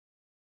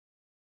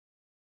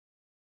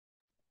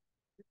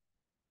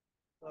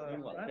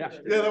Yeah.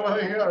 Yeah,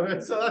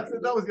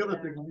 that was the other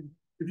thing.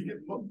 If you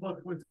get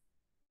points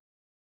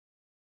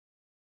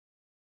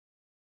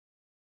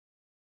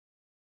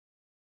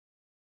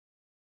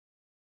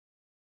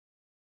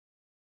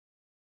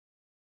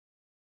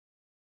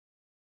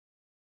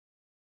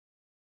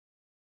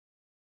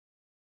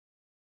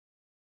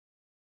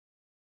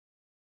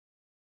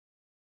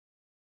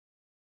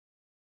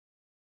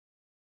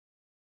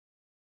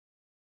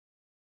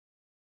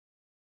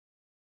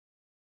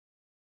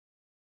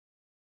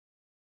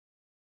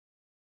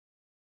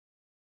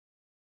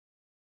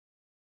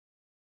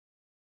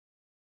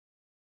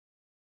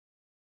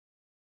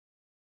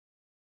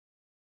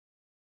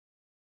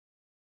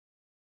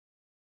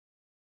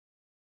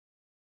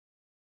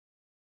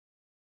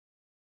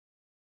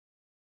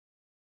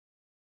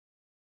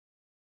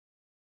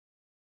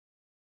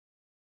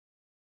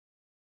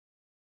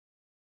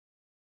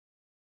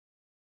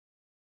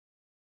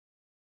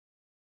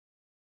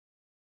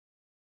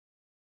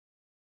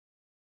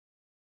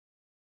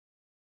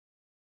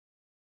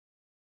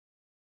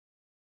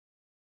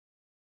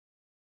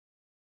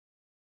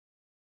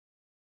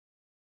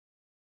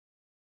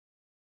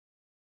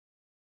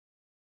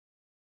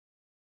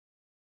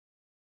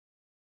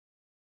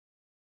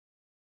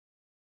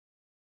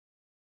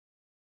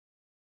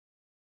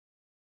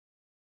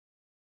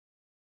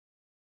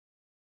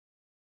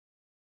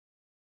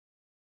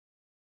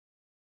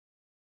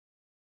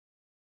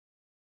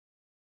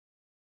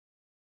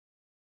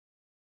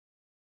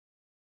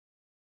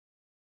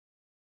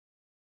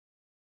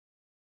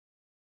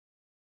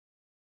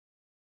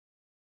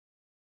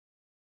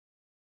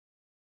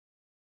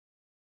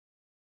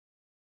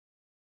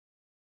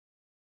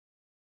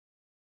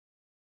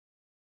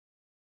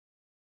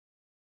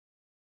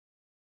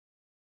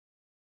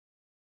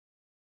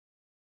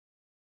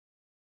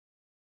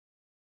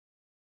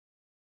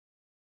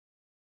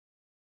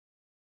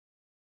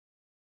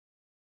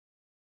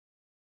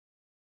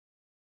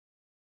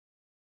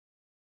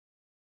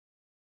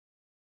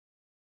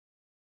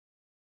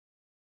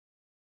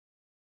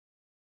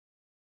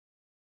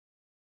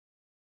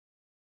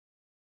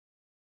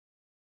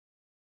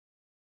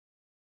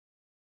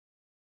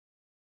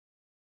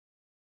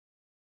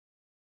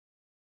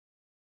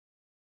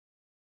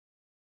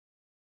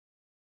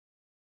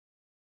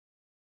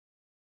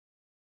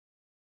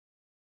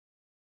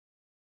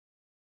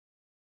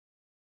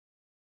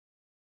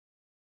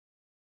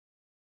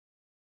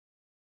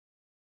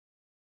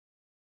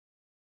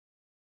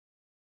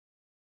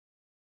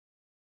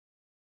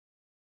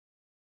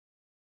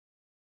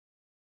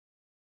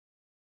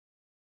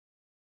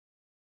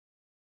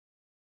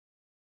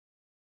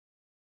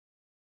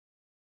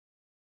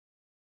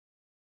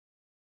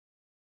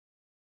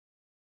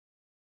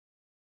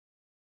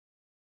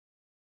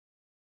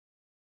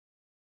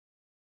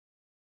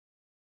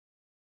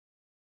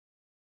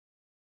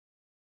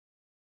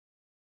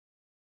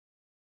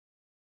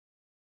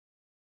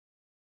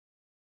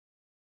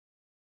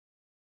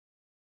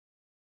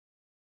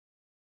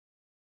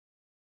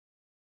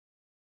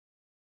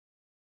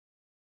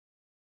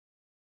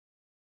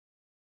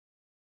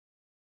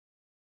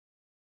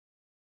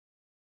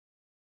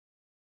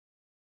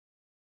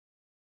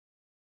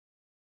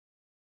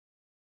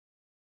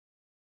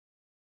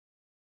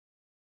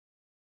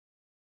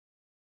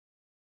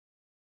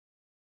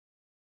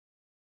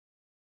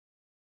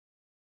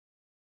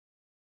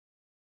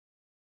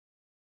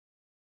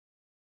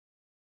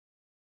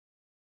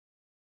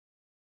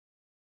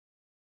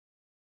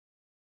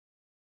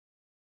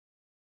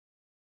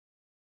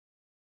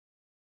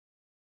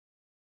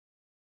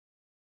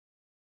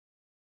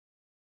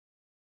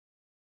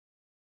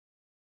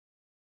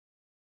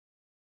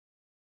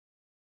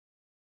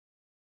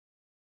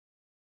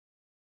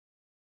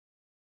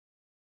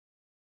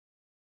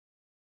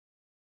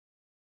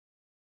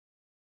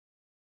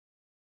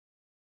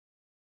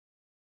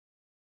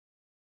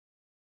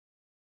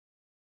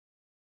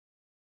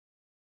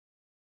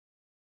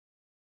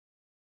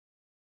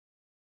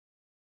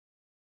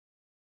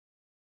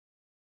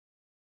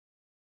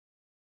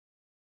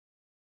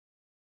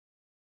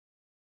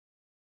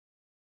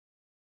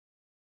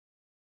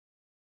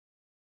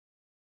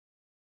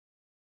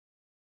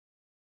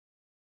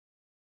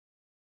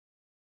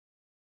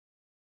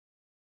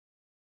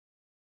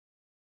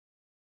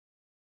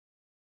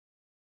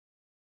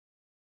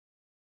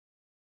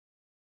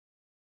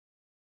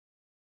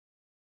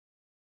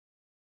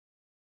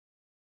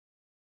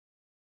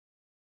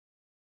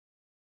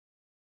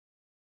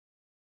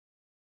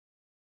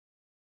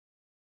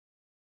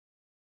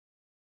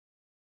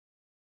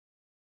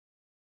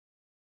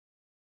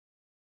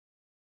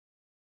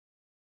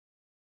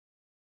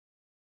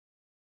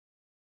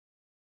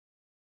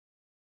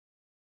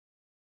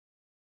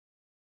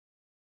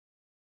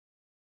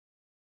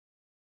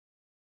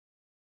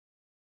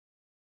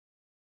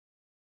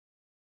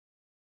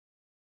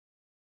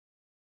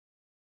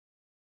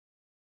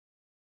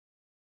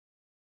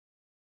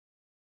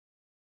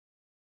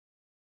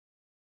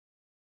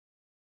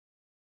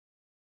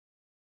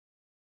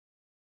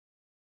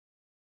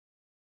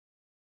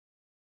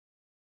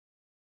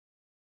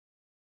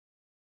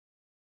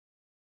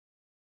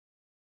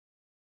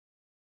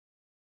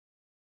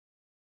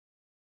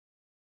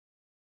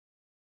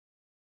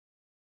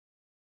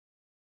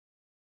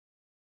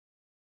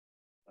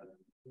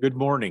Good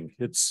morning.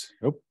 It's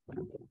there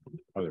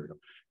we go.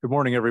 Good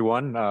morning,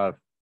 everyone.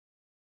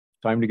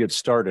 Time to get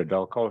started.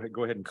 I'll go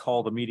ahead and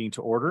call the meeting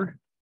to order.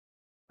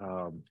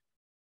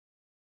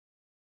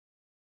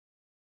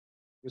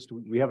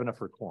 We have enough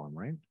for quorum,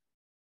 right?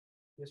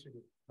 Yes, we do.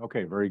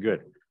 Okay, very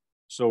good.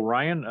 So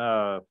Ryan,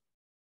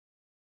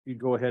 you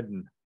go ahead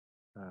and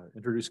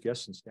introduce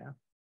guests and staff.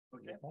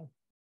 Okay.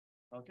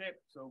 Okay,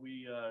 so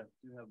we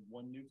do have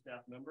one new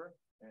staff member,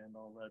 and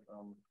I'll let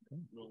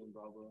Lillian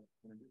Bravo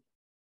introduce.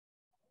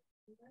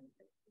 Good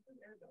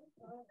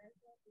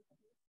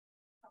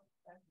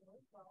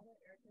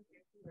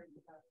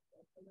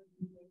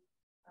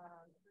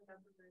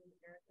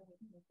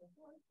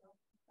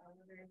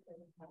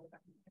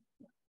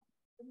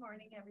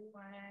morning,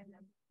 everyone.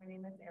 My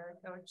name is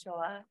Erica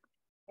Ochoa,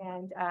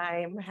 and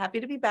I'm happy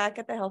to be back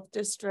at the Health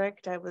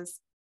District. I was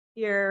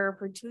here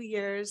for 2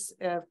 years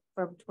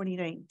from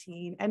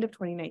 2019, end of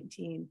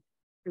 2019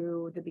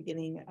 through the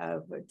beginning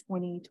of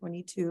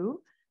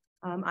 2022.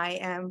 I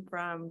am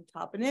from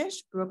Toppenish,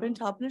 grew up in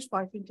Toppenish,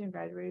 Washington,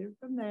 graduated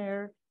from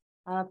there.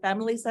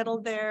 Family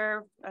settled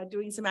there,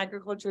 doing some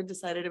agriculture,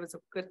 decided it was a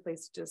good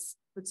place to just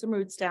put some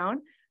roots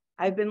down.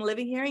 I've been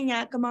living here in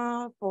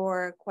Yakima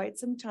for quite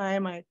some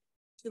time. I have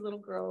 2 little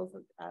girls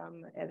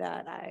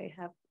that I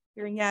have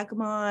here in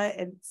Yakima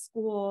and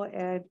school,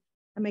 and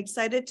I'm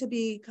excited to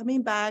be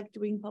coming back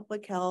doing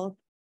public health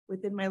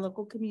within my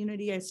local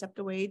community. I stepped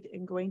away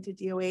and going to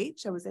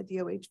DOH. I was at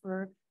DOH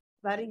for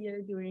about a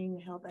year doing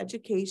health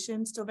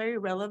education, still very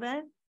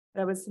relevant,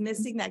 but I was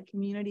missing that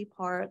community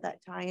part,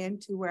 that tie-in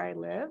to where I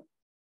live.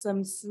 So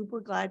I'm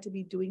super glad to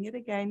be doing it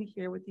again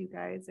here with you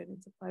guys, and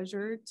it's a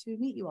pleasure to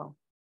meet you all.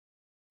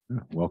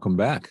 Welcome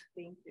back.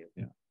 Thank you.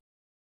 Yeah.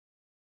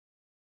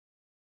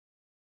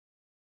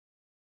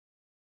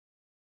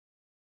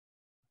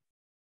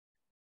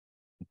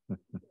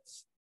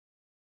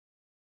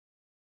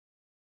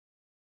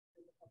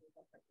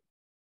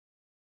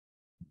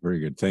 Very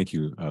good. Thank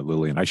you,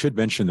 Lillian. I should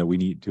mention that we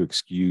need to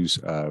excuse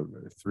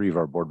 3 of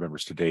our board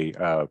members today.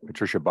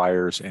 Patricia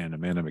Byers and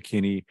Amanda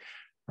McKinney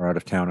are out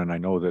of town, and I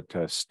know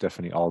that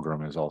Stephanie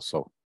Algren is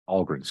also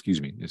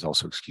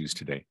excused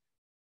today.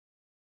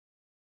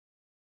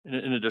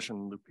 In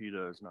addition,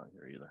 Lupita is not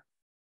here either.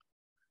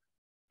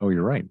 Oh,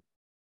 you're right.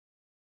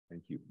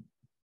 Thank you.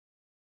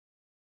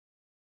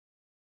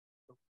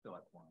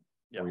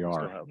 Yeah, we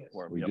are. have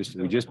quorum.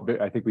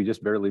 I think we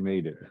just barely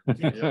made it.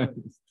 Yep.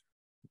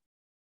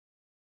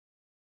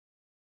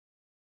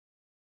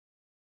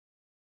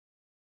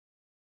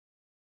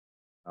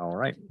 All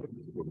right.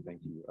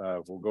 Thank you.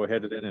 We'll go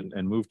ahead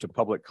and move to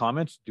public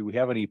comments. Do we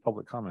have any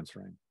public comments,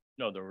 Ryan?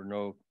 No, there were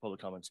no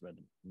public comments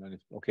submitted.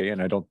 Okay,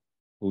 and I don't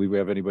believe we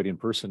have anybody in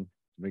person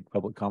to make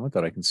public comment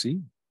that I can see.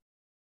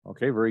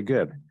 Okay, very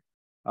good.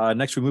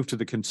 Next, we move to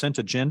the consent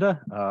agenda.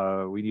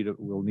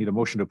 We'll need a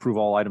motion to approve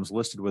all items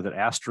listed with an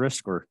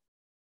asterisk or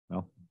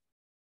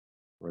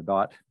a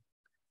dot.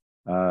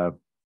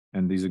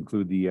 And these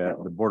include the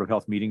Board of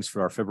Health meetings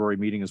for our February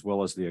meeting, as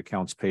well as the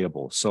accounts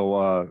payable.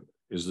 So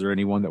is there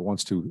anyone that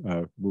wants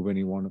to move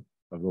any one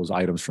of those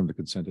items from the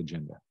consent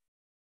agenda?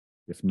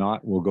 If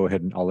not, we'll go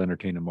ahead and I'll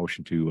entertain a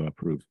motion to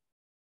approve.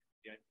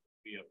 Yeah,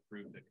 we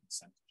approve the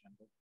consent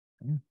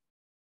agenda.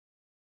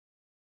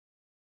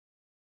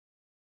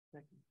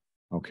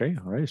 Okay,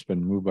 all right. It's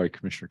been moved by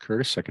Commissioner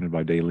Curtis, seconded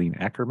by Daleen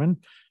Ackerman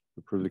to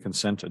approve the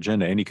consent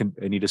agenda.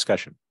 Any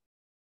discussion?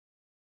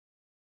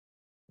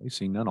 Okay,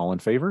 seeing none, all in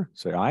favor,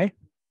 say aye.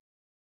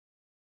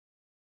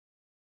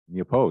 Any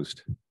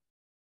opposed?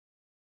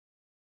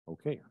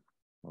 Okay,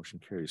 motion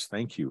carries.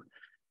 Thank you.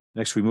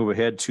 Next, we move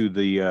ahead to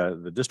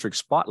the district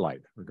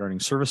spotlight regarding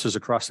services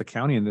across the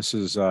county, and this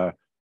is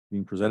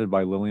being presented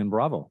by Lillian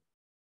Bravo.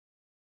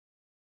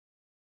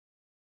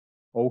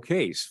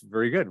 Okay,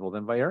 very good. Well,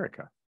 then by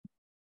Erica.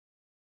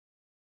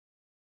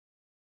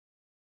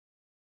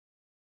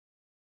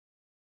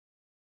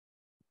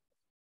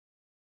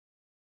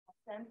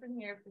 Stand from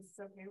here if this is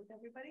okay with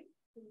everybody.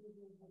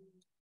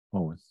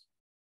 Oh, it's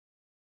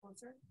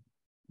Closer.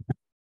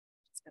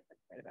 Just gonna put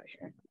it right about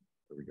here.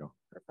 there we go.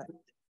 Perfect.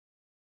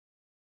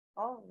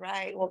 All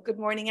right. Well, good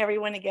morning,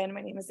 everyone. Again,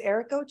 my name is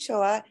Erica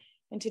Ochoa,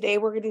 and today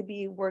we're going to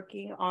be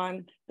working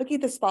on looking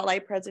at the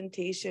spotlight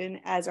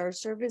presentation as our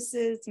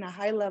services in a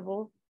high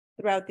level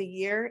throughout the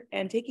year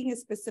and taking a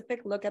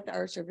specific look at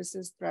our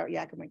services throughout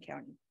Yakima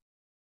County.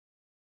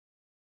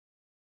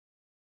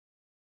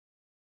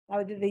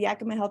 Now, the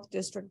Yakima Health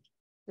District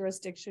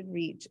jurisdiction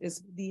reach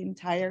is the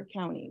entire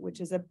county, which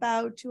is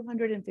about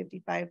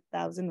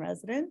 255,000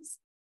 residents.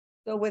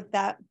 So with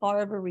that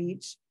far of a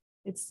reach,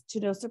 it's to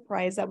no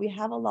surprise that we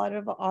have a lot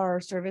of our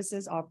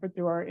services offered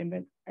through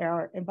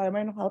our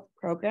environmental health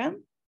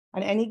program.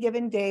 On any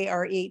given day,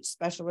 our EH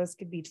specialists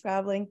could be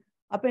traveling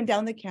up and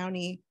down the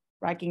county,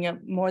 racking up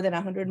more than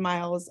 100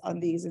 miles on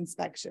these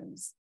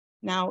inspections.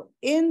 Now,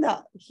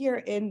 here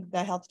in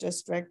the health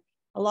district,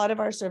 a lot of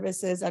our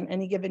services on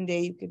any given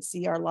day, you could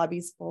see our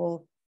lobbies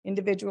full,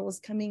 individuals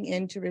coming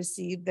in to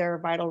receive their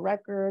vital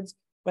records,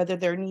 whether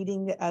they're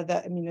needing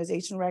the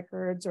immunization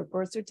records or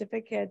birth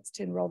certificates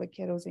to enroll the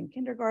kiddos in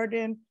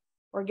kindergarten,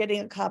 or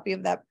getting a copy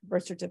of that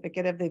birth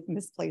certificate if they've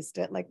misplaced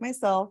it, like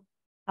myself,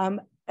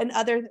 and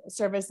other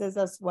services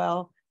as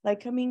well,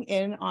 like coming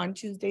in on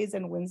Tuesdays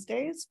and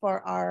Wednesdays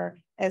for our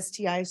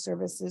STI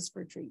services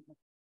for treatment.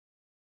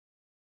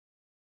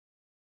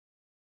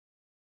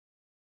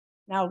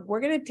 Now we're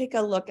going to take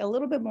a look a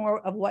little bit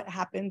more of what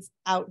happens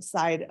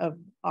outside of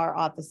our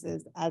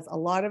offices, as a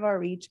lot of our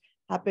reach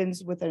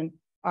happens within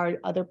our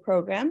other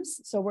programs.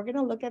 So we're going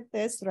to look at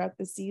this throughout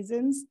the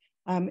seasons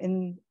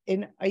in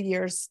a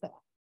year's.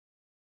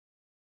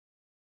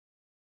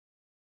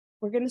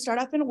 We're going to start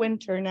off in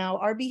winter. Now,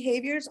 our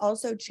behaviors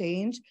also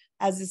change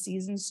as the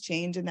seasons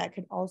change, and that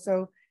can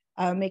also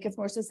make us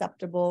more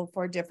susceptible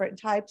for different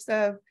types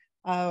of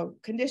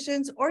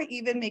conditions, or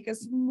even make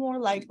us more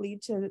likely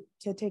to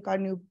take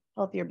on new,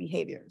 healthier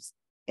behaviors.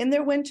 In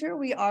the winter,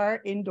 we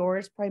are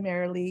indoors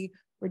primarily.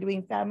 We're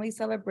doing family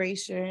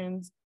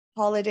celebrations,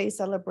 holiday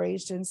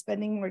celebrations,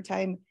 spending more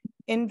time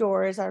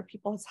indoors, our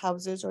people's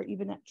houses, or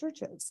even at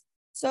churches.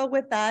 So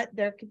with that,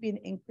 there could be an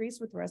increase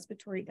with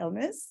respiratory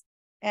illness.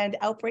 And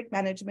outbreak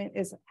management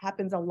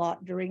happens a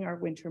lot during our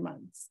winter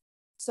months.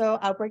 So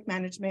outbreak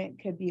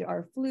management could be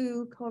our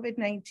flu,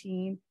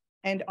 COVID-19,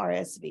 and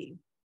RSV.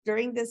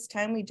 During this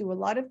time, we do a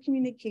lot of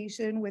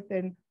communication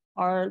within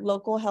our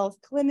local health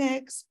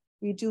clinics.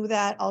 We do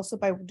that also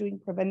by doing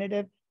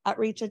preventative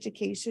outreach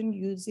education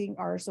using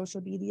our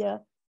social media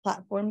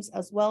platforms,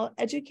 as well,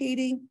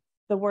 educating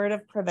the word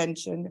of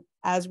prevention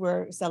as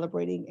we're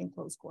celebrating in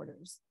close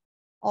quarters.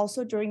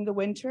 Also during the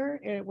winter,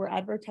 we're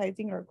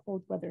advertising our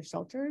cold weather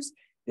shelters.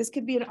 This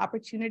could be an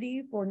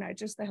opportunity for not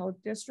just the health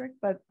district,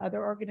 but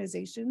other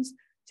organizations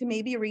to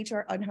maybe reach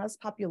our unhoused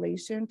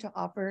population to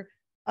offer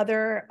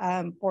other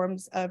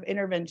forms of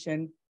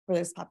intervention for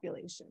this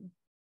population.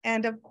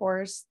 And of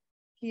course,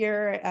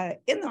 here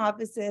in the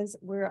offices,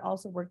 we're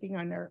also working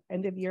on our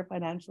end of year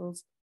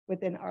financials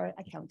within our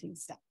accounting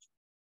staff.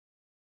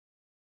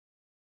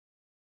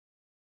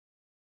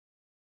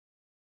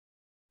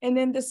 And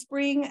in the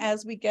spring,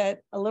 as we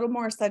get a little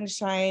more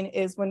sunshine,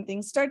 is when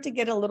things start to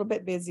get a little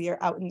bit busier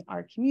out in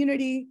our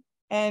community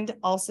and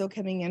also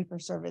coming in for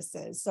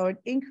services. So an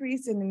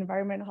increase in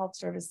environmental health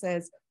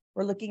services.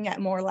 We're looking at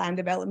more land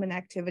development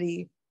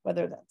activity,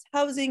 whether that's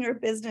housing or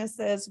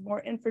businesses.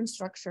 More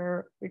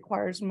infrastructure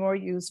requires more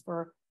use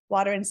for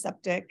water and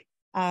septic.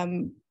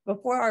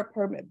 Before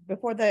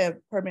the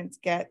permits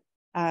get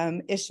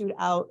issued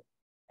out,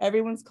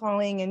 everyone's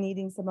calling and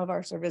needing some of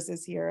our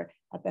services here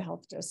at the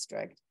health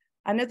district.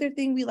 Another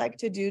thing we like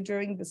to do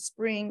during the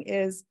spring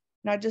is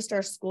not just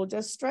our school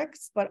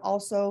districts, but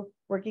also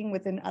working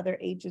within other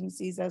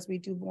agencies as we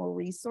do more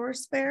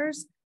resource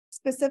fairs,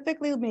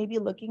 specifically maybe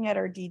looking at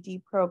our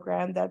DD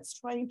program that's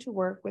trying to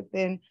work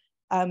within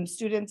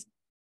students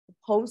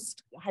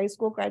post high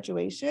school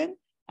graduation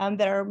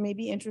that are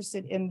maybe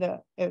interested in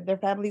their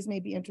families may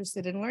be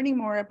interested in learning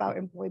more about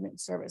employment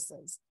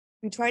services.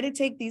 We try to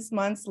take these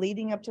months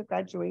leading up to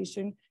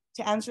graduation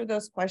to answer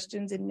those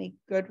questions and make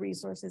good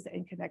resources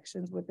and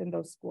connections within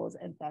those schools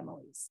and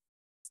families.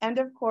 And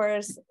of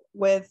course,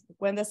 when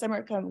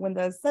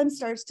the sun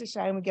starts to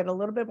shine, we get a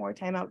little bit more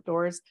time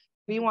outdoors.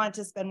 We want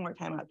to spend more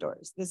time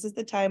outdoors. This is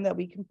the time that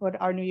we can put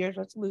our New Year's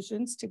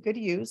resolutions to good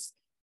use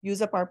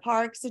up our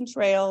parks and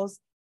trails,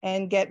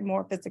 and get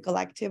more physical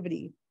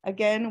activity.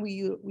 Again, we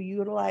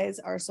utilize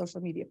our social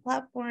media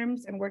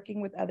platforms and working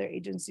with other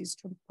agencies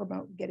to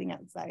promote getting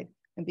outside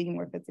and being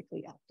more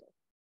physically active.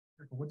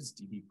 What does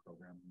DD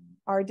program mean?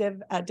 Our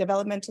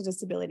developmental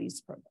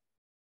disabilities program.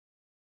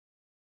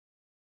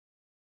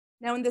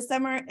 Now in the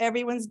summer,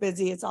 everyone's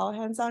busy. It's all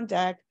hands on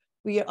deck.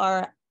 We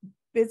are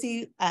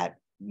busy at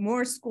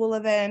more school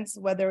events,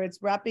 whether it's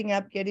wrapping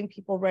up, getting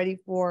people ready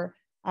for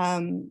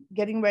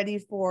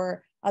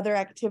other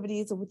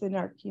activities within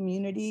our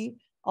community.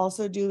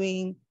 Also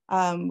doing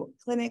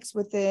clinics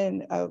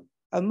within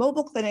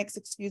mobile clinics,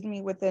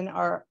 within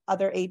our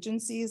other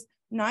agencies,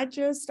 not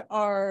just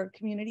our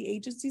community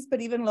agencies,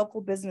 but even local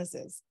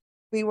businesses.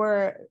 We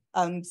were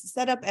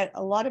set up at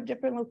a lot of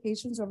different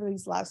locations over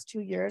these last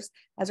 2 years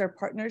as our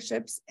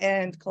partnerships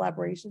and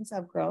collaborations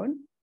have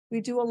grown.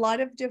 We do a lot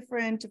of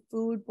different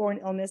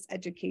foodborne illness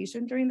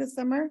education during the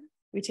summer.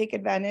 We take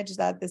advantage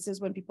that this is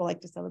when people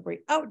like to celebrate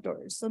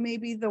outdoors. So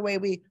maybe the way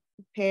we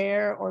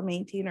prepare or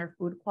maintain our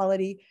food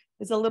quality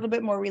is a little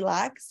bit more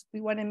relaxed.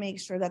 We want to make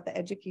sure that the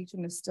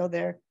education is still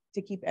there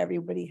to keep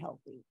everybody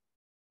healthy.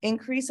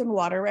 Increase in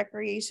water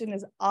recreation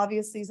is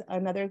obviously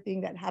another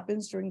thing that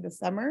happens during the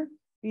summer.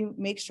 We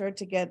make sure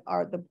to get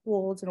the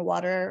pools and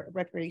water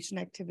recreation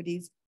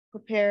activities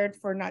prepared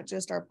for not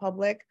just our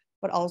public,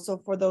 but also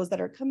for those that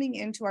are coming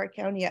into our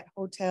county at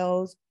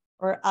hotels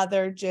or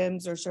other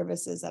gyms or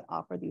services that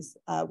offer these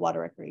water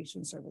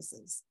recreation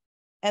services.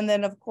 And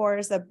then of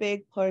course, a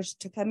big push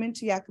to come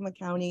into Yakima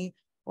County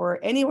or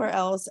anywhere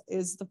else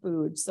is the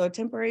food. So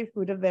temporary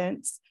food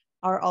events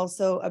are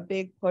also a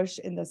big push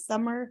in the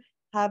summer,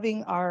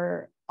 having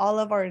all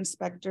of our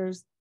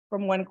inspectors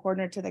from one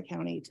corner to the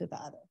county to the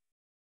other.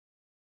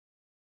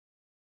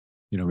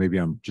 You know, maybe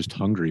I'm just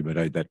hungry, but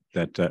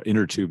that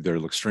inner tube there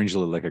looks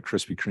strangely like a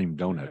Krispy Kreme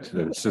donut.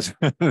 It's just,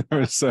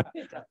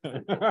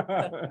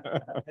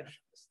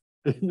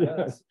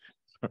 yes.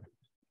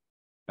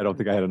 I don't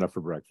think I had enough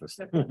for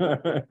breakfast.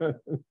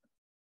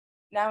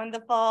 Now in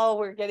the fall,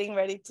 we're getting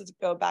ready to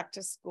go back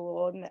to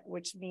school,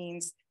 which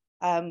means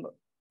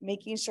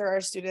making sure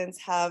our students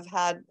have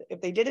had,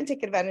 if they didn't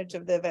take advantage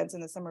of the events in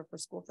the summer for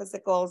school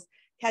physicals,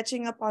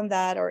 catching up on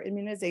that, or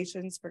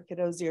immunizations for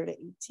kiddos 0 to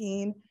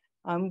 18.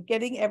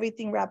 Getting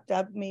everything wrapped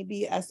up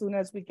maybe as soon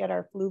as we get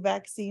our flu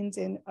vaccines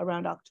in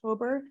around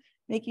October,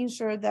 making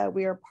sure that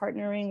we are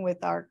partnering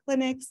with our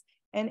clinics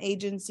and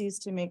agencies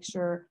to make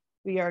sure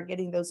we are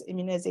getting those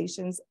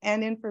immunizations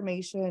and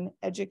information,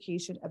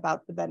 education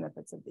about the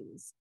benefits of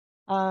these.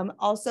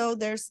 Also,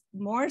 there's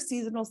more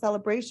seasonal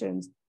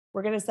celebrations.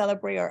 We're going to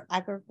celebrate our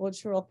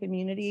agricultural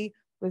community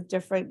with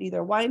different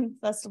either wine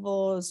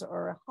festivals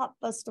or hop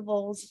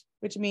festivals,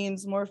 which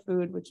means more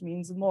food, which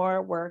means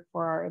more work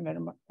for our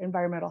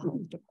environmental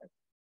health department.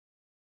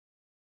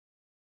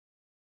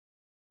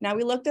 Now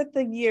we looked at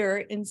the year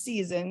in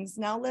seasons.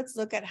 Now let's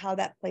look at how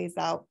that plays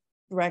out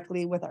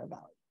directly with our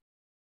valley.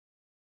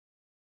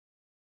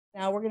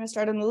 Now we're going to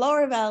start in the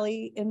lower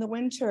valley in the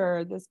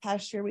winter. This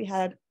past year, we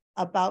had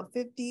about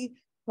 50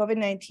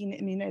 COVID-19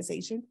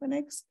 immunization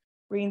clinics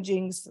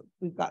ranging.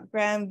 We've got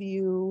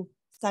Grandview,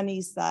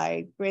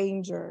 Sunnyside,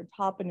 Granger,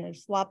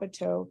 Toppenish,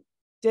 Wapato.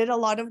 Did a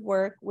lot of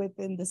work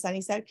within the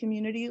Sunnyside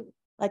community.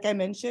 Like I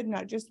mentioned,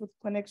 not just with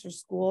clinics or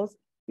schools.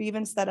 We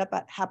even set up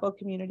at Hapo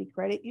Community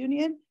Credit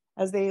Union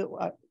as they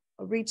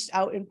reached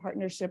out in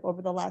partnership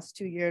over the last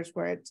 2 years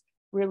where it's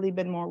really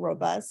been more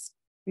robust.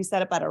 We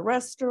set up at a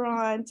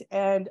restaurant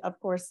and of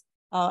course,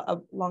 a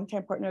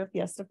longtime partner of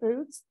Fiesta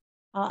Foods.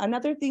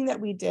 Another thing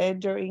that we did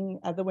during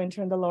the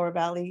winter in the lower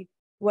valley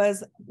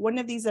was one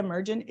of these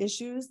emergent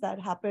issues that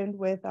happened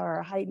with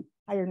our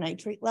higher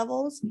nitrate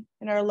levels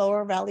in our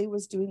lower valley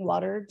was doing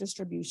water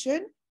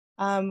distribution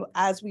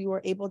as we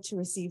were able to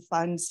receive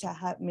funds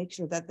to make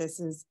sure that this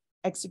is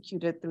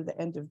executed through the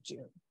end of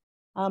June.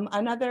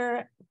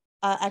 Another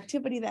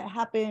activity that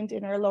happened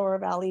in our lower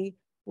valley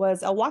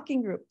was a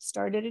walking group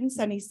started in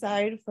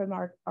Sunnyside from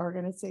our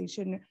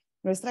organization,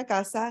 Nuestra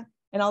Casa.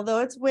 And although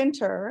it's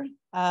winter,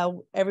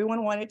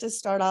 everyone wanted to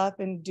start off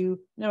and do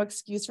no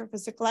excuse for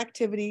physical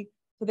activity.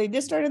 So they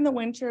did start in the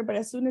winter, but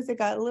as soon as it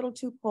got a little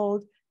too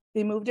cold,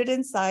 they moved it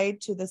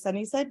inside to the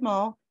Sunnyside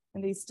Mall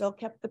and they still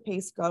kept the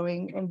pace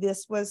going. And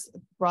this was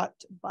brought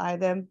by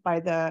them by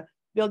the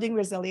Building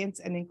Resilience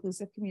and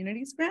Inclusive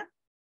Communities Grant.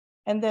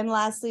 And then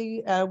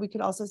lastly, we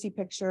could also see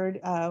pictured,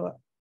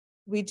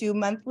 we do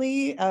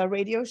monthly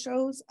radio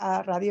shows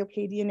at Radio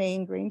KDNA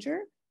in Granger.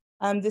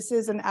 This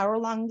is an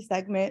hour-long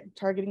segment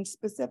targeting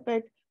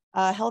specific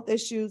health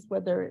issues,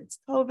 whether it's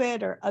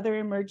COVID or other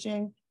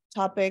emerging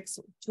topics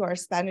to our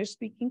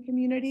Spanish-speaking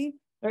community.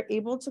 They're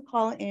able to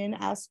call in,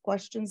 ask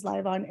questions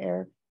live on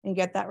air, and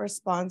get that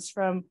response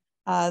from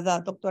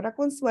the Doctora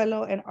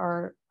Consuelo and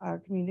our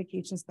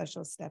communication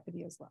specialist,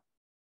 Stephanie, as well.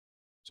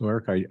 So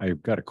Eric,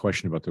 I've got a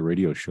question about the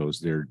radio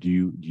shows there. Do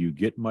you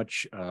get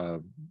much,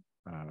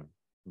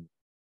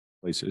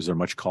 is there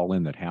much call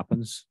in that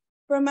happens?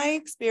 From my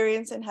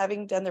experience in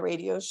having done the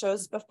radio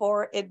shows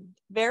before, it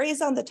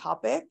varies on the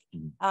topic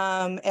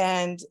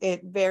and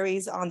it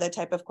varies on the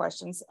type of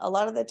questions. A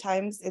lot of the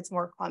times it's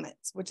more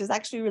comments, which is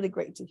actually really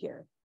great to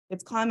hear.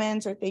 It's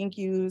comments or thank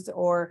yous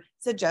or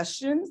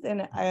suggestions.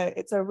 And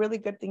it's a really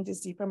good thing to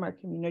see from our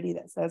community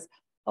that says,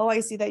 oh, I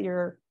see that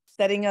you're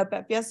setting up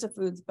at Fiesta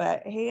Foods,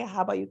 but hey,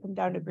 how about you come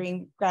down to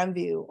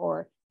Grandview,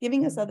 or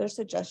giving us other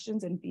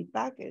suggestions and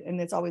feedback.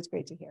 And it's always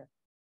great to hear.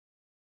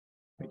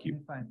 Thank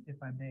you.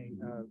 If I may,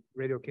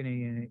 Radio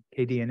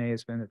KDNA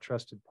has been a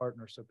trusted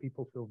partner, so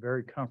people feel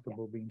very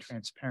comfortable being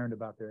transparent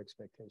about their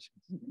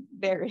expectations.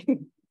 Very.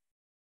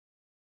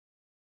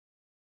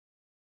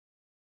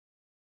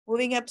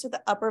 Moving up to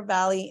the Upper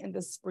Valley in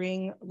the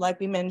spring, like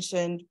we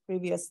mentioned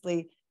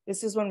previously,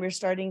 this is when we're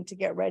starting to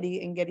get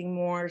ready and getting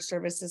more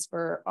services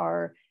for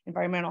our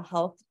environmental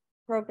health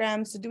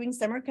programs. So doing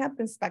summer camp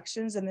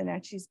inspections in the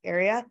Natchez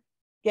area,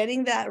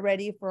 getting that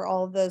ready for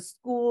all the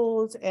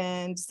schools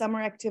and summer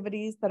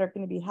activities that are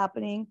going to be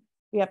happening.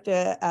 We have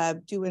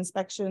to do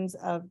inspections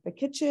of the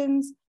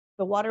kitchens,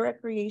 the water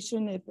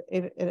recreation,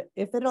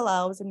 if it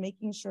allows, and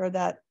making sure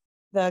that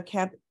the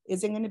camp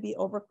isn't going to be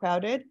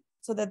overcrowded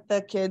so that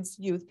the kids,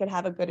 youth can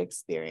have a good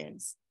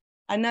experience.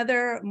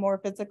 Another more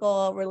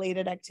physical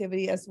related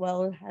activity as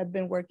well had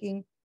been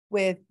working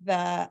with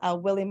the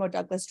William O.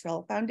 Douglas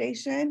Trail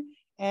Foundation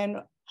and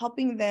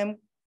helping them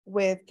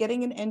with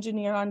getting an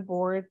engineer on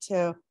board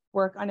to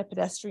work on a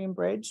pedestrian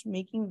bridge,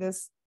 making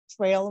this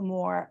trail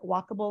more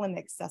walkable and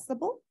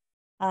accessible.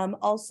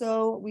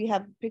 Also, we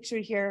have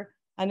pictured here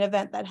an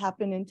event that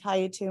happened in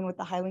Tayatun with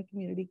the Highland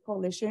Community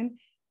Coalition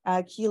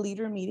key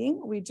leader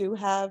meeting. We did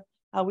have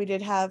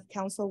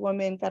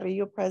Councilwoman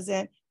Carrillo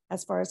present,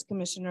 as far as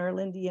Commissioner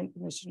Lindy and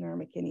Commissioner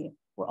McKinney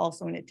were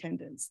also in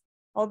attendance.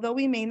 Although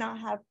we may not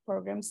have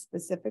programs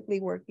specifically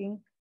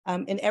working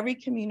in every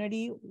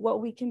community,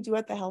 what we can do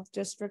at the health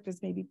district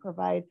is maybe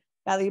provide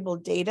valuable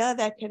data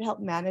that could help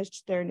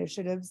manage their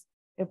initiatives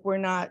if we're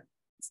not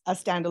a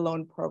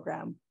standalone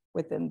program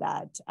within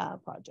that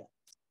project.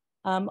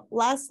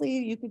 Lastly,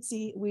 you could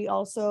see we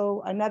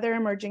also, another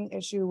emerging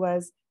issue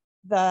was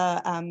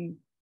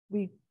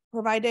we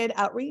provided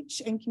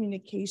outreach and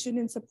communication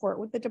and support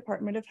with the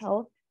Department of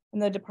Health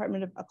and the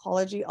Department of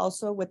Ecology,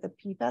 also with the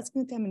PFAS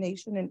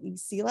contamination and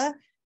ESELA,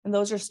 and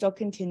those are still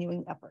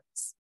continuing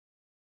efforts.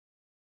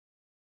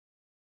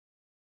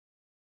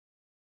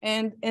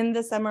 And in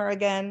the summer,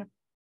 again,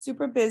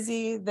 super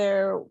busy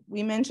there.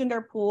 We mentioned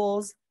our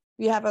pools.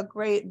 We have a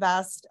great,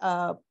 vast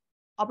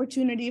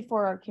opportunity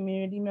for our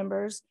community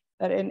members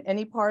that in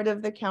any part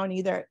of the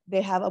county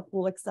they have a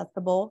pool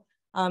accessible.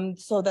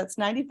 So that's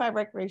 95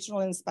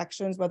 recreational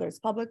inspections, whether it's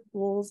public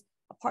pools,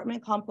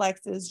 apartment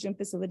complexes, gym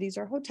facilities,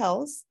 or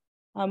hotels.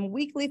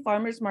 Weekly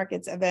farmers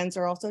markets events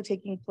are also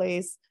taking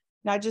place,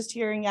 not just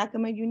here in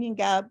Yakima Union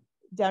Gap,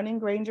 down in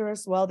Granger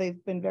as well.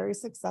 They've been very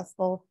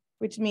successful,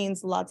 which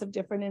means lots of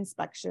different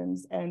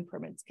inspections and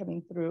permits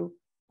coming through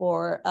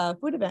for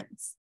food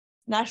events.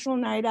 National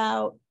Night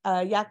Out,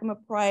 Yakima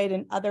Pride,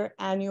 and other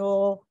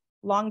annual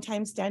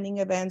longtime standing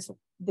events.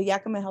 The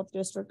Yakima Health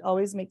District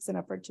always makes an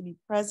effort to be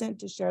present,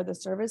 to share the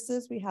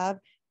services we have,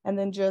 and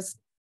then just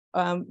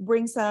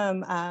bring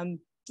some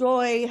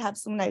joy, have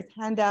some nice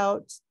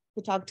handouts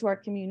to talk to our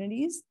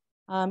communities.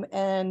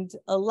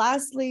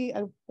 Lastly,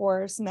 of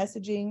course,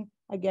 messaging,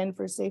 again,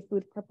 for safe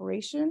food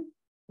preparation.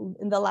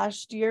 In the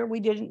last year, we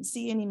didn't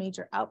see any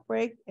major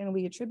outbreak, and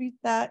we attribute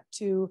that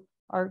to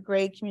our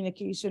great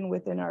communication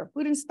within our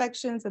food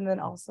inspections, and then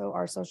also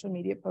our social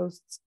media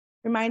posts,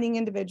 reminding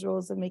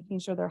individuals of making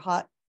sure their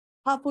hot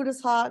food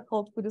is hot,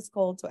 cold food is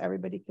cold, so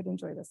everybody could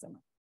enjoy the summer.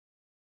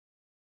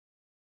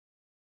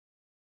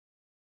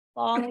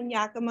 Fall in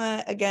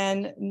Yakima,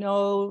 again,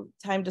 no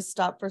time to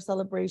stop for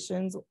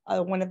celebrations.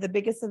 One of the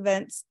biggest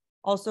events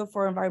also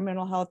for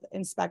environmental health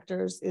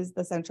inspectors is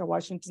the Central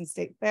Washington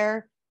State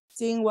Fair,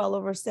 seeing well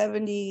over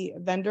 70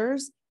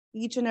 vendors.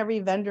 Each and every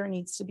vendor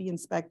needs to be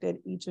inspected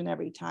each and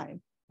every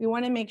time. We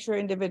want to make sure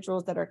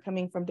individuals that are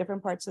coming from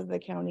different parts of the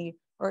county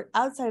or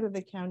outside of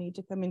the county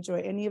to come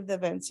enjoy any of the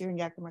events here in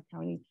Yakima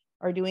County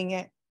are doing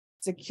it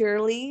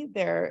securely.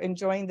 They're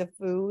enjoying the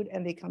food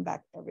and they come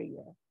back every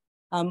year.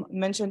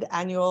 Mentioned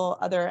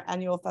other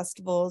annual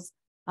festivals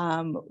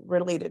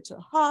related to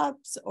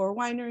hops or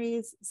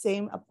wineries,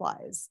 same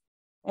applies.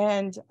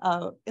 And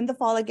in the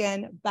fall,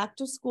 again, back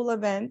to school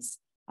events.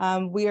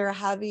 We are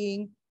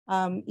having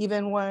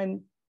even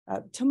one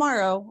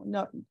tomorrow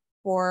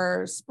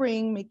for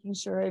spring, making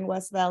sure in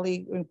West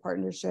Valley in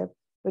partnership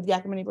with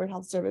Yakima Neighborhood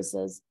Health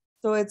Services.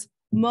 So it's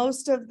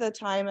most of the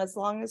time, as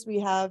long as we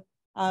have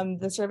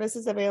the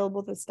services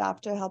available to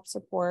staff to help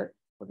support,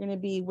 we're going to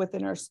be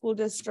within our school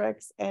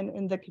districts and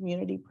in the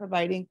community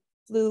providing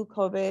flu,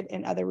 COVID,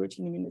 and other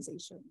routine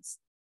immunizations.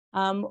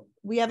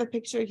 We have a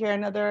picture here,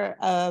 another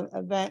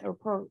event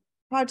or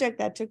project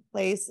that took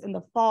place in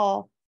the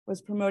fall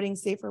was promoting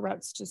safer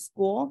routes to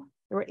school.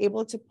 They were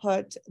able to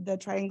put the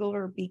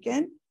triangular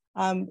beacon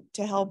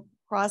to help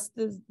cross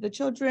the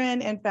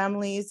children and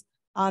families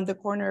on the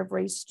corner of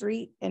Ray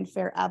Street and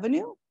Fair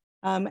Avenue,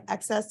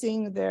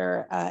 accessing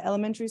their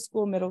elementary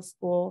school, middle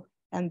school,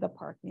 and the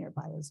park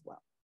nearby as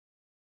well.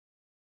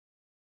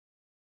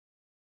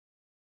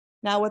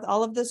 Now, with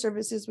all of the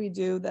services we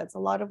do, that's a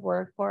lot of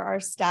work for our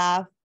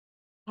staff.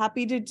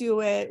 Happy to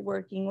do it,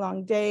 working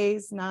long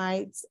days,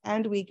 nights,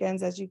 and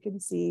weekends, as you can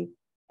see.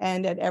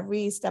 And at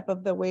every step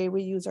of the way,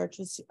 we use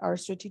our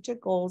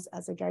strategic goals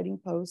as a guiding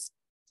post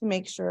to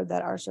make sure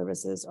that our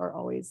services are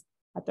always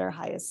at their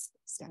highest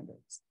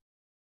standards.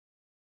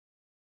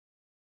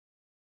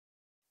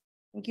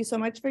 Thank you so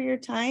much for your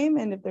time.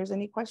 And if there's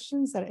any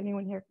questions that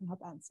anyone here can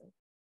help answer.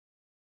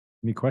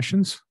 Any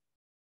questions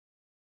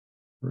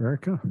for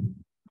Erica?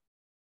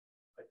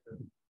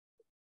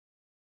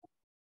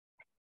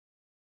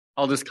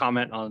 I'll just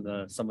comment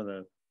on some of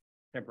the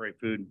temporary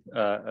food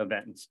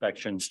event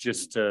inspections,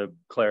 just to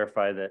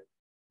clarify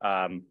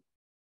that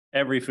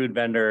every food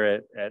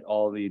vendor at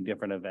all the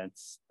different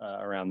events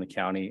around the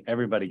county,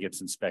 everybody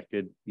gets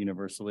inspected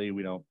universally.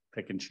 We don't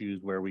pick and choose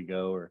where we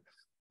go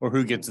or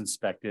who gets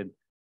inspected.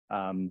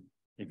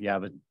 If you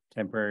have a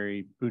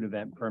temporary food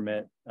event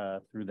permit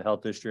through the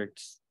health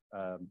district,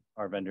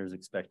 our vendors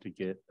expect to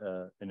get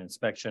an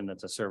inspection.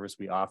 That's a service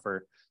we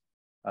offer.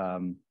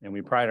 And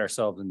we pride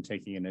ourselves in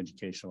taking an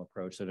educational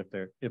approach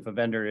that if a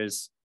vendor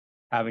is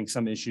having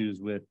some issues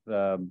with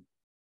how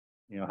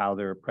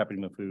they're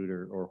prepping the food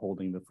or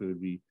holding the food,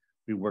 we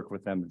work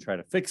with them to try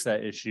to fix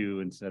that issue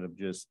instead of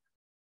just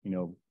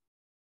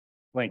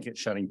blanket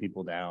shutting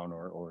people down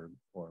or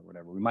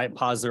whatever. We might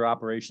pause their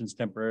operations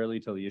temporarily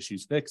till the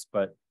issue's fixed,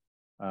 but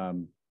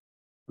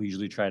we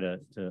usually try to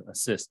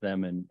assist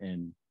them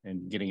in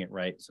getting it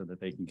right so that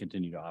they can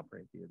continue to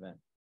operate the event.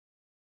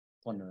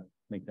 Want to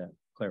make that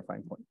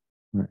clarifying point.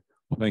 All right.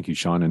 Well, thank you,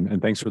 Sean,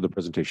 and thanks for the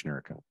presentation,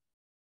 Erica.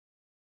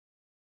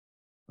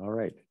 All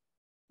right,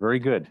 very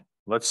good.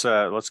 Let's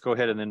go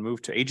ahead and then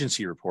move to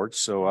agency reports.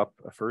 So up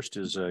first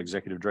is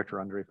Executive Director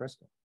Andre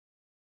Fresco.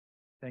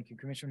 Thank you,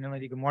 Commissioner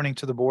Nellity. Good morning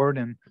to the board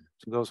and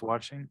to those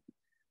watching.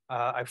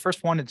 I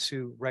first wanted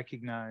to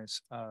recognize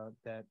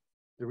that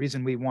the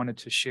reason we wanted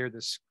to share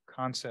this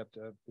concept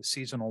of the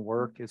seasonal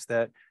work is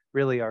that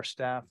really our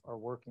staff are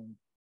working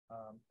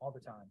all the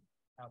time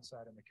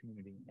outside in the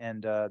community.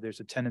 And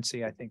there's a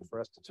tendency, I think, for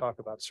us to talk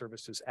about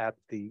services at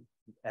the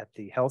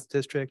health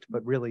district,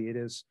 but really it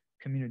is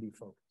community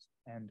focused.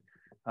 And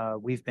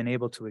we've been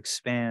able to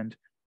expand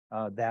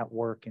that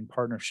work in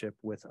partnership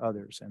with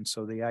others. And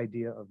so the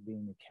idea of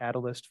being a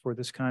catalyst for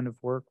this kind of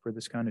work, for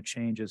this kind of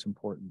change is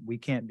important. We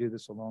can't do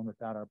this alone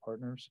without our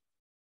partners,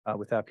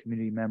 without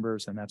community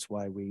members, and that's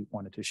why we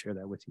wanted to share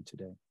that with you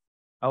today.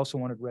 I also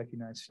wanted to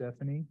recognize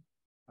Stephanie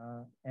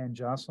and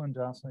Jocelyn.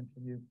 Jocelyn,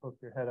 can you poke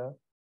your head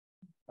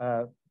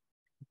up?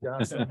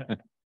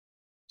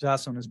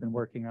 Jocelyn has been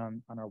working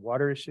on our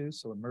water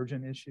issues, so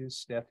emergent issues.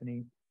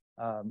 Stephanie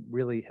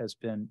really has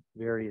been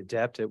very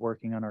adept at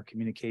working on our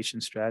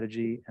communication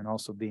strategy and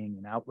also being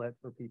an outlet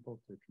for people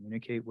to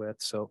communicate with.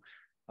 So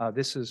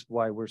this is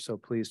why we're so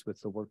pleased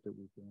with the work that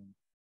we're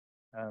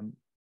doing.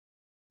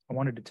 I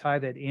wanted to tie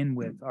that in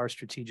with our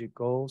strategic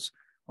goals.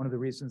 One of the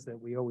reasons that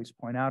we always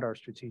point out our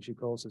strategic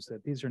goals is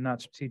that these are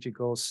not strategic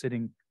goals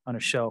sitting on a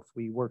shelf.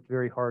 We work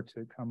very hard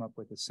to come up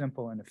with a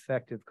simple and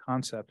effective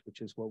concept,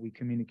 which is what we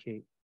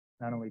communicate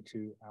not only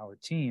to our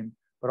team,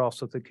 but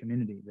also to the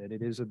community, that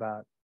it is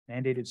about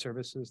mandated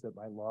services that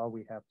by law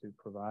we have to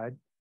provide.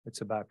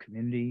 It's about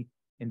community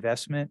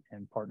investment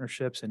and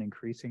partnerships and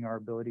increasing our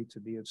ability to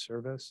be of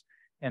service,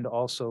 and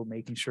also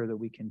making sure that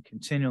we can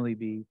continually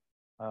be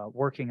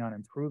working on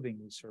improving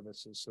these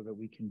services so that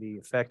we can be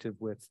effective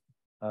with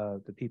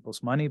the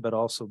people's money, but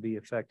also be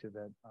effective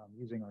at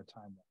using our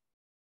time,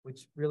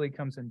 which really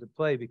comes into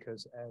play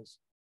because as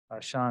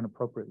Sean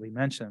appropriately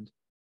mentioned,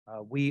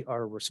 we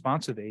are a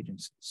responsive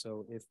agency.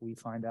 So if we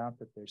find out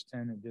that there's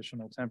 10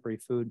 additional temporary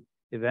food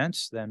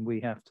events, then we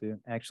have to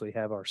actually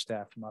have our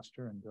staff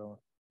muster and go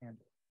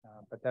handle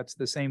it. But that's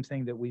the same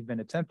thing that we've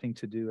been attempting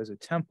to do as a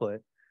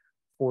template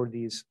for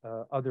these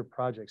other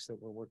projects that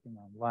we're working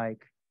on,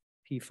 like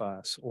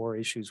PFAS or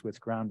issues with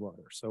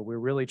groundwater. So we're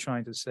really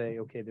trying to say,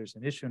 okay, there's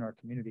an issue in our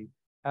community.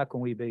 How can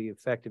we be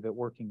effective at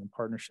working in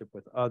partnership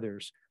with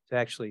others to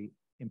actually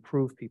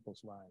improve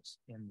people's lives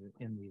in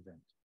the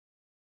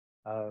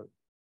event?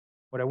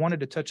 What I wanted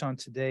to touch on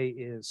today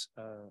is,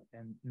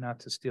 and not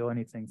to steal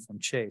anything from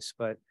Chase,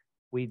 but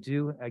we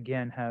do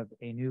again have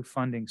a new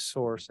funding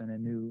source and a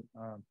new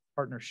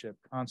partnership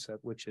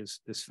concept, which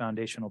is this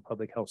foundational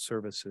public health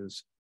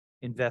services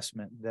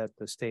investment that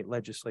the state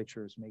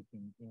legislature is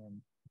making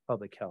in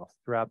public health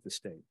throughout the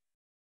state.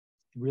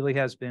 It really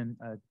has been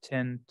a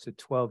 10 to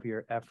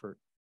 12-year effort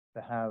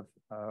to have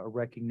a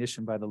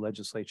recognition by the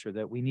legislature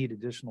that we need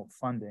additional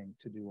funding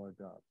to do our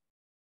job.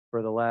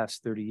 For the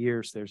last 30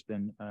 years, there's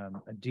been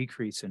a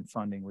decrease in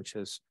funding, which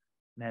has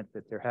meant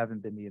that there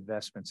haven't been the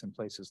investments in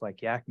places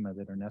like Yakima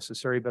that are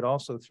necessary, but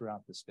also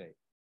throughout the state.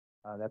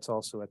 That's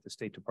also at the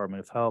State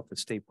Department of Health, the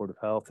State Board of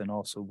Health, and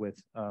also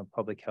with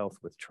public health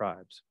with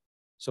tribes.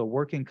 So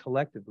working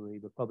collectively,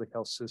 the public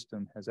health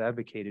system has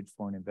advocated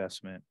for an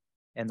investment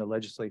and the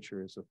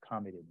legislature is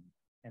accommodating.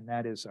 And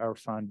that is our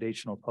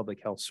foundational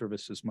public health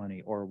services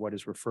money, or what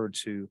is referred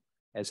to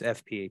as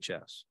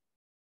FPHS.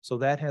 So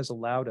that has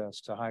allowed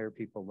us to hire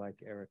people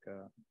like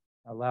Erica,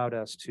 allowed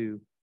us to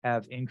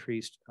have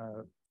increased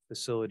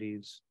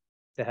facilities,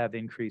 to have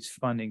increased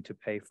funding to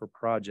pay for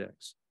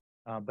projects.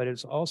 But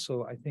it's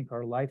also, I think,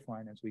 our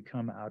lifeline as we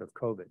come out of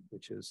COVID,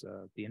 which is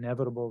the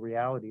inevitable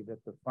reality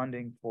that the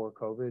funding for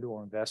COVID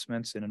or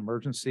investments in an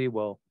emergency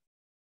will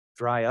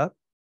dry up,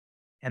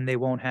 and they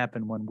won't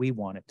happen when we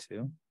want it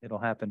to. It'll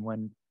happen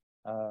when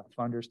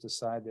funders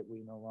decide that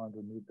we no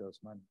longer need those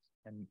monies.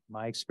 And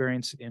my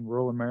experience in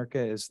rural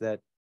America is that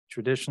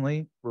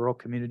traditionally rural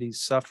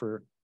communities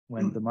suffer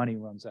when the money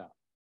runs out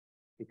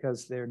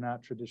because they're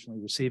not traditionally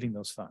receiving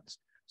those funds.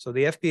 So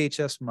the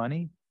FPHS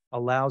money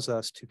allows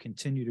us to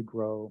continue to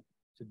grow,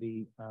 to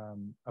be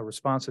a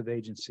responsive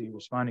agency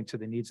responding to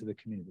the needs of the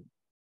community.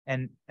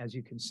 And as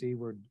you can see,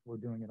 we're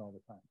doing it all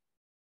the time.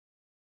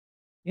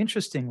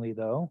 Interestingly,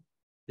 though,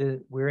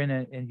 we're in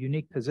a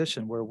unique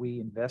position where we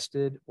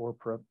invested or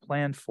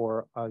planned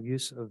for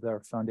use of our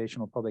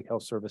foundational public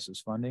health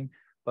services funding,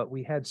 but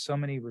we had so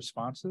many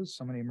responses,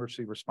 so many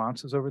emergency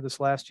responses over this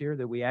last year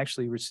that we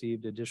actually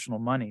received additional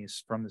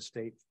monies from the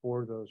state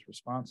for those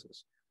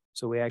responses.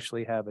 So we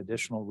actually have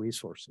additional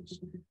resources.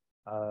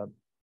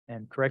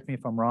 And correct me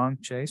if I'm wrong,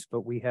 Chase,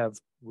 but we have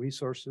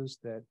resources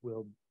that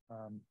will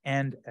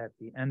end at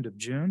the end of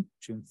June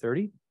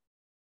 30.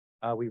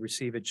 We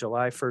receive it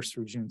July 1st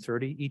through June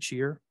 30 each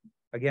year.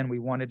 Again, we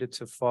wanted it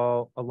to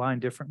fall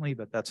aligned differently,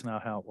 but that's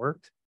not how it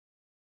worked.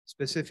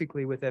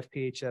 Specifically with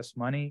FPHS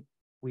money,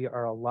 we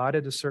are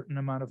allotted a certain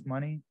amount of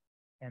money.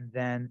 And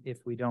then if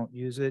we don't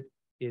use it,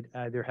 it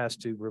either has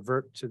to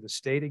revert to the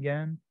state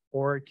again,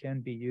 or it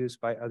can be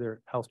used by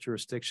other health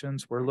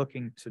jurisdictions. We're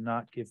looking to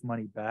not give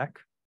money back,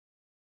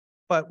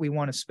 but we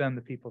want to spend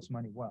the people's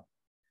money well.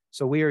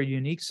 So we are a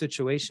unique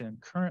situation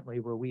currently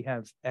where we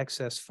have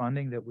excess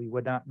funding that we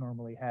would not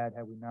normally had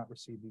we not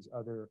received these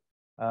other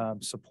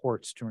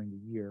supports during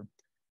the year.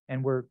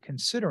 And we're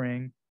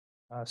considering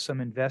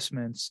some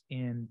investments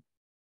in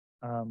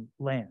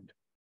land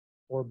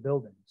or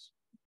buildings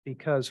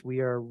because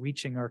we are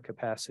reaching our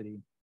capacity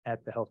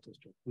at the health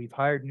district. We've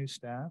hired new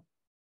staff,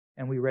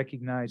 and we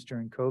recognized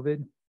during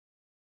COVID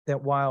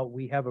that while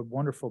we have a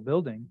wonderful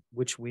building,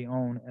 which we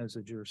own as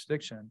a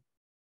jurisdiction,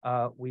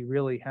 we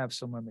really have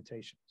some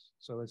limitations.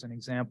 So as an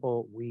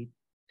example, we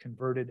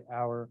converted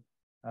our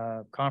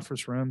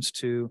conference rooms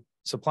to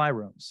supply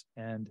rooms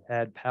and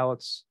had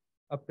pallets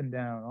up and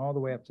down, all the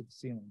way up to the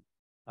ceiling.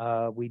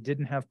 We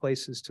didn't have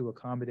places to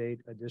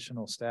accommodate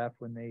additional staff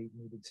when they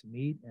needed to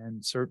meet.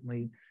 And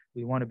certainly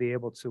we want to be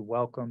able to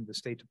welcome the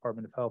State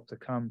Department of Health to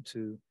come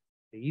to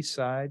the east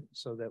side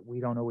so that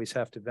we don't always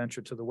have to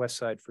venture to the west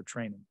side for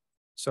training.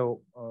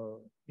 So,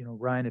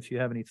 Ryan, if you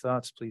have any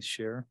thoughts, please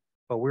share.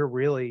 But we're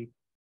really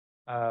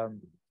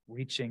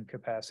reaching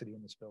capacity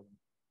in this building.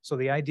 So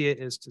the idea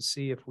is to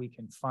see if we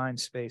can find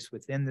space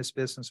within this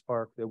business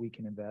park that we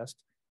can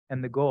invest.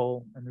 And the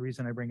goal, and the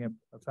reason I bring up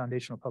a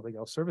foundational public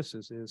health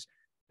services is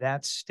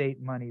that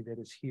state money that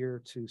is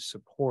here to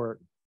support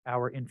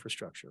our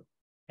infrastructure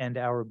and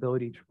our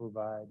ability to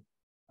provide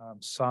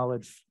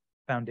solid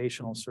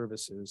foundational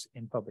services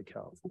in public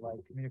health, like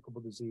communicable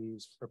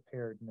disease,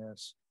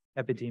 preparedness,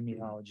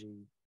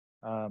 epidemiology,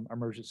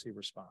 emergency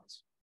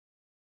response.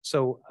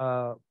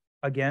 So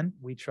again,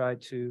 we try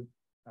to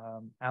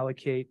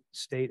allocate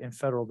state and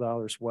federal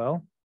dollars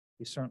well.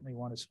 We certainly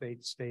want to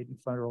spend state and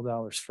federal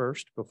dollars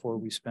first before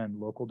we spend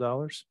local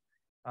dollars.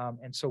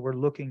 And so we're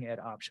looking at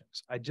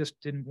options. I just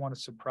didn't want to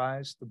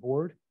surprise the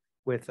board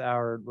with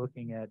our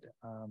looking at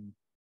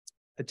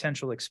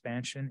potential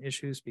expansion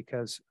issues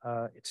because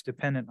it's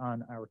dependent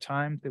on our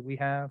time that we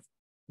have,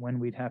 when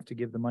we'd have to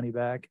give the money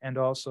back, and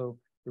also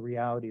the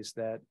realities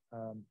that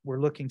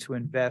we're looking to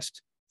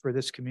invest for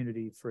this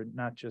community for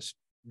not just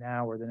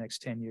now or the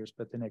next 10 years,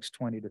 but the next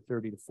 20 to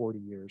 30 to 40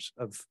 years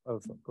of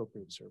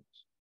appropriate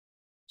service.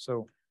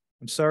 So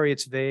I'm sorry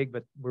it's vague,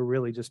 but we're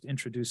really just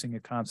introducing a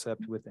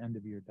concept with end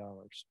of year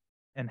dollars,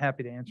 and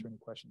happy to answer any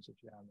questions if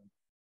you have them.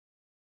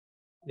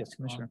 Yes,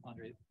 Commissioner.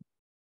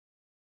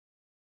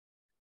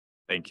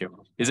 Thank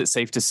you. Is it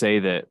safe to say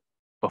that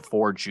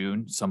before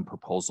June, some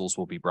proposals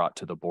will be brought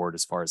to the board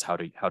as far as how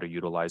to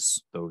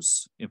utilize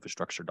those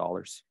infrastructure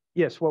dollars?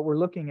 Yes, what we're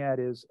looking at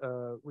is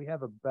we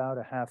have about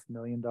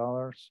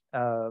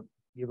 $500,000,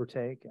 give or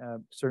take.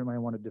 Certainly, I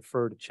want to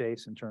defer to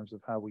Chase in terms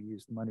of how we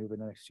use the money over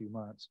the next few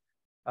months.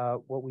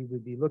 What we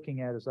would be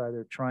looking at is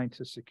either trying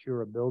to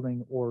secure a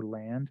building or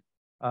land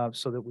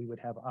so that we would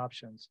have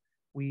options.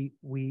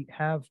 We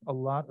have a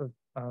lot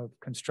of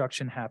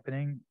construction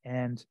happening,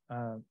 and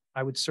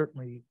I would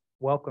certainly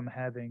welcome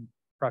having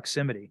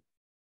proximity.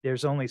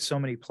 There's only so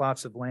many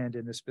plots of land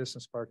in this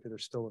business park that are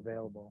still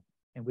available.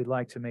 And we'd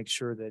like to make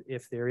sure that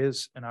if there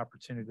is an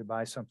opportunity to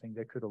buy something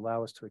that could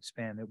allow us to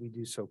expand, that we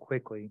do so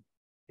quickly,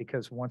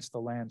 because once the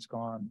land's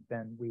gone,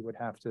 then we would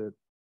have to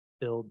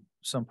build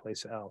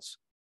someplace else.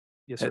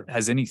 Yes, sir.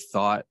 Has any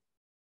thought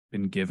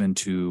been given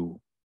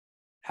to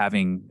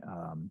having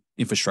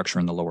infrastructure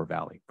in the lower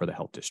valley for the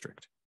health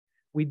district?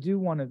 We do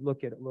want to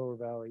look at Lower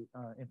Valley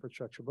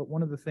infrastructure, but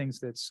one of the things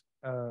that's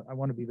I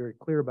want to be very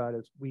clear about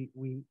is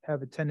we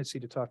have a tendency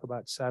to talk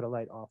about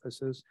satellite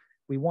offices.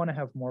 We want to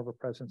have more of a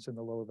presence in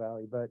the Lower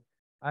Valley, but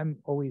I'm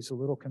always a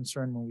little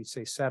concerned when we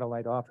say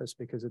satellite office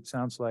because it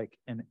sounds like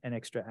an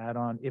extra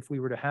add-on. If we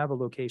were to have a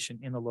location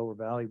in the Lower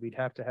Valley, we'd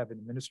have to have an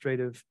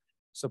administrative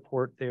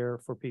support there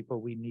for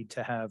people. We need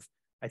to have,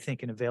 I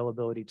think, an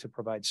availability to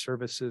provide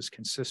services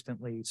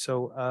consistently.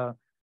 So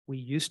we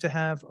used to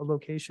have a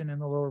location in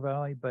the Lower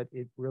Valley, but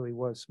it really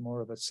was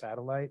more of a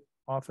satellite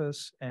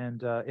office.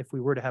 And if we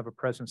were to have a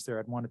presence there,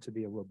 I'd want it to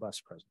be a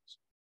robust presence.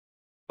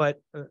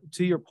 But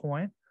to your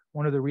point,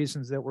 one of the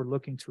reasons that we're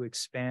looking to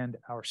expand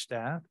our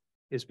staff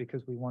is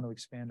because we want to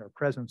expand our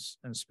presence,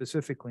 and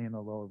specifically in the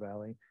Lower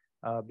Valley,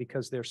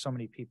 because there's so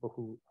many people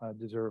who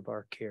deserve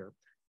our care.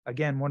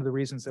 Again, one of the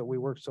reasons that we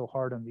work so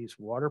hard on these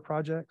water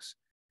projects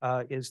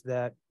is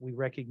that we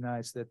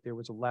recognize that there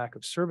was a lack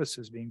of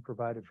services being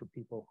provided for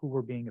people who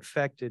were being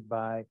affected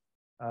by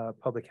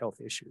public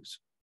health issues.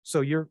 So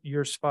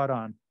you're spot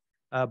on.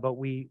 But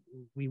we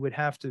would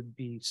have to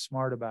be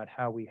smart about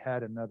how we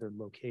had another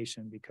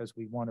location because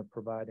we want to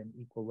provide an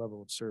equal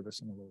level of service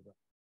in the Lower Valley.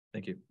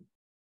 Thank you.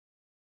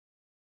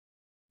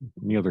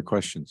 Any other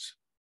questions?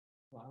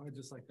 Well, I would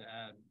just like to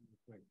add real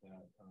quick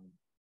that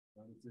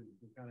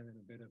we're kind of in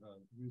a bit of a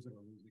use it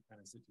or lose it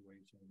kind of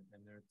situation,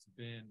 and there's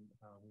been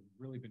we've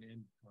really been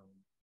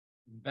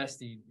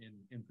investing in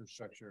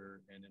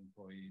infrastructure and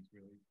employees,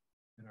 really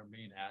in our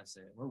main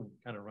asset. We're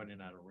kind of running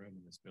out of room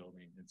in this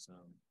building. It's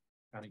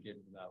kind of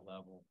getting to that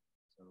level.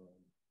 So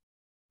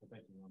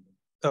thank you, London.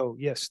 Oh,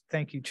 yes.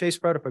 Thank you. Chase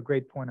brought up a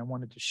great point I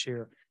wanted to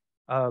share.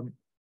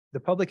 The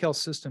public health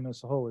system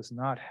as a whole has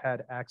not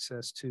had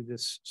access to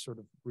this sort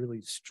of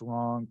really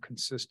strong,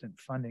 consistent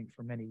funding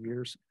for many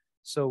years.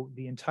 So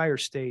the entire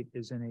state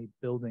is in a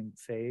building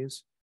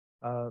phase.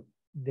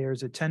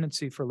 There's a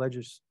tendency for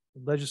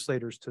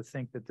legislators to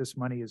think that this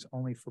money is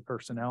only for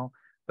personnel.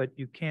 but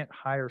you can't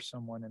hire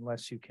someone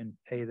unless you can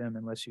pay them,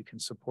 unless you can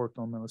support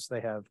them, unless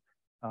they have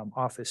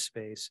office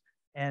space.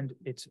 And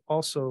it's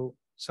also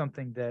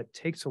something that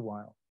takes a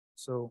while.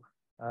 So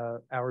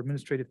our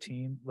administrative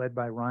team led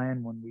by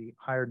Ryan, when we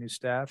hire new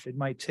staff, it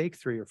might take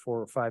 3 or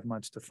 4 or 5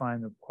 months to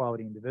find the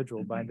quality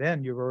individual. By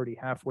then you're already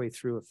halfway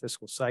through a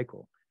fiscal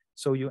cycle.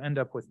 So you end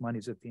up with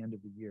monies at the end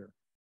of the year.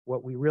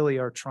 What we really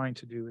are trying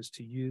to do is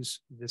to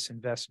use this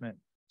investment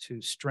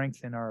to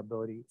strengthen our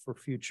ability for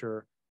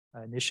future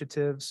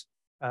initiatives.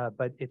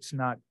 But it's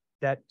not,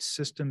 that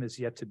system is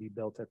yet to be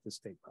built at the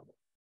state level.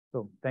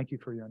 So thank you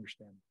for your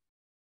understanding.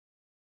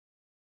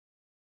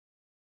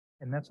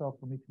 And that's all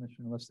for me,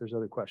 Commissioner, unless there's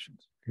other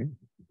questions. Okay.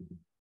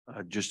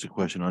 Just a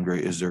question,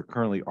 Andre, is there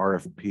currently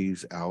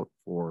RFPs out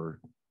for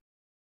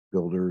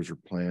builders or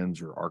plans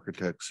or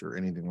architects or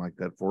anything like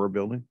that for a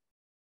building?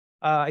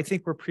 I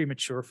think we're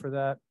premature for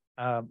that.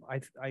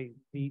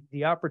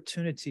 The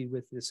opportunity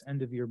with this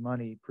end of year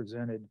money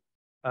presented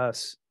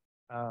us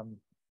a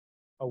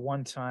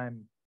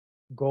one-time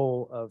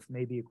goal of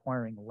maybe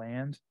acquiring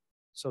land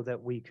so that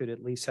we could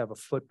at least have a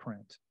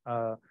footprint.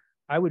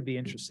 I would be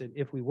interested,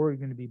 if we were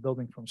going to be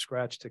building from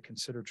scratch, to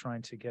consider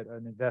trying to get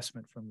an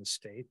investment from the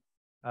state.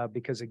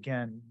 Because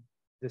again,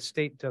 the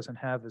state doesn't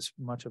have as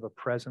much of a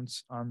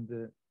presence on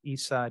the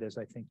east side as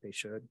I think they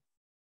should.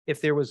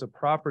 If there was a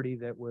property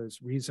that was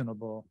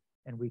reasonable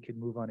and we could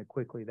move on it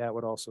quickly, that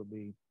would also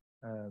be,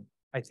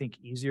 I think,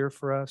 easier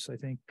for us. I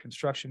think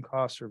construction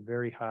costs are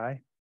very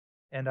high.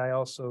 And I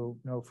also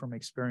know from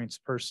experience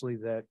personally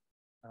that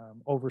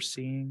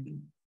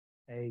overseeing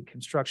a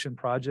construction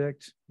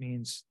project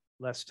means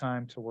less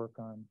time to work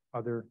on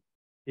other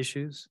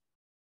issues.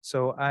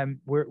 So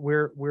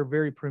we're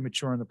very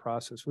premature in the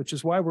process, which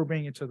is why we're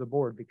bringing it to the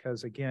board,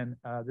 because again,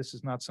 this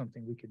is not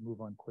something we could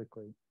move on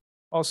quickly.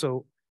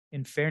 Also,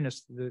 in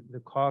fairness,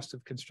 the cost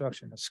of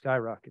construction has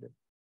skyrocketed.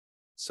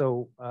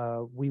 So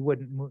we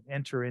wouldn't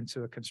enter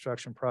into a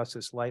construction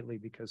process lightly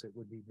because it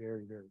would be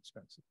very, very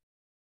expensive.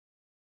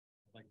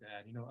 I'd like to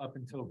add, up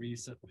until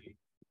recently,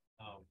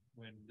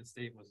 when the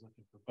state was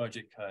looking for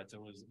budget cuts, it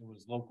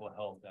was local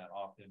health that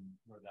often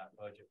where that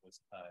budget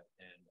was cut.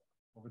 And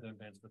over the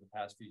events for the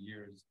past few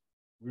years,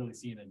 really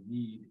seeing a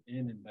need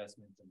in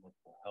investments in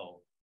local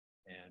health.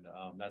 And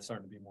that's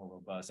starting to be more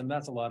robust. And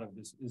that's a lot of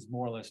this is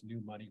more or less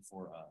new money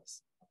for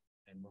us.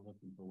 And we're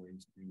looking for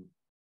ways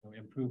to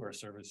improve our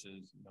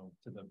services,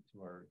 to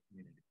our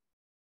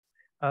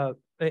community.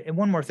 And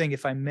one more thing,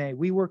 if I may,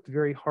 we worked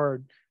very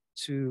hard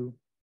to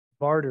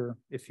barter,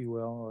 if you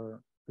will,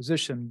 or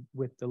position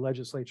with the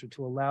legislature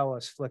to allow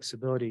us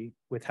flexibility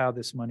with how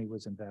this money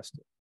was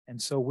invested.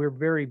 And so we're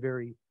very,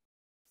 very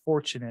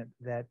fortunate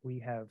that we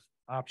have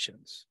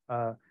options.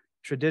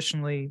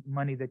 Traditionally,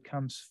 money that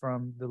comes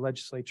from the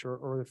legislature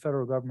or the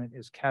federal government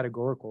is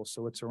categorical.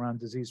 So it's around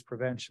disease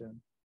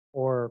prevention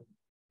or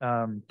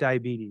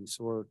diabetes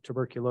or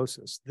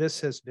tuberculosis.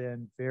 This has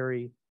been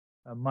very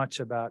much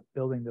about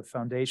building the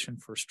foundation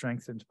for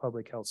strengthened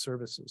public health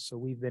services. So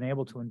we've been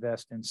able to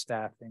invest in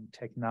staffing,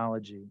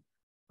 technology,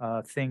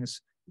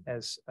 things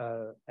as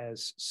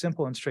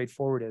simple and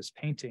straightforward as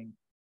painting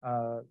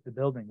the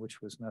building,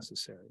 which was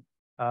necessary.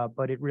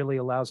 But it really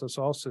allows us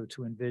also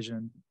to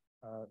envision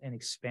an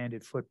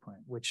expanded footprint,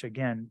 which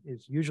again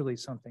is usually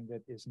something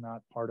that is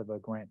not part of a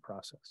grant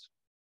process.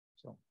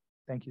 So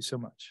thank you so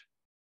much.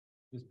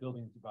 This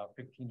building is about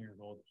 15 years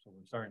old, so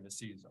we're starting to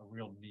see a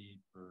real need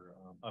for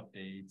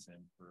updates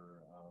and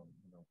for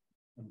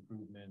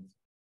improvements,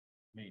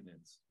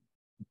 maintenance.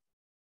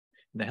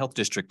 The health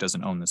district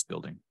doesn't own this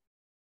building.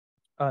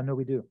 No,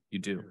 we do. You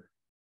do.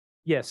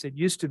 Yes, it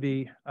used to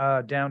be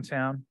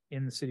downtown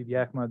in the city of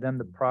Yakima, then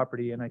the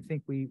property, and I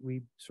think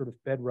we sort of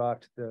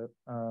bedrocked the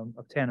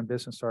Tandem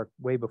Business Park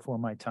way before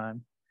my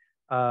time.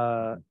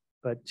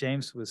 But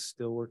James was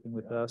still working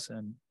with us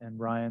and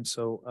Ryan,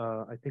 so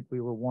I think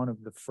we were one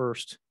of the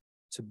first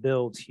to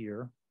build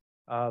here.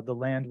 The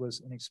land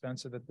was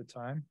inexpensive at the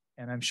time,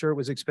 and I'm sure it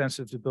was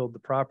expensive to build the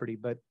property,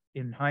 but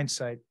in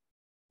hindsight,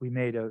 we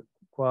made a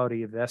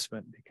quality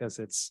investment because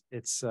it's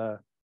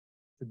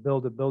to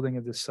build a building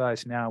of this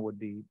size now would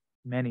be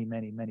many,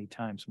 many, many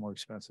times more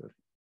expensive.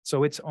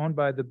 So it's owned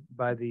by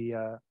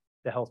the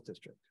health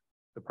district,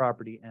 the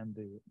property and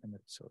the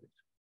facilities.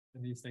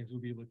 And these things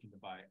we'll be looking to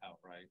buy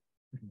outright.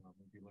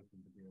 We'll be looking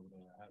to be able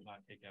to not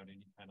take out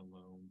any kind of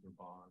loans or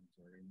bonds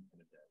or any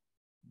kind of debt.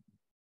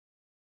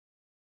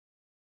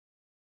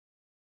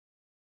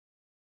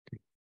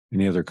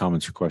 Any other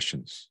comments or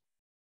questions?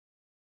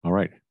 All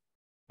right.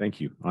 Thank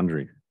you,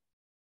 Andre.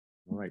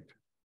 All right.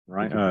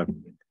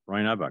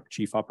 Ryan Ibach,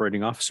 Chief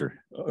Operating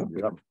Officer.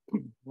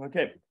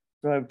 Okay,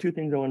 so I have two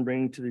things I want to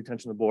bring to the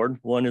attention of the board.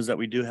 One is that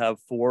we do have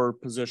 4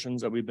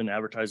 positions that we've been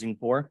advertising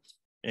for,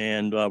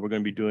 and we're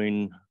going to be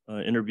doing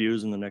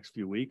interviews in the next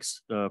few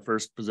weeks. The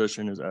first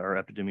position is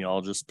our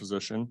epidemiologist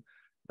position.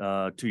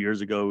 2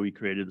 years ago, we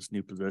created this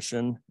new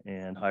position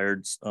and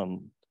hired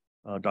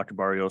Dr.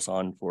 Barrios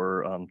on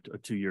for a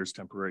 2 years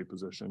temporary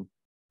position.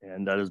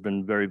 And that has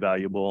been very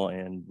valuable,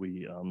 and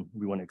we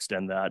want to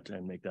extend that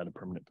and make that a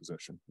permanent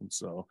position. And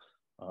so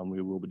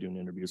We will be doing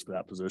interviews for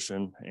that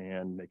position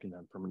and making that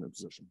a permanent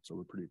position. So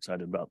we're pretty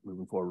excited about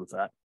moving forward with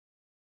that.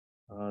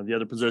 The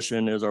other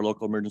position is our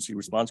local emergency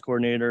response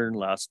coordinator.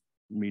 Last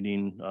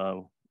meeting,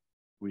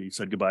 we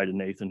said goodbye to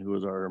Nathan, who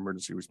is our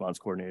emergency response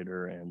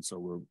coordinator. And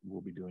so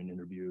we'll be doing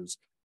interviews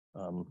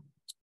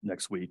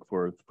next week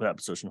for that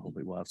position.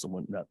 Hopefully we'll have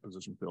someone in that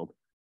position filled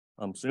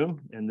soon.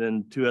 And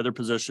then two other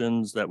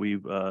positions that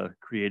we've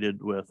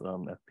created with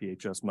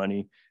FPHS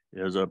money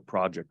is a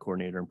project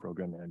coordinator and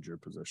program manager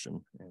position.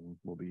 And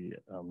we'll be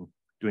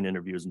doing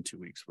interviews in 2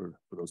 weeks for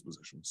those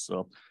positions.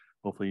 So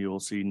hopefully you will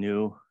see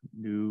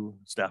new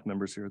staff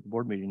members here at the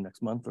board meeting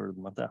next month or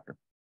the month after.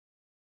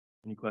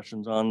 Any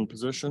questions on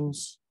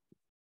positions?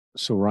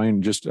 So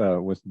Ryan, just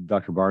with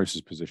Dr.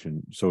 Barris's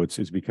position, so it's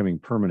becoming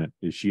permanent.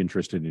 Is she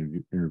interested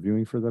in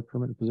interviewing for the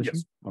permanent position?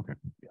 Yes. Okay.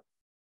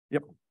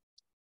 Yep.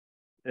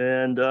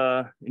 And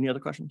any other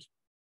questions?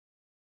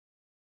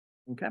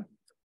 Okay.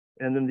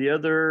 And then the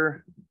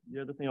other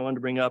thing I wanted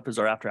to bring up is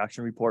our after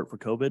action report for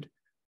COVID.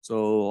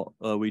 So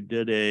we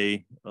did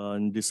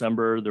in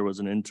December, there was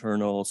an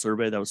internal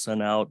survey that was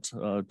sent out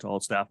to all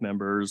staff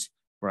members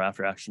for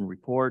after action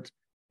report.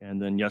 And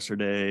then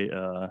yesterday,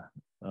 a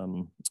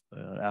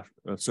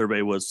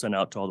survey was sent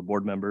out to all the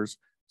board members.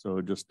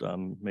 So just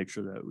make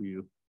sure that we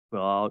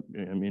fill out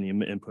any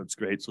input's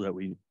great so that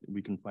we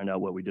can find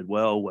out what we did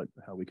well,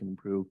 how we can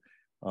improve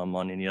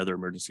on any other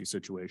emergency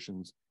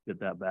situations, get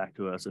that back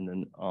to us. And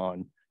then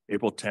on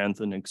April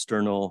 10th, an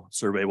external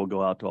survey will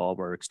go out to all of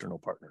our external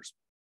partners.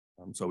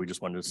 So we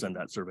just wanted to send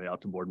that survey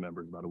out to board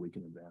members about a week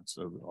in advance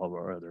of all of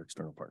our other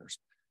external partners.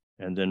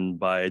 And then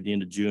by the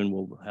end of June,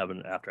 we'll have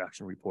an after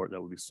action report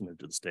that will be submitted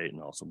to the state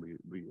and also be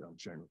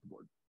sharing with the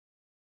board.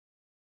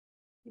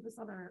 Keep us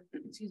on our,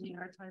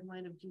 our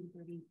timeline of June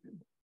 30th.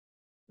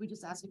 We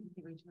just asked if you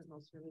could reach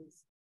most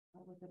surveys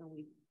within a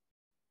week.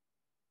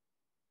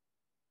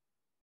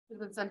 It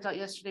was sent out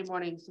yesterday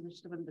morning, so this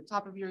should have been the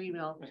top of your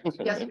email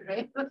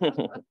yesterday.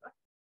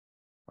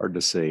 Hard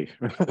to say.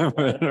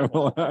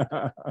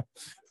 The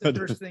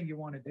first thing you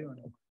want to do.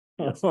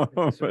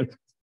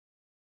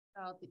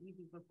 Out the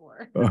evening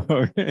before.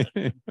 Okay.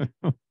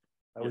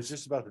 I was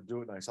just about to do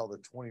it and I saw the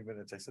 20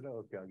 minutes. I said,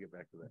 oh, okay, I'll get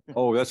back to that.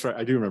 Oh, that's right.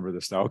 I do remember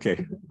this now.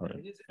 Okay. All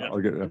right. I'll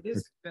get It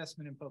is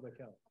investment in public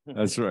health.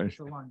 That's right. It's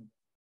aligned.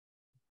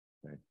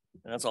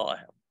 That's all I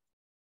have.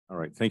 All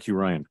right. Thank you,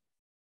 Ryan.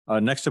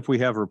 Next up, we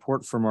have a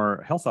report from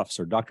our health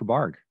officer, Dr.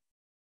 Barg.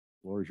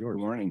 Floor is yours.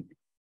 Good morning.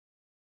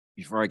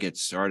 Before I get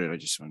started, I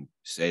just want to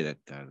say that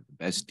the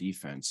best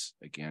defense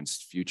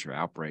against future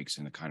outbreaks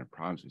and the kind of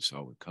problems we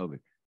saw with COVID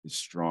is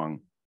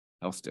strong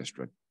health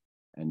district.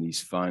 And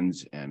these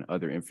funds and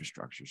other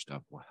infrastructure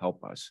stuff will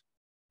help us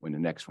when the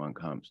next one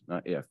comes,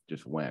 not if,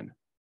 just when.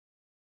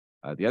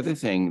 The other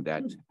thing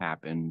that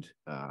happened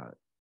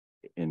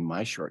in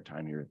my short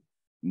time here,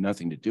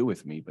 nothing to do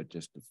with me, but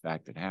just the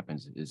fact that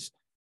happens is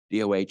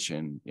DOH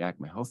and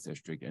Yakima Health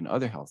District and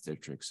other health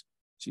districts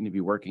seem to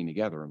be working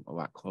together a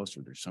lot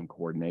closer. There's some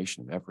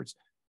coordination of efforts.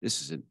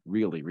 This is a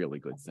really, really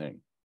good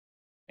thing.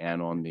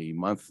 And on the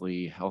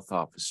monthly health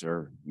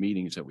officer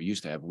meetings that we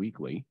used to have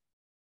weekly,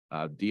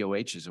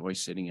 DOH is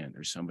always sitting in.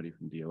 There's somebody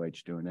from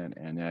DOH doing that,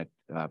 and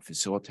that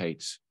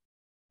facilitates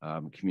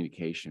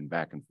communication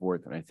back and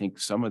forth. And I think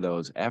some of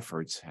those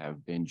efforts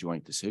have been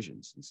joint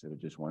decisions instead of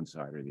just one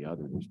side or the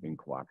other. There's been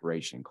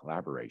cooperation and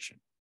collaboration,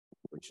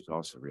 which is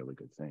also a really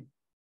good thing.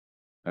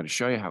 Now, to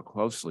show you how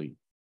closely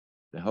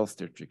the health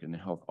district and the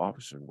health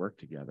officer work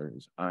together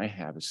is I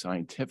have a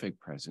scientific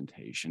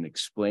presentation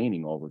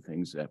explaining all the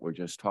things that were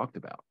just talked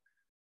about.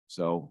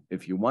 So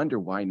if you wonder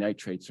why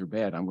nitrates are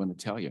bad, I'm going to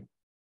tell you.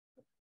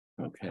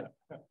 Okay,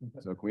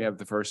 so can we have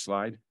the first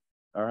slide?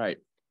 All right.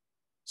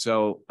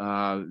 So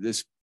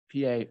this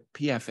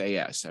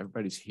PFAS,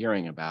 everybody's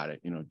hearing about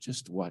it,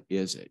 just what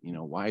is it?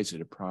 Why is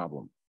it a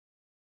problem?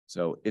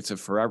 So it's a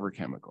forever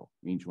chemical.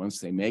 It means once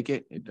they make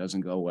it, it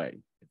doesn't go away.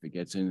 If it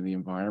gets into the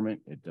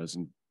environment, it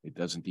doesn't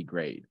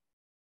degrade.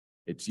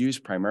 It's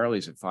used primarily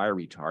as a fire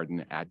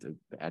retardant at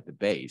the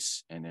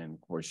base. And then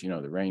of course,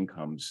 the rain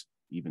comes,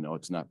 even though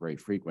it's not very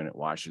frequent, it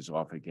washes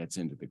off, it gets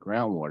into the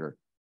groundwater.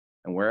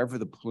 And wherever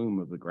the plume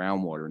of the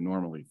groundwater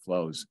normally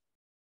flows,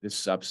 this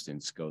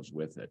substance goes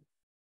with it.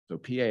 So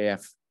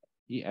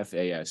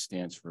PFAS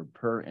stands for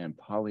per and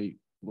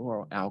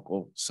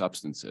polyfluoroalkyl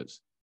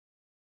substances.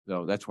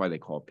 So that's why they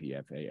call it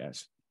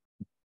PFAS.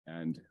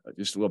 And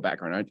just a little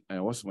background, I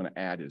also want to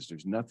add is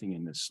there's nothing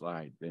in this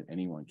slide that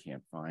anyone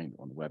can't find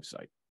on the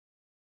website,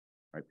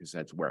 right? Because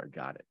that's where I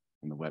got it,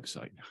 on the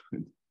website.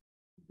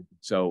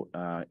 So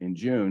in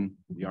June,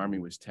 the Army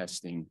was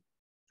testing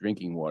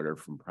drinking water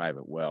from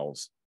private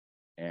wells.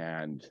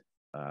 And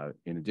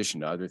in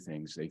addition to other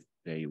things,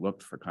 they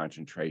looked for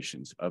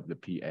concentrations of the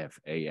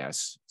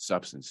PFAS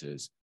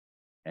substances,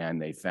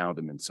 and they found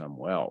them in some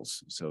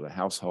wells. So the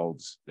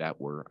households that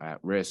were at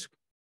risk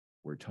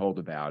were told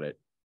about it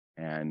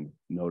and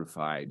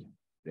notified.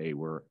 They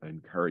were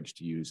encouraged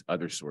to use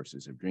other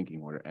sources of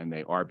drinking water, and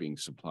they are being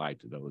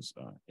supplied to those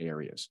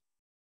areas.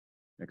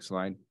 Next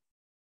slide.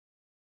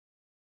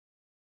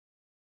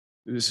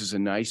 This is a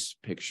nice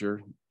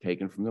picture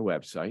taken from the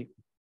website.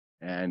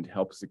 and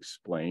helps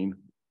explain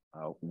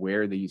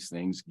where these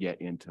things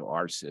get into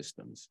our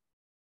systems.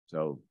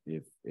 So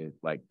if it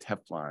like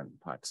Teflon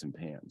pots and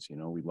pans, you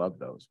know, we love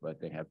those, but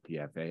they have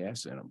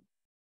PFAS in them.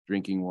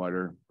 Drinking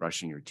water,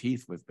 brushing your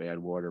teeth with bad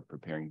water,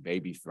 preparing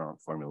baby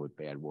formula with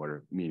bad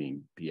water,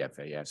 meaning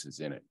PFAS is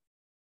in it.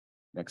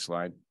 Next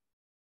slide.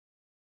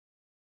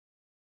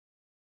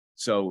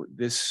 So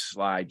this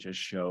slide just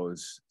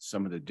shows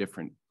some of the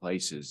different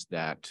places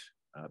that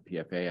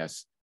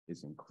PFAS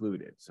is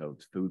included. So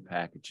it's food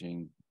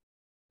packaging,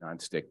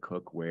 nonstick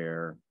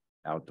cookware,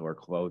 outdoor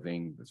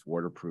clothing that's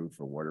waterproof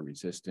or water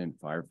resistant,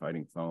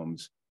 firefighting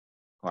foams,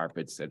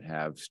 carpets that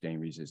have stain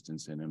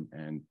resistance in them,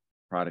 and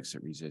products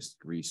that resist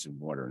grease and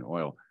water and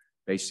oil.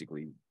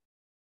 Basically,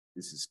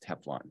 this is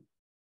Teflon,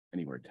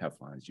 anywhere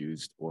Teflon is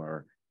used,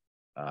 or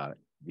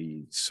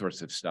the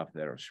sorts of stuff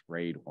that are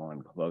sprayed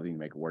on clothing to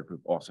make it waterproof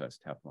also has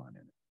Teflon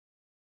in it.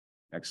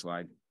 Next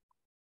slide.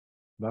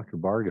 Dr.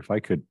 Bard, if I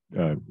could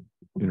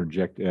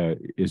interject,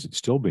 is it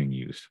still being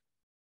used?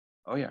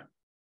 Oh, yeah.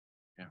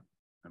 Yeah.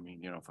 I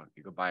mean, you know, if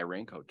you go buy a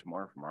raincoat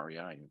tomorrow from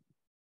REI, you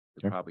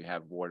Okay. probably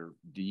have water,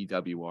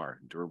 DWR,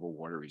 durable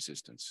water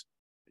resistance,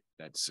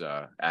 that's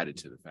added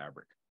to the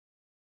fabric.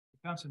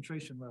 The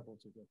concentration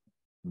levels are different.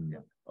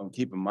 Yeah.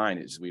 Keep in mind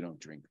is we don't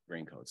drink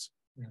raincoats.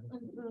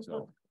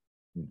 So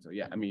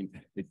yeah, I mean,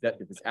 if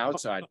it's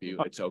outside view,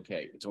 it's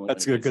okay. It's only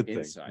That's when a it's good thing,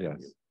 inside yes.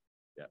 view.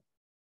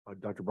 Yeah.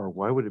 Dr. Barr,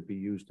 why would it be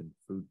used in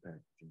food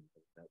packaging?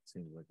 That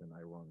seems like an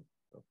ironic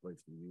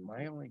place to use.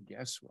 My only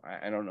guess,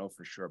 I don't know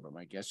for sure, but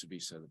my guess would be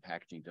so the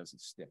packaging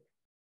doesn't stick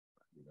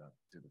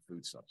to the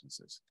food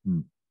substances.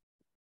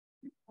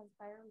 Has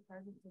fire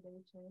retardant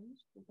today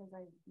changed? Because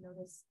I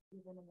noticed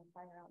even in the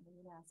fire out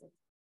in Manassas,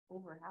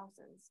 over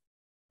houses,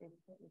 they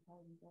put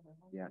retardant over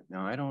houses. Yeah, no,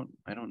 I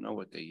don't know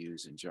what they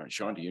use in John.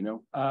 Sean, do you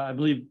know? I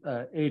believe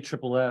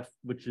AFFF,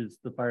 which is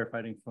the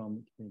firefighting foam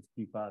that contains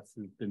PFAS,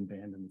 has been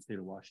banned in the state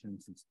of Washington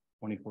since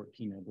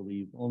 2014, I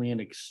believe. Only in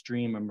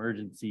extreme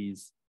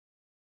emergencies,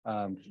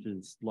 which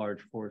is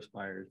large forest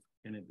fires,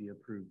 can it be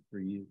approved for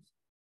use.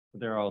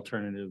 But there are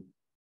alternative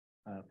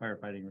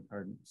firefighting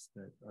retardants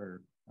that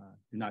are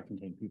do not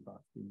contain PFAS.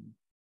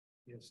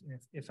 Yes,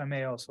 if I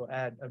may also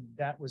add,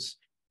 that was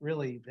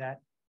really that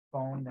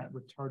foam, that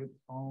retardant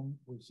foam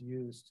was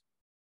used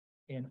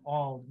in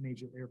all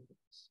major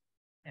airports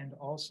and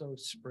also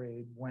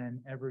sprayed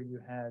whenever you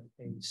had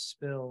a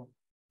spill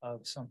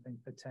of something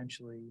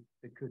potentially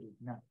that could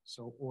ignite,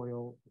 so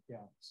oil,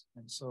 gas.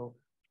 And so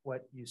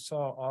what you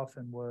saw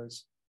often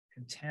was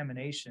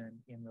contamination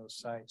in those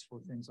sites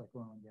for things like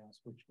oil and gas,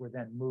 which were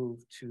then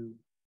moved to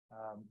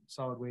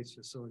solid waste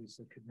facilities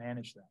that could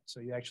manage that. So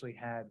you actually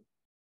had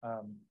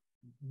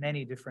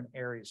many different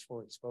areas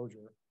for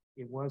exposure.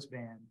 It was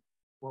banned.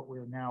 What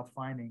we're now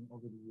finding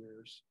over the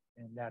years,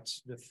 and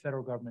that's the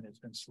federal government has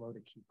been slow to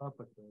keep up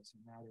with this,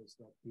 and that is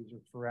that these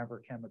are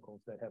forever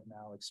chemicals that have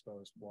now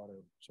exposed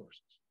water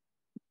sources.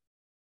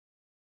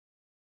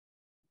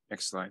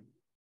 Next slide.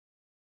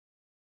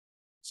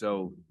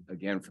 So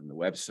again, from the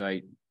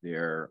website,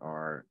 there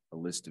are a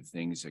list of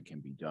things that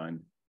can be done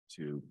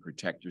to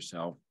protect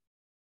yourself,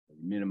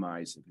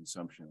 minimize the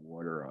consumption of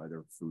water or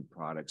other food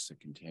products that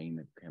contain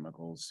the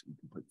chemicals. You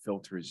can put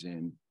filters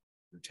in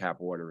your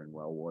tap water and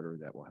well water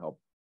that will help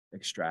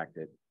extract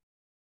it.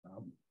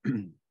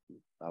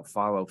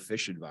 Follow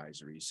fish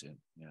advisories. And,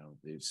 you know,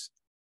 there's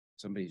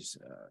somebody's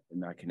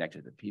not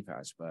connected to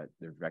PFAS, but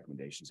there's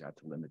recommendations out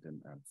to limit the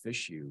amount of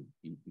fish you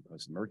eat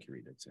because of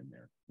mercury that's in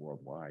there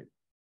worldwide.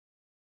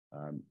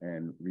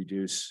 And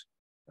reduce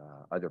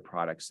other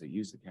products that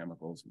use the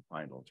chemicals and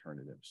find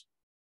alternatives.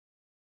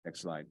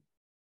 Next slide.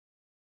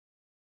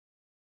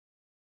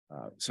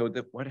 So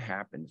what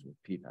happens with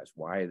PFAS?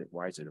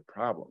 Why is it a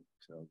problem?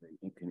 So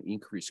it can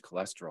increase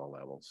cholesterol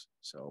levels.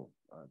 So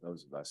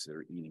those of us that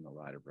are eating a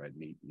lot of red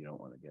meat, you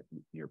don't want to get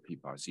near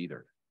PFAS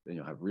either. Then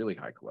you'll have really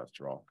high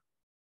cholesterol,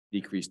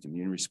 decreased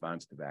immune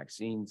response to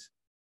vaccines,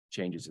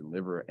 changes in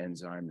liver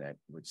enzyme that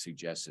would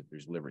suggest that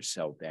there's liver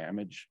cell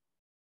damage,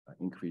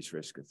 increased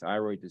risk of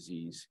thyroid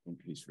disease,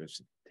 increased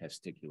risk of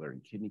testicular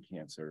and kidney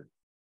cancer,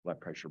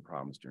 blood pressure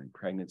problems during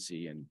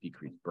pregnancy, and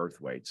decreased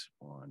birth weights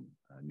on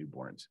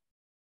newborns.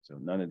 So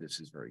none of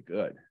this is very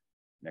good.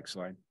 Next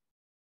slide.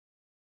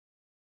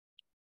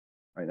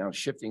 All right, now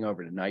shifting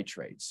over to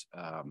nitrates.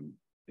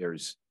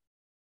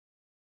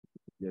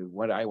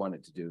 What I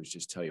wanted to do is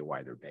just tell you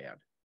why they're bad.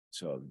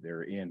 So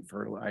they're in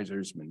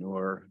fertilizers,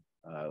 manure,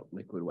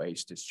 liquid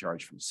waste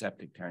discharged from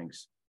septic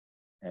tanks,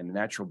 and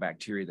natural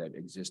bacteria that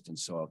exist in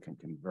soil can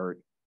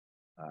convert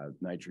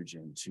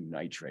nitrogen to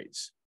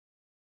nitrates.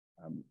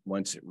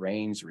 Once it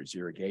rains or is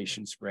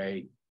irrigation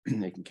spray,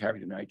 they can carry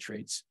the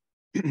nitrates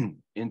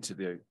into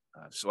the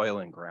soil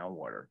and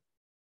groundwater.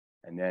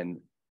 And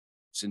then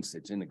since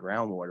it's in the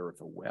groundwater,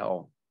 if a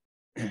well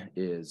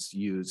is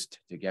used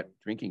to get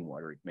drinking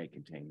water, it may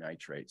contain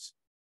nitrates.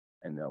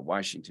 And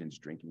Washington's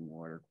drinking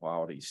water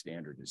quality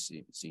standard is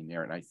seen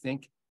there. And I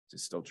think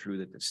it's still true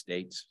that the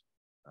state's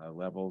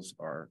levels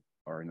are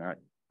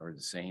the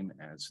same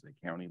as the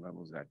county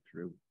levels. Is that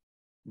true?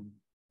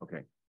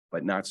 Okay,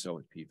 but not so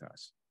with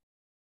PFAS.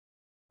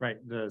 Right,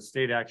 the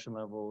state action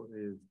level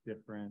is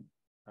different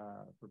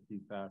for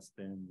PFAS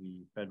than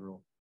the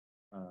federal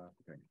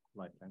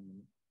lifetime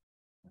limit.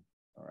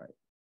 All right,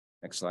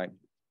 next slide.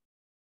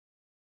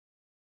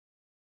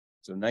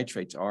 So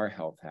nitrates are a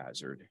health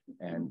hazard,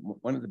 and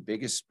one of the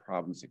biggest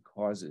problems it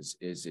causes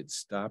is it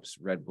stops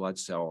red blood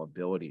cell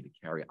ability to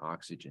carry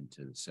oxygen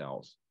to the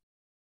cells.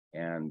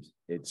 And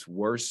it's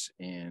worse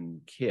in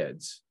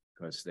kids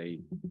because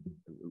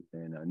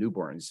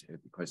newborns,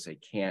 because they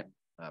can't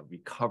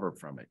recover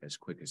from it as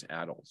quick as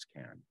adults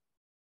can.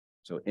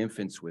 So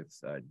infants with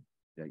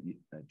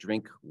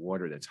drink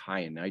water that's high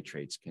in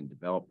nitrates can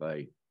develop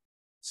a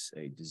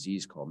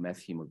disease called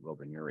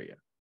methemoglobinuria.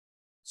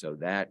 So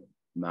that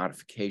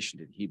modification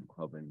to the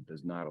hemoglobin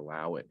does not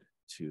allow it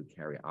to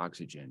carry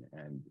oxygen.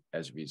 And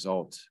as a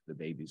result, the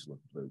babies look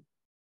blue.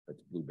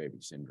 That's blue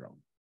baby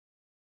syndrome.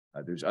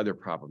 There's other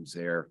problems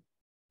there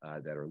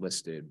that are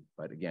listed,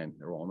 but again,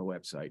 they're all on the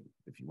website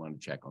if you want to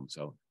check them.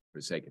 So for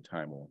the sake of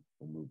time, we'll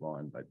move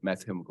on. But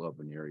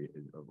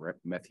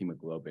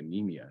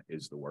methemoglobinemia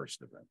is the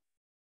worst of them.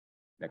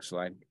 Next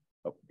slide.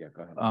 Oh, yeah,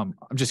 go ahead. I'm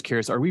just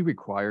curious, are we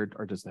required,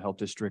 or does the health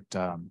district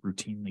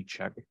routinely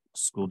check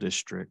school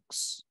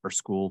districts or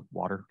school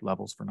water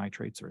levels for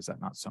nitrates, or is that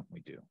not something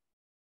we do?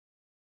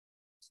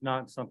 It's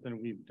not something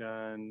we've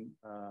done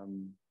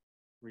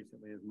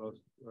recently, as most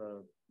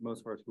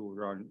of our schools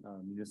are on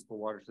municipal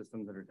water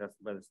systems that are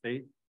tested by the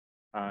state.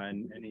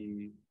 And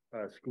any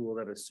school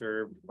that is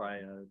served by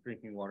a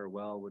drinking water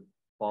well would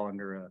fall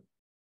under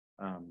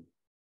a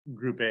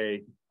Group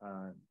A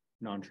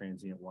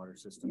non-transient water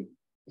system,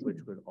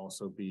 which would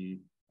also be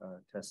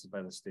tested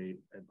by the state,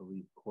 I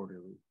believe,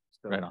 quarterly.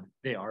 So right on.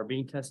 They are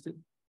being tested,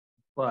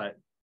 but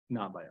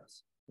not by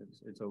us.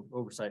 It's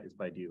oversight is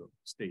by DO,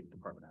 State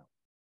Department of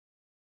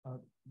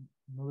Health.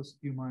 Melissa,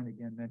 do you mind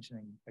again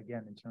mentioning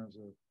again in terms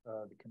of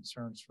the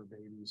concerns for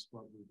babies,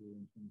 what we do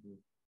in terms of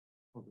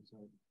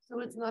oversight? So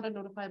it's not a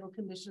notifiable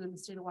condition in the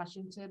state of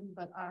Washington,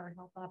 but our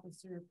health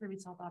officer,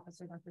 previous health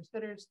officer, Dr.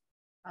 Spitters,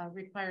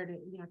 required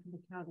it in Yakima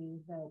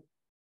County that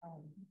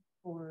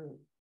for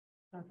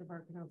Dr.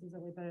 Barr pronounces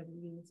it way better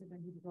than me, so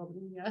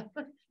hemoglobin,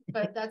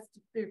 but that's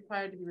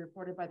required to be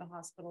reported by the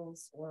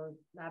hospitals or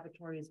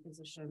laboratories,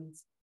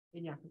 physicians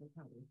in Yakima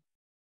County.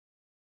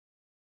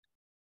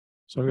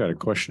 So I've got a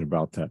question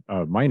about that.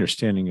 My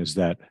understanding is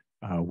that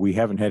we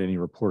haven't had any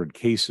reported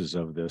cases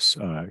of this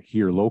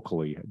here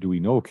locally. Do we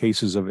know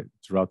cases of it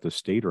throughout the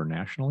state or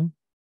nationally?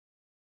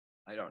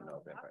 I don't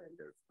know that,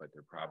 but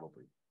there's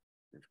probably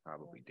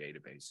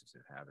databases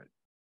that have it.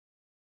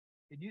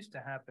 It used to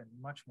happen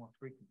much more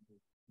frequently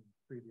in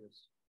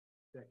previous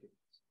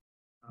decades.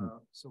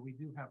 So we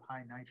do have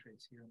high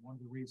nitrates here. And one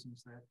of the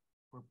reasons that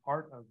we're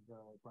part of the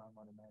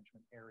groundwater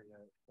management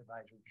area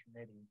advisory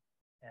committee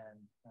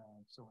and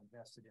so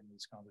invested in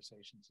these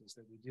conversations is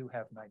that we do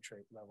have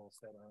nitrate levels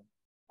that are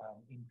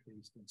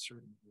increased in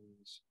certain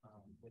areas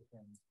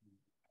within the,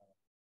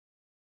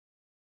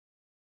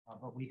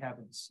 but we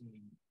haven't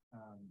seen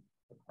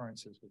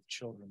occurrences with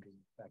children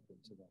being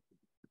affected to that.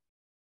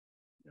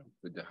 Yeah.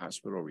 Would the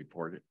hospital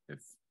report it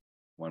if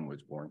one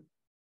was born?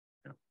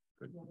 Yeah,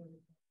 good.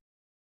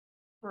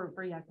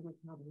 For Yakima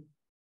County.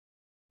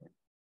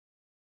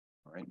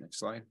 All right, next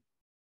slide.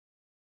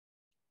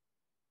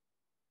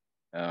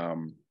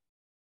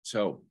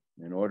 So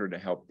in order to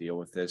help deal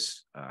with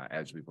this,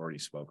 as we've already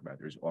spoken about,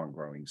 there's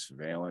ongoing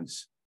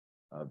surveillance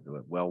of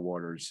the well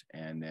waters,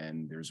 and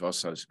then there's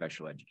also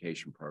special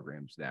education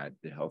programs that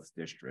the health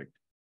district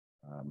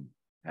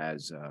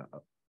has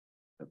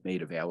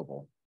made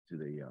available to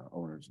the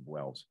owners of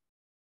wells.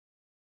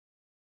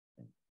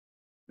 Okay.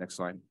 Next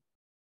slide.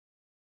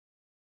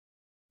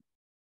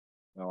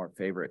 Well, our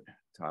favorite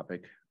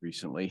topic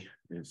recently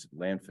is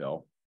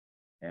landfill.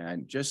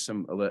 And just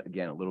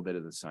again, a little bit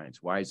of the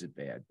science. Why is it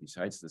bad?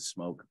 Besides the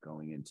smoke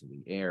going into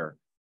the air,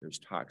 there's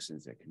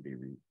toxins that can be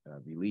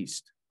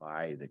released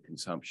by the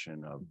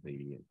consumption of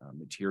the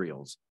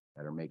materials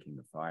that are making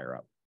the fire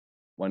up.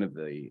 One of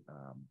the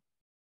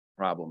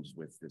problems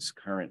with this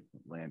current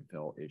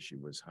landfill issue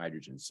was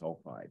hydrogen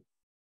sulfide.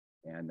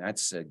 And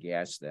that's a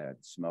gas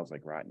that smells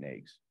like rotten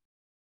eggs.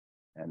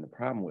 And the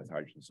problem with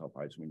hydrogen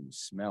sulfide is when you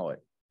smell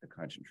it, the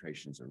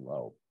concentrations are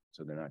low,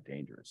 so they're not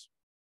dangerous.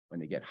 When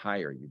they get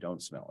higher, you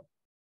don't smell it,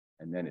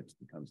 and then it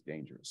becomes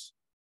dangerous.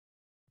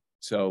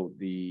 So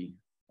the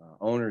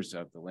owners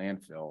of the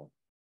landfill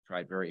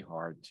tried very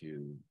hard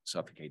to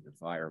suffocate the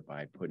fire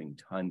by putting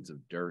tons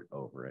of dirt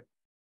over it,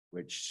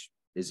 which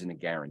isn't a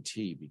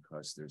guarantee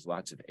because there's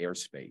lots of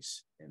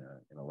airspace in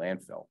a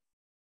landfill.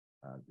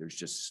 There's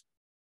just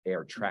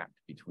air trapped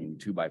between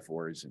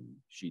 2x4s and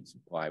sheets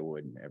of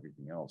plywood and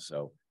everything else.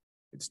 So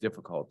it's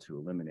difficult to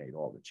eliminate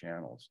all the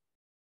channels.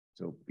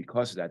 So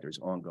because of that, there's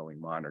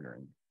ongoing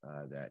monitoring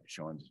that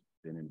Sean's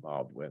been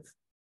involved with.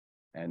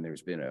 And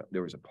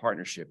there was a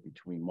partnership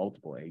between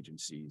multiple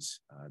agencies,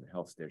 the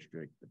Health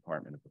District,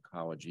 Department of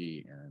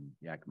Ecology, and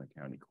Yakima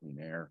County Clean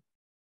Air,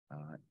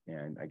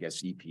 and I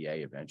guess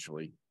EPA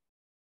eventually.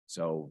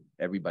 So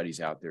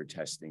everybody's out there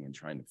testing and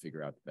trying to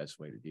figure out the best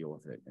way to deal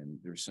with it. And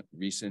there's some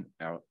recent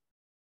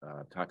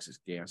toxic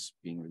gas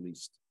being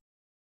released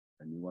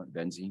a new one,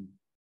 benzene?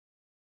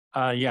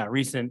 Yeah,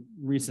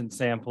 recent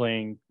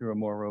sampling through a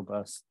more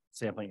robust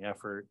sampling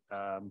effort.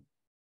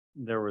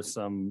 There was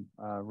some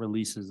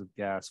releases of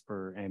gas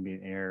for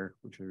ambient air,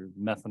 which are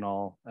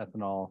methanol,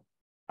 ethanol,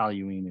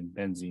 toluene, and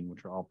benzene,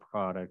 which are all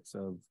products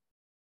of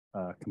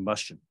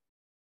combustion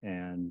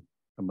and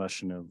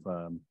combustion of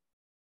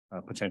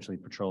potentially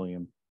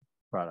petroleum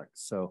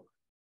products. So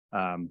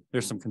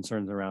there's some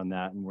concerns around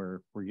that, and we're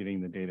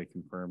getting the data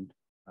confirmed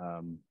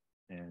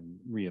and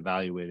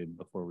reevaluated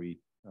before we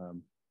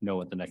know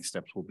what the next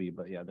steps will be.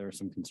 But yeah, there are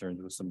some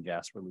concerns with some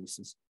gas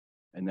releases.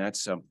 And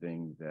that's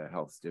something the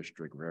health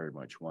district very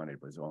much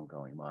wanted, was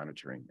ongoing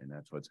monitoring, and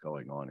that's what's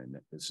going on. And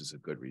this is a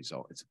good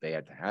result. It's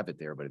bad to have it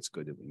there, but it's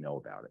good that we know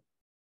about it.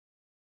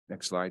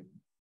 Next slide.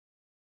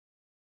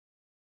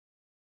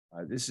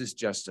 This is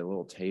just a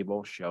little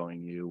table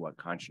showing you what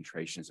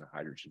concentrations of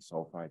hydrogen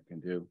sulfide can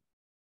do.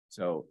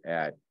 So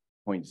at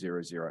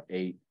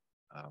 0.008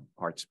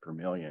 parts per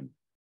million,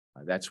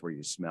 that's where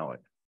you smell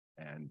it.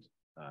 And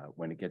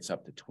when it gets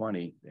up to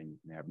 20, then you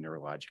can have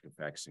neurologic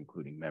effects,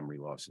 including memory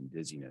loss and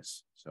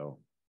dizziness. So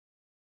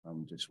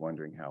I'm just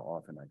wondering how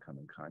often I come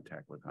in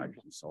contact with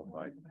hydrogen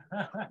sulfide.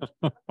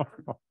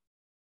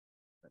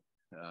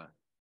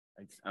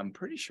 I'm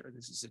pretty sure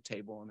this is a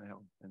table on the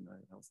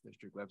health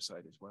district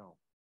website as well.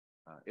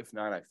 If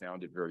not, I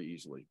found it very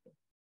easily.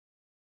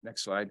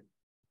 Next slide.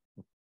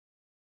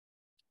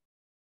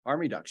 Harm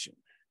reduction,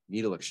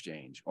 needle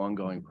exchange,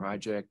 ongoing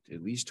project,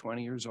 at least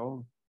 20 years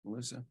old,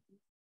 Melissa.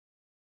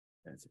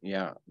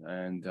 Yeah,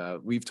 and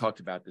we've talked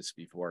about this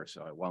before,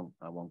 so I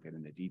won't get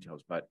into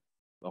details. But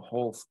the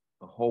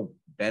whole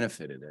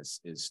benefit of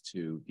this is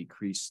to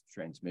decrease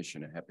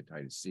transmission of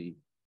hepatitis C,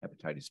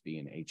 hepatitis B,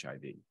 and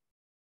HIV.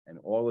 And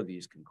all of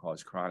these can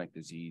cause chronic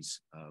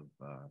disease of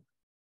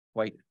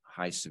quite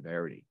high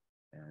severity.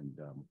 And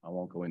I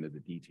won't go into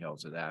the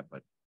details of that,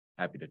 but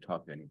happy to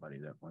talk to anybody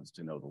that wants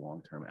to know the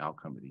long-term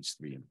outcome of these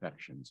three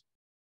infections.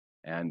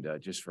 And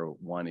just for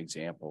one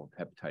example,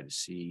 hepatitis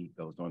C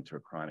goes on to a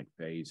chronic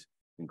phase,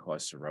 can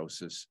cause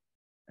cirrhosis,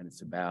 and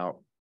it's about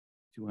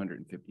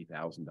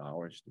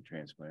 $250,000 to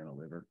transplant a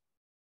liver,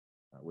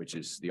 which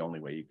is the only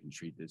way you can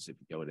treat this if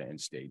you go to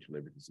end-stage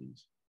liver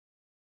disease.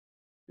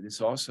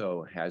 This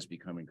also has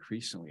become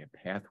increasingly a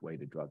pathway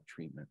to drug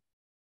treatment.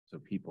 So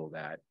people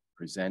that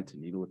present to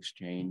needle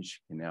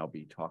exchange can now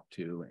be talked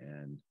to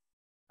and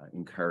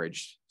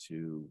encouraged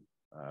to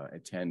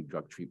attend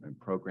drug treatment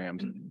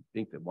programs. I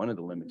think that one of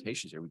the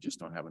limitations here, we just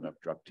don't have enough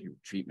drug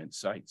treatment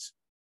sites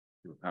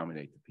to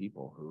accommodate the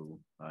people who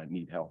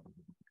need help.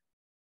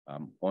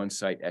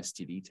 On-site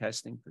STD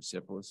testing for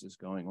syphilis is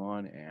going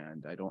on,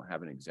 and I don't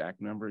have an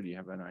exact number. Do you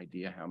have an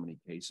idea how many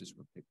cases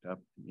were picked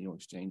up in needle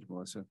exchange,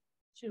 Melissa?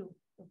 2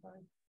 so far,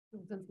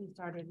 since we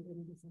started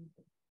in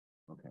December.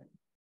 Okay.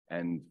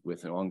 And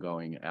with an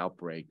ongoing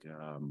outbreak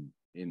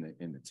in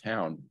the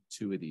town,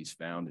 2 of these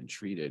found and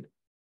treated,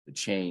 the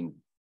chain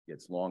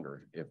gets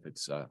longer if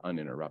it's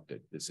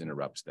uninterrupted. This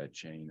interrupts that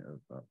chain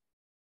of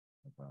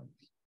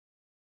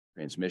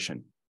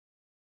transmission.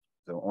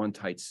 So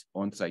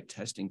on-site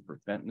testing for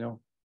fentanyl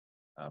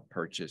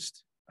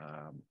purchased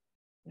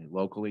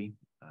locally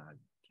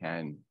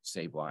can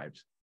save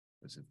lives,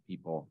 because if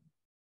people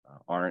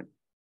aren't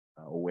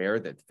aware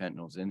that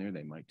fentanyl's in there,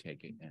 they might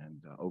take it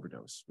and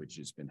overdose, which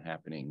has been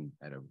happening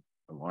at an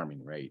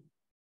alarming rate.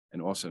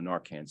 And also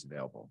Narcan's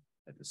available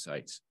at the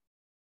sites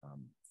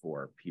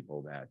for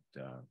people that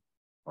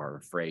are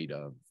afraid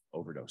of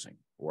overdosing,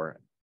 or,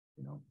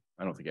 you know,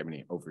 I don't think I have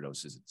any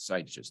overdoses at the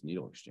sites, just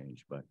needle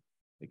exchange, but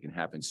it can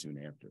happen soon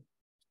after.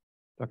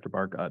 Dr.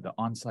 Bark, the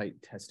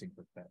on-site testing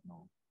for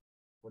fentanyl,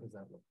 what does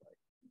that look like?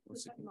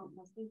 What's fentanyl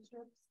testing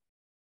strips,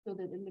 so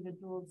that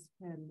individuals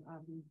can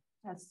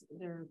test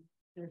their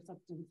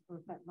substance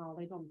for fentanyl.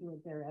 They don't do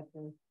it there at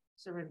the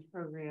syringe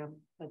program,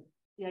 but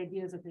the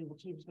idea is that they will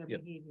change their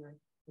behavior.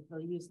 If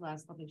they'll use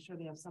less, they'll make sure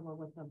they have someone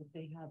with them. If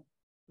they have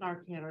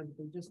Narcan, or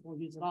they just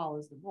won't use it all,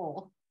 is the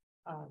goal.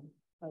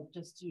 But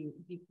just to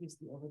decrease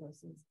the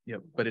overdoses. Yeah,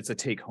 but it's a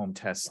take-home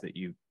test that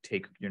you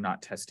take. You're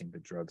not testing the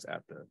drugs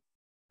at the.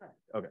 Correct.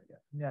 Okay. Yeah.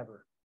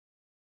 Never.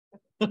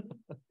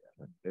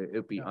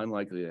 It'd be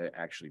unlikely to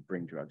actually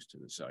bring drugs to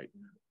the site.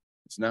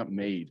 It's not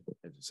made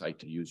as a site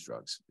to use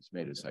drugs. It's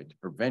made as a site to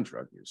prevent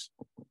drug use.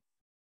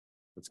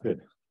 That's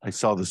good. I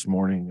saw this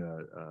morning,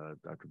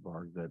 Dr.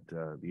 Barg, that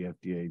the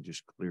FDA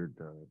just cleared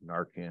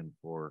Narcan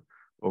for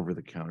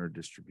over-the-counter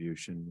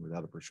distribution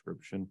without a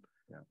prescription.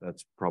 Yeah,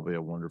 that's probably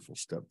a wonderful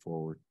step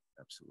forward.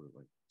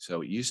 Absolutely.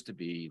 So it used to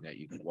be that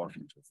you could walk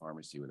into a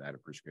pharmacy without a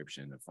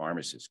prescription. The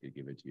pharmacist could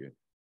give it to you.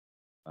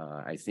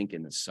 I think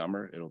in the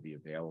summer, it'll be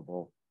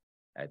available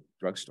at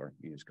drugstore.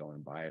 You just go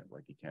and buy it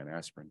like you can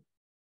aspirin.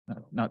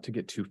 Not to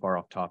get too far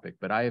off topic,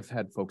 but I have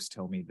had folks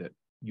tell me that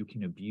you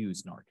can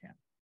abuse Narcan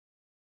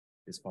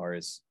as far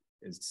as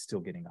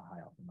still getting a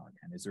high off of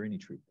Narcan. Is there any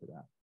truth to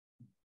that?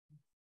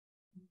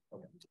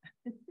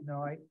 Okay.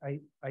 No,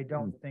 I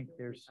don't think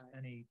there's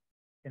any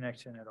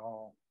connection at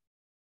all.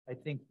 I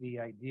think the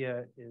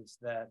idea is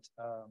that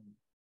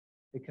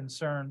the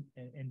concern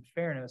in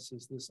fairness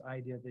is this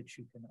idea that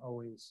you can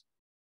always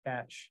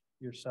patch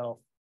yourself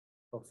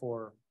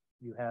before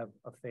you have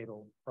a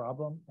fatal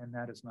problem, and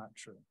that is not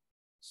true.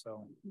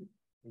 So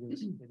it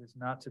is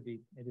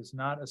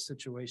not a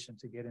situation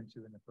to get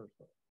into in the first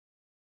place.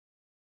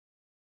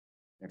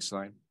 Next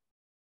slide.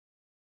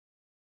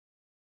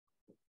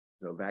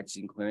 So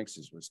vaccine clinics,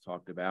 as was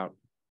talked about,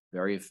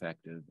 very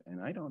effective.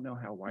 And I don't know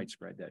how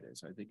widespread that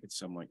is. I think it's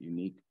somewhat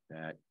unique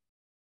that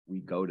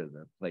we go to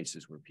the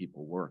places where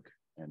people work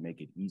and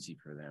make it easy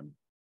for them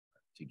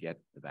to get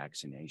the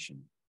vaccination.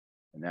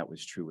 And that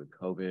was true with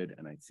COVID.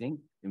 And I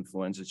think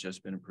influenza's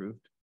just been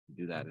approved to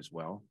do that as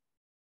well.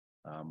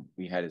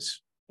 We had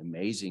this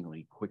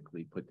amazingly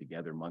quickly put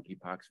together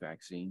monkeypox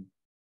vaccine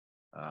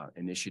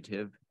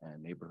initiative,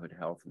 and neighborhood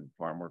health and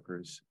farm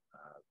workers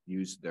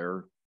used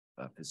their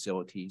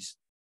facilities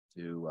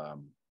to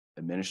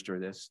administer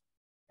this,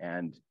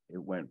 and it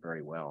went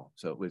very well.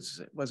 So it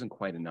wasn't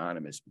quite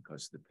anonymous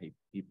because of the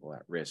people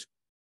at risk,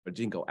 but it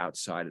didn't go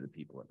outside of the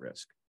people at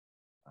risk.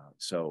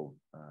 So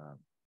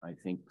I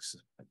think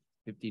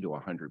 50 to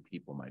 100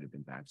 people might have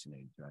been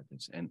vaccinated throughout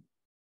this, and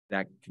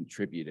that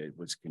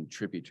was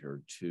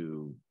contributor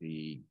to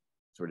the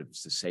sort of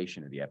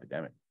cessation of the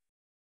epidemic.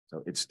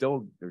 So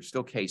there's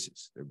still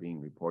cases. They're being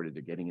reported.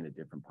 They're getting into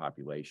different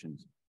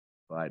populations,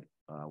 but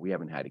we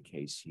haven't had a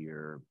case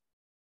here.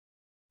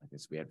 I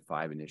guess we had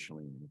 5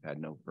 initially, and we've had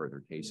no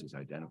further cases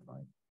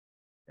identified.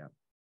 Yeah.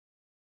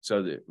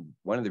 So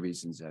one of the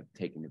reasons that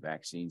taking the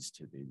vaccines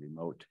to the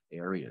remote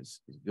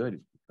areas is good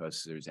is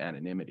because there's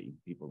anonymity.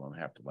 People don't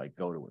have to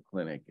go to a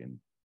clinic and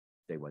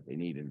say what they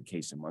need. In the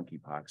case of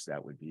monkeypox,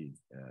 that would be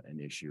an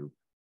issue,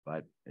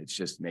 but it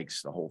just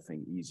makes the whole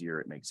thing easier.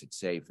 It makes it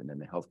safe. And then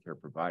the healthcare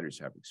providers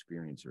have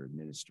experience or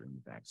administering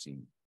the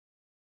vaccine.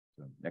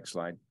 So next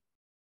slide.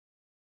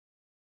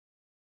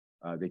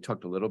 They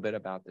talked a little bit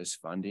about this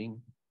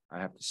funding. I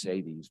have to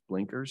say these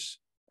blinkers,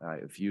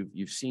 if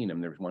you've seen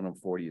them, there's one on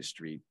 40th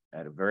Street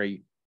at a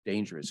very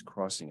dangerous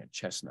crossing at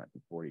Chestnut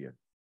and 40th.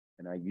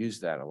 And I use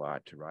that a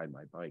lot to ride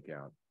my bike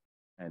out.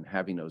 And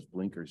having those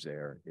blinkers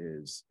there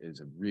is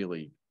a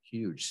really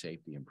huge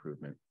safety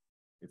improvement.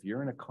 If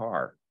you're in a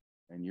car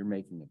and you're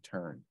making a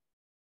turn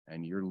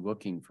and you're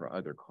looking for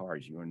other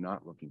cars, you are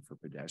not looking for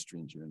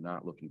pedestrians, you're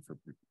not looking for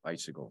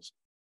bicycles.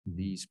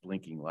 These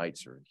blinking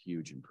lights are a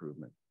huge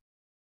improvement.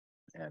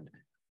 And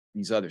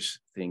these other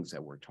things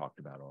that were talked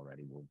about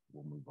already,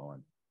 we'll move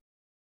on.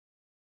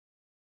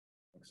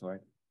 Next slide.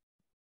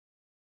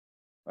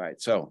 All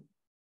right, so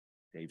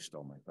Dave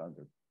stole my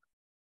thunder.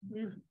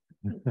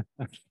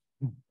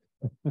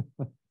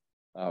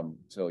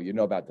 So you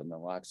know about the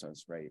naloxone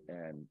spray,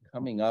 and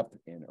coming up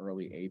in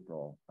early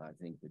April, I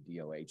think the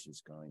DOH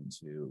is going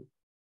to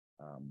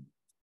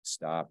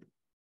stop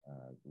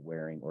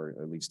wearing, or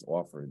at least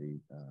offer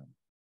the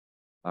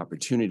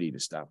opportunity to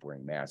stop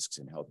wearing masks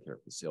in healthcare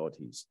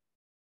facilities.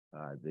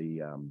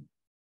 The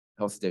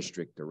health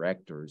district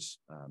directors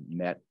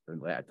met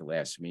at the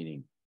last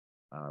meeting.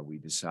 We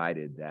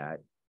decided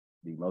that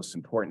the most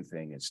important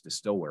thing is to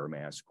still wear a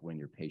mask when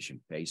you're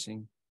patient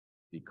facing,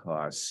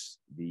 because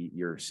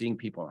you're seeing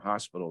people in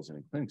hospitals and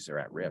in clinics, they're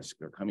at risk.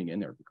 They're coming in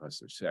there because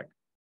they're sick.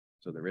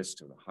 So the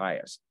risks are the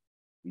highest.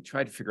 We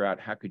tried to figure out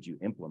how could you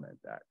implement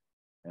that?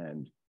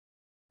 And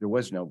there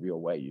was no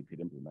real way you could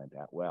implement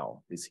that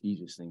well. The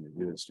easiest thing to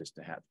do is just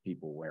to have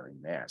people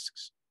wearing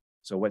masks.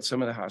 So what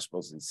some of the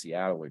hospitals in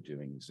Seattle are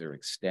doing is they're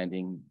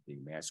extending the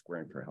mask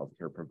wearing for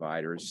healthcare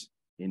providers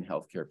in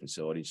healthcare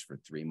facilities for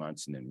 3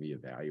 months and then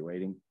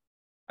reevaluating.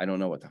 I don't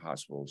know what the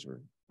hospitals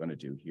are going to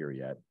do here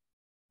yet.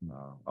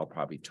 I'll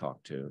probably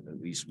talk to at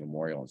least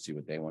Memorial and see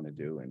what they want to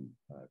do. And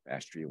if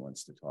Astria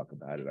wants to talk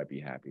about it, I'd be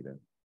happy to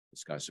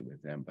discuss it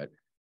with them. But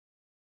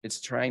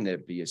it's trying to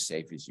be as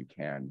safe as you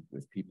can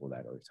with people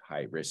that are as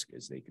high risk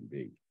as they can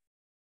be.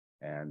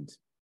 And,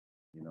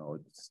 you know,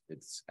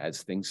 it's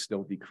as things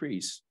still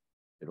decrease,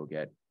 it'll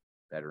get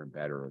better and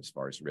better as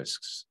far as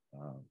risks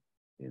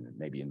in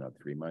maybe another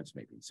 3 months,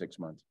 maybe in 6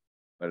 months,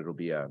 but it'll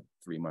be a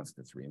 3 months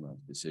to 3 month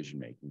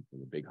decision-making for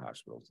the big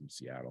hospitals in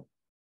Seattle.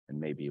 And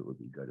maybe it would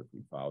be good if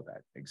we follow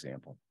that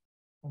example.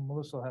 Well,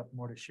 Melissa will have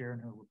more to share in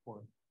her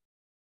report.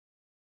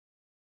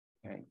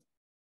 Okay.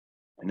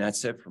 And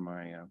that's it for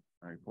my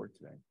report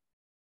today.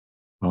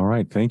 All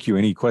right, thank you.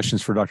 Any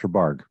questions for Dr.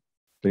 Barg?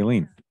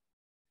 Daleen?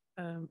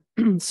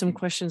 Some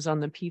questions on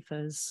the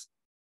PFAS.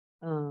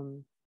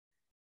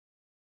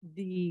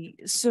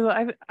 So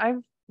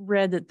I've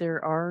read that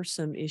there are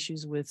some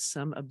issues with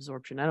some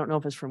absorption. I don't know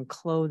if it's from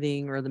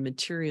clothing or the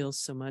materials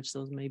so much,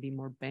 those may be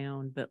more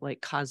bound, but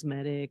like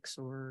cosmetics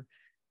or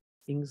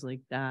things like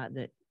that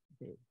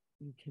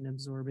you can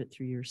absorb it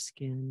through your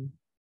skin.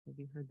 Have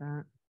you heard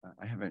that?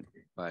 I haven't,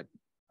 but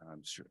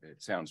I'm sure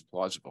it sounds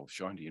plausible.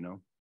 Sean, do you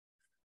know?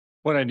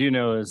 What I do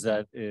know is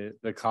that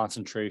the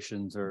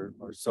concentrations are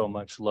so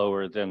much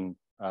lower than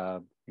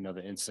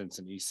the incidence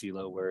in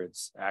ECLO, where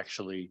it's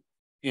actually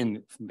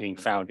being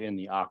found in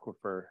the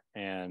aquifer,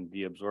 and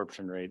the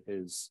absorption rate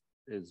is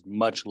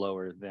much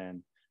lower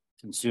than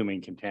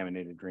consuming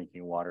contaminated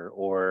drinking water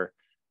or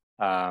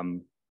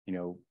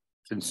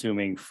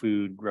consuming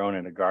food grown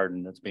in a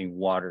garden that's being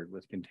watered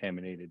with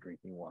contaminated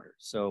drinking water.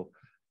 So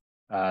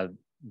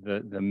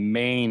The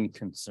main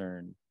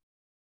concern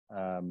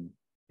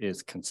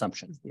is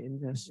consumption. Is the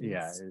ingestion.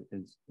 Yeah.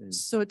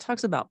 So it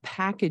talks about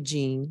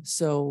packaging.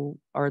 So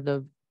are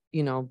the,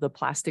 you know, the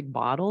plastic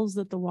bottles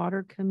that the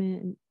water come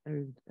in,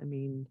 or, I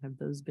mean, have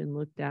those been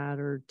looked at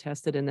or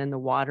tested? And then the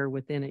water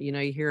within it, you know,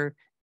 you hear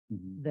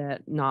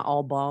that not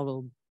all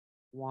bottled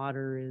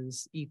water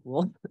is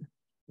equal.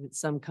 That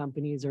some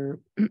companies are,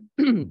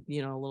 you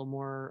know, a little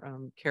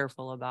more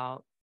careful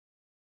about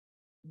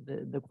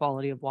the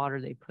quality of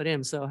water they put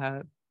in.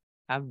 So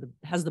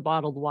has the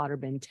bottled water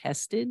been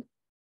tested?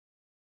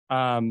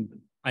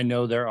 I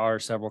know there are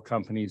several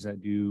companies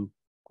that do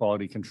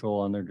quality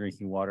control on their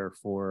drinking water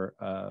for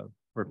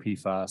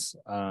PFAS.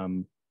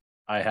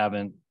 I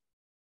haven't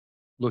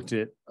looked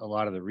at a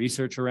lot of the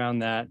research around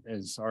that,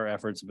 as our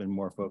efforts have been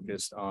more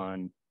focused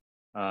on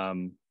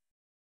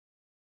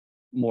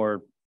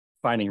more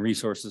finding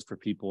resources for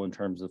people in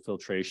terms of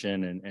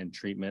filtration and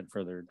treatment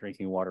for their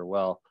drinking water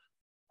well.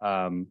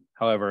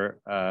 However,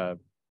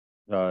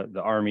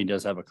 the Army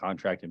does have a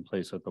contract in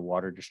place with the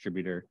water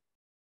distributor.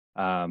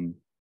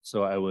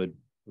 So I would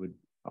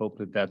hope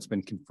that that's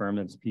been confirmed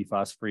that it's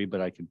PFAS free,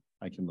 but I can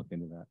look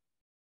into that.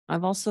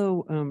 I've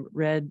also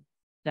read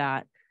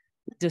that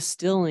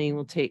distilling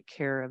will take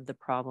care of the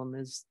problem.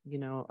 Is, you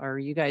know, are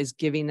you guys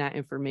giving that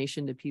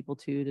information to people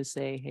too, to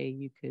say, hey,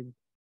 you could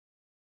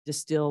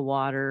distill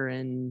water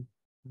and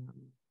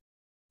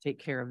take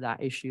care of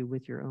that issue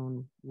with your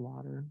own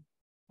water?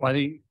 Well,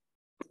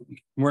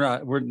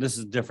 this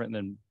is different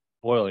than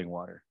boiling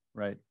water,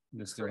 right?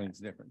 Distilling is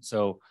different.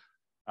 So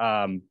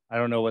I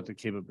don't know what the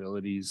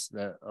capabilities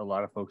that a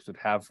lot of folks would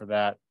have for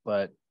that,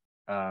 but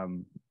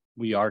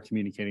we are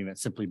communicating that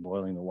simply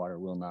boiling the water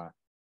will not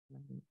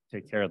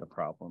take care of the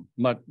problem.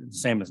 Much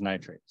same as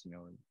nitrates, you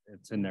know,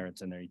 it's in there.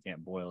 You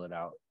can't boil it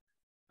out.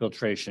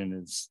 Filtration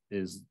is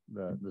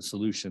the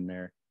solution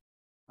there.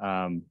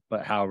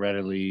 But how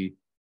readily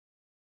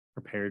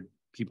prepared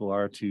people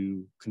are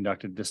to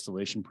conduct a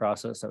distillation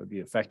process that would be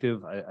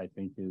effective, I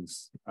think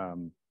is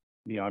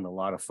beyond a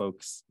lot of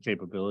folks'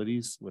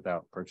 capabilities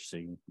without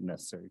purchasing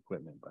necessary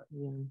equipment. But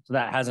so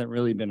that hasn't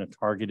really been a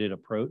targeted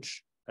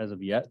approach as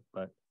of yet,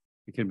 but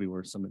it could be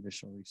worth some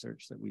additional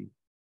research that we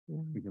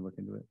can look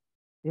into it.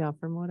 Yeah,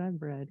 from what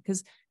I've read,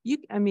 because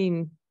I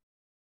mean,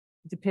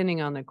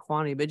 depending on the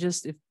quantity, but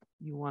just if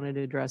you wanted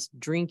to address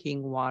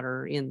drinking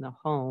water in the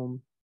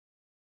home,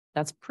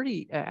 that's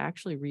pretty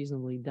actually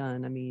reasonably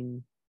done. I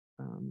mean,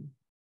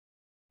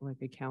 like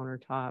a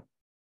countertop,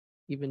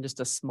 even just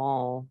a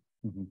small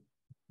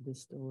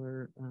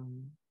distiller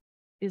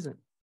isn't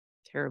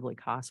terribly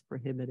cost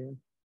prohibitive,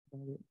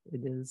 but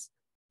it is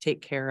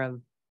take care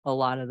of a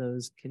lot of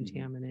those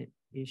contaminant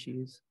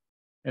issues.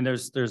 And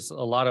there's a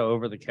lot of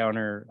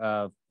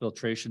over-the-counter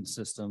filtration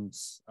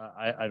systems.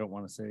 I don't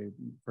want to say,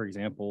 for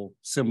example,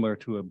 similar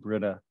to a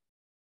Brita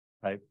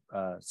type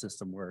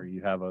system where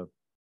you have a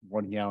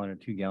 1 gallon or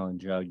 2 gallon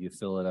jug, you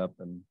fill it up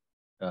and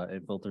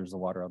it filters the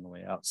water on the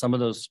way out. Some of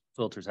those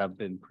filters have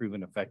been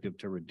proven effective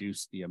to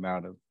reduce the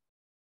amount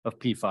of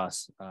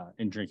PFAS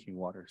in drinking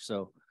water.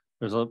 So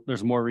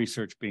there's more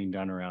research being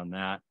done around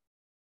that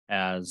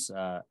as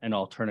an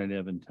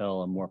alternative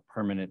until a more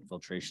permanent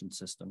filtration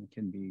system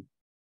can be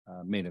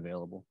made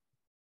available.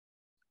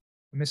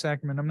 Ms.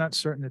 Ackerman, I'm not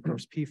certain that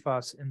there's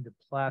PFAS in the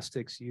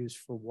plastics used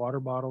for water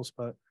bottles,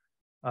 but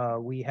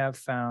we have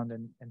found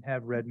and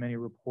have read many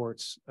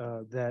reports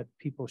that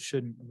people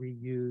shouldn't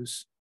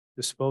reuse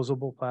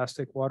disposable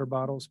plastic water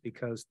bottles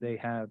because they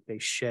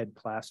shed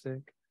plastic.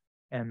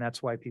 And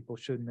that's why people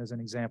shouldn't, as an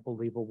example,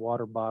 leave a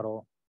water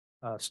bottle,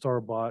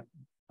 store-bought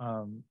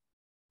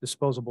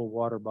disposable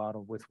water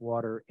bottle with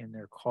water in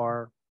their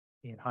car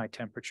in high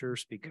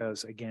temperatures,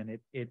 because again,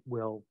 it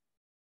will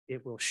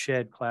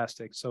shed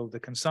plastic. So the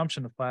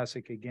consumption of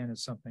plastic, again,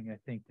 is something I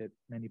think that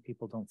many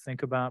people don't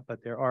think about,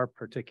 but there are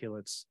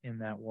particulates in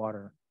that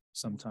water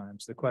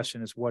sometimes. The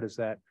question is, what is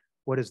that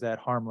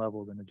harm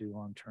level going to do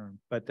long term?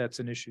 But that's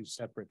an issue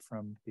separate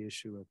from the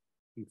issue of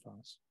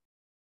PFAS.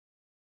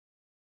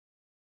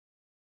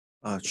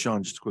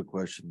 Sean, just a quick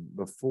question.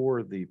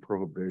 Before the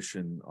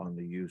prohibition on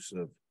the use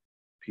of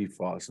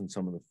PFAS and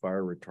some of the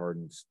fire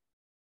retardants,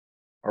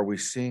 are we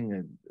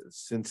seeing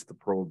since the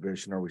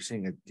prohibition, are we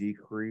seeing a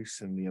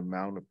decrease in the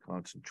amount of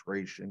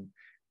concentration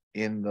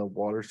in the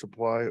water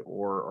supply,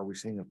 or are we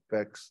seeing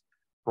effects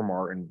from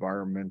our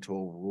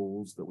environmental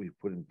rules that we've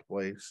put in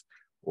place?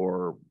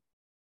 Or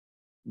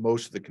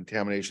most of the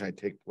contamination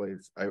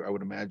I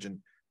would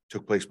imagine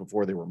took place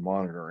before they were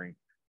monitoring,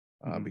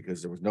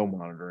 because there was no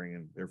monitoring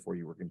and therefore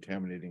you were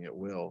contaminating at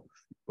will.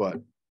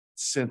 But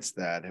since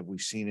that, have we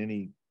seen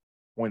any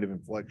point of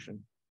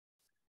inflection?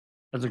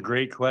 That's a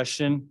great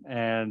question,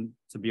 and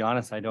to be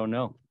honest, I don't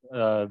know.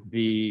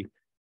 The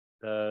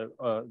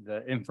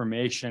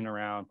information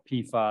around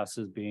PFAS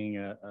as being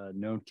a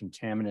known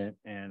contaminant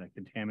and a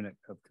contaminant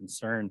of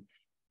concern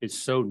is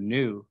so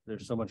new.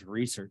 There's so much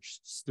research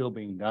still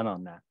being done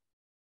on that.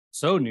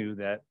 So new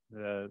that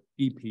the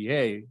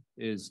EPA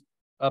is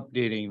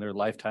updating their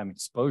lifetime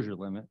exposure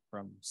limit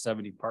from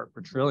 70 part per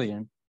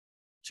trillion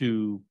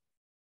to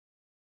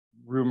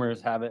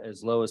rumors have it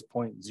as low as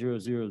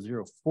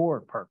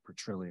 0.0004 part per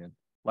trillion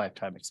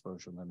lifetime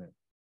exposure limit.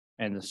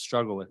 And the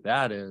struggle with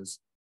that is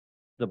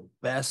the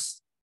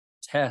best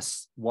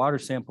tests, water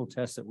sample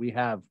tests that we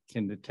have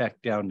can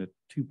detect down to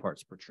 2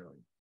 parts per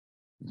trillion.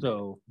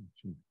 So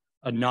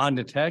a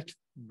non-detect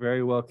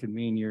very well could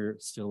mean you're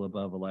still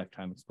above a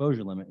lifetime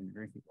exposure limit in your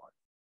drinking water.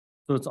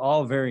 So it's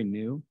all very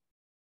new.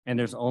 And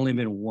there's only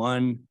been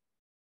one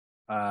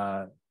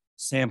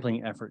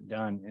sampling effort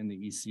done in the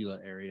East Sela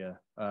area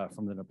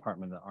from the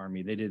Department of the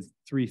Army. They did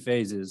 3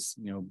 phases,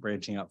 you know,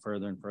 branching out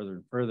further and further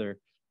and further.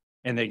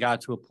 And they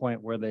got to a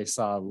point where they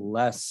saw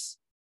less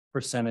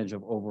percentage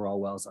of overall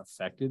wells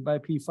affected by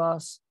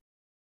PFAS.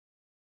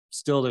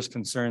 Still, there's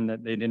concern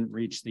that they didn't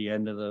reach the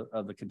end of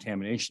the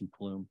contamination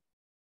plume.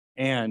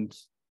 And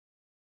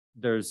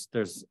there's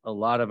a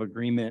lot of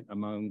agreement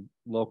among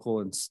local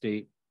and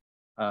state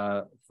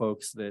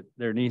folks that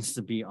there needs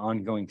to be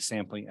ongoing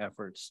sampling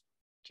efforts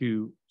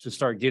to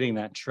start getting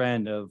that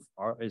trend of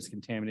is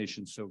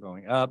contamination still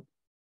going up?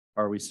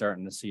 Are we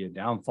starting to see a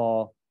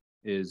downfall?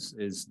 Is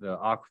the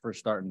aquifer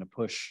starting to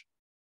push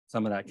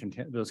some of that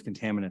those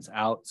contaminants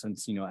out,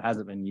 since it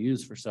hasn't been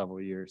used for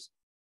several years?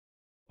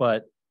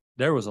 But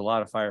there was a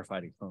lot of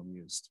firefighting foam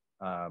used.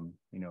 They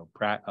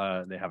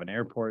have an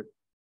airport.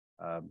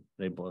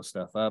 They blow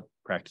stuff up,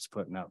 practice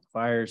putting out the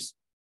fires.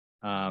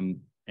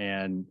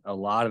 And a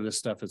lot of this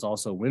stuff is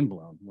also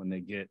windblown when they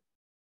get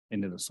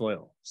into the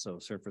soil. So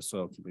surface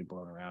soil can be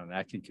blown around and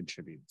that can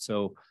contribute.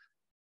 So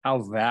how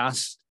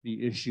vast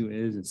the issue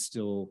is, it's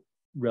still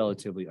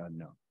relatively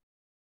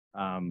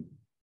unknown.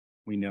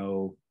 We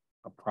know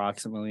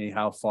approximately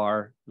how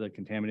far the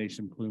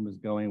contamination plume is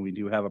going. We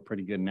do have a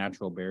pretty good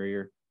natural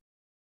barrier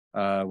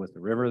with the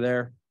river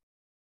there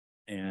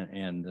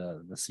and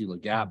the Sela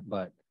Gap,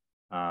 but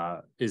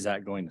is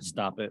that going to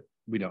stop it?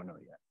 We don't know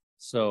yet.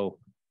 So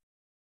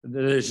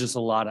there's just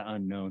a lot of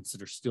unknowns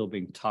that are still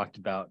being talked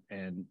about,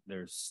 and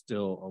there's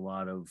still a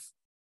lot of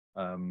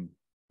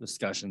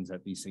discussions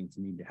that these things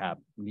need to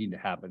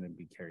happen and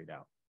be carried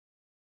out.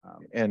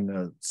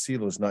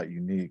 Sela is not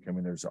unique. I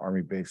mean, there's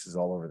Army bases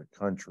all over the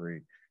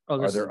country.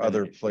 Are there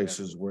other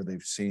places where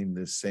they've seen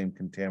this same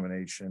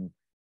contamination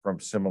from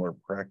similar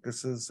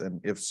practices?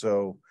 And if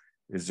so,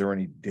 is there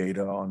any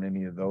data on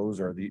any of those?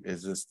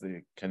 Is this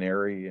the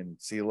Canary and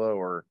Sela,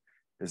 or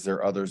is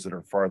there others that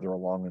are farther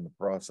along in the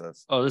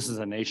process? Oh, this is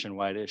a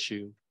nationwide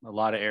issue. A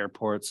lot of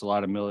airports, a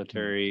lot of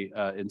military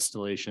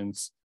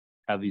installations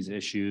have these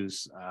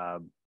issues.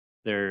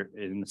 They're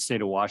in the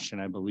state of Washington,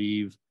 I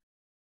believe.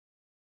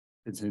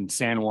 It's in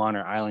San Juan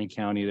or Island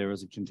County. There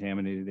was a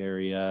contaminated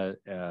area.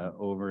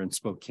 Over in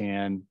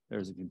Spokane,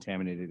 there's a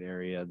contaminated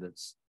area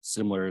that's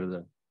similar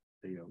to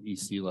the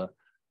East Sela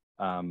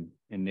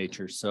in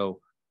nature. So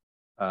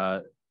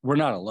we're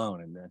not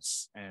alone in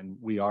this, and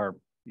we are,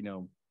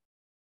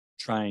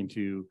 trying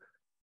to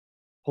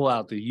pull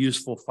out the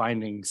useful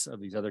findings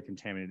of these other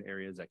contaminated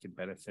areas that could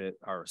benefit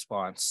our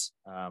response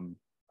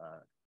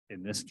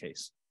in this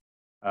case.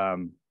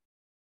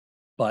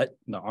 But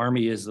the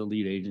Army is the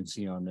lead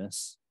agency on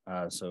this,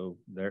 so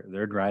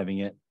they're driving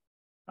it.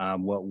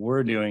 What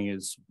we're doing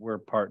is we're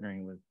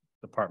partnering with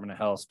the Department of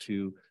Health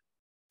to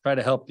try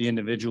to help the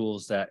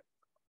individuals that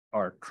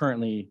are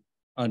currently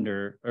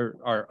under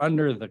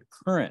the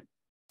current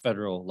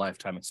federal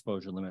lifetime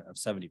exposure limit of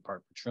 70 part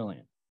per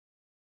trillion.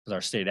 Because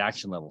our state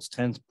action level is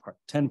 10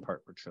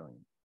 part per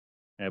trillion.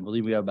 And I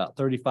believe we have about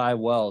 35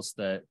 wells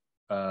that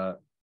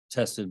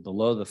tested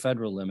below the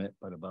federal limit,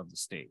 but above the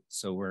state.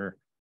 So we're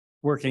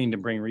working to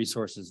bring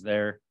resources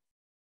there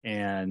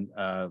and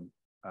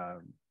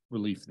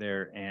relief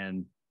there,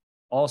 and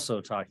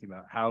also talking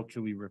about how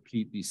can we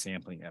repeat these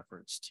sampling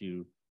efforts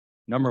to,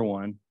 number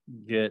one,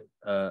 get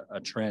a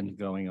trend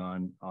going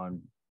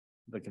on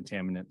the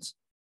contaminants.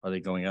 Are they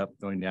going up,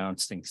 going down,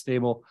 staying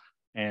stable?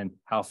 And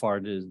how far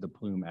does the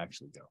plume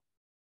actually go?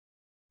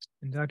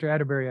 And Dr.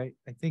 Atterbury,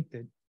 I think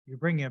that you're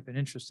bringing up an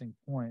interesting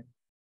point.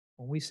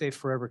 When we say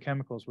forever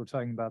chemicals, we're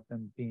talking about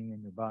them being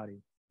in your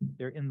body.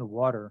 They're in the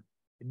water.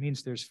 It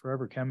means there's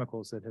forever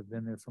chemicals that have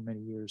been there for many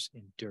years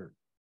in dirt.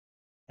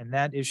 And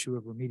that issue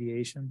of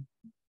remediation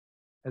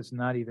has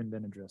not even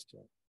been addressed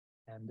yet.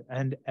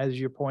 And as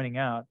you're pointing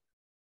out,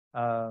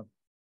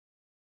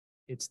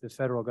 it's the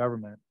federal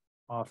government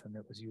often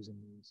that was using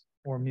these,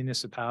 or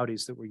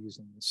municipalities that were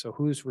using these. So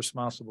who's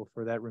responsible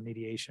for that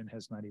remediation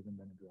has not even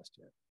been addressed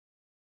yet.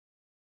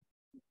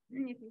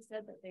 If you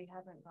said that they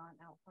haven't gone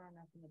out far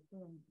enough in the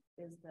plume,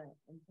 is the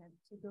intent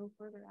to go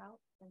further out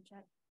and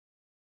check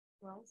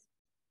wells?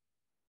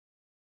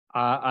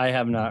 I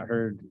have not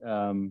heard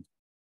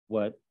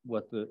what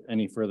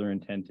any further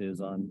intent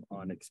is on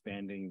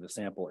expanding the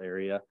sample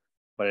area,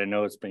 but I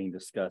know it's being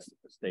discussed at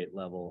the state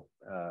level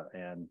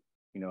and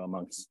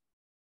amongst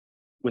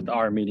with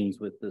our meetings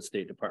with the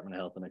State Department of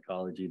Health and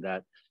Ecology.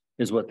 That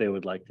is what they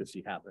would like to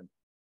see happen,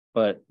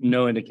 but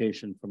no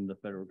indication from the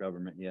federal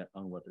government yet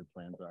on what their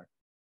plans are.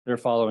 They're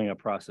following a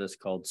process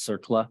called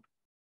CERCLA,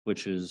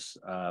 which is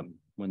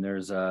when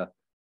there's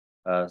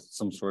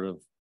some sort of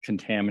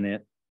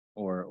contaminant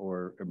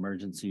or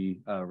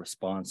emergency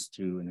response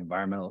to an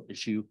environmental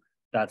issue,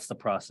 that's the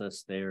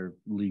process they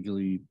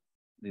legally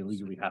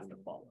have to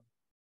follow.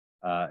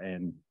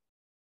 And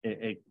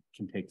it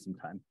can take some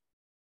time.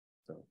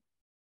 So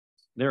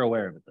they're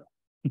aware of it though.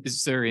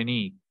 Is there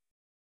any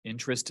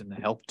interest in the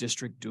health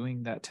district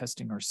doing that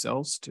testing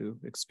ourselves to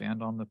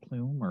expand on the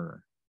plume,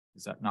 or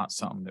is that not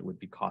something that would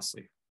be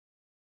costly?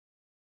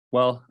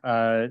 Well,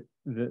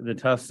 the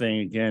tough thing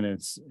again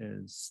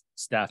is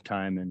staff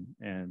time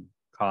and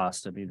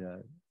cost. I mean,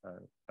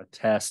 a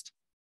test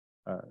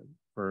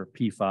for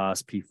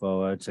PFAS,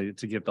 PFOA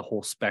to get the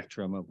whole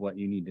spectrum of what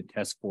you need to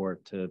test for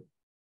to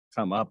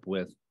come up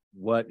with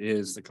what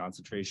is the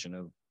concentration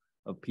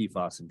of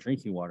PFAS in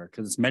drinking water,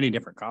 because it's many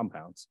different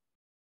compounds.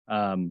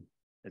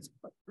 It's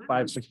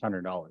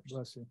 $500-600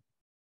 Bless you.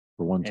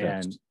 For one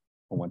and test.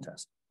 for one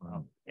test.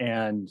 Wow.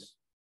 And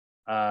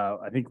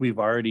I think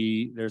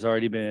there's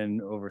already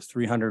been over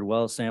 300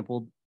 wells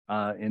sampled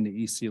in the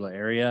East Sela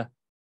area.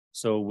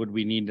 So would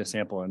we need to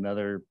sample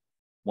another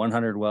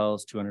 100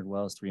 wells, 200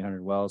 wells,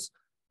 300 wells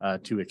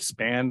to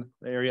expand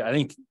the area? I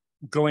think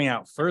going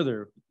out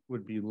further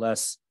would be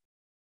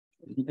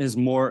is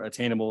more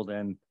attainable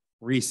than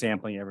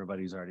resampling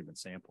everybody who's already been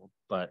sampled,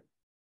 but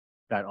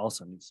that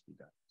also needs to be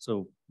done.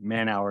 So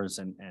man hours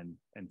and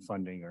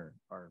funding are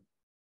a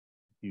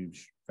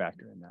huge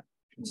factor in that.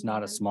 It's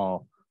not a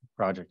small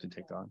project to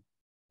take on.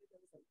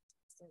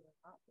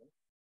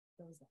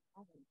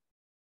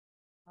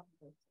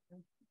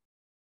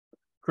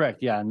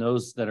 Correct. Yeah. And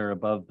those that are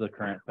above the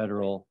current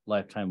federal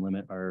lifetime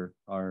limit are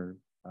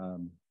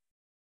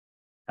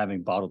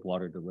having bottled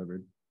water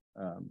delivered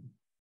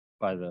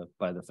by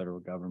the federal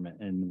government.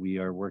 And we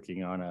are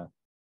working on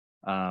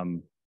a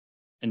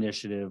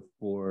initiative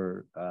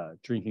for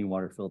drinking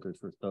water filters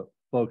for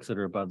folks that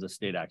are above the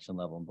state action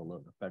level and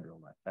below the federal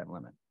lifetime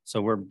limit.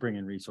 So we're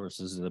bringing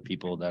resources to the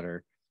people that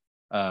are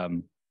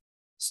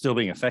still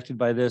being affected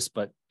by this,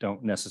 but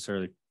don't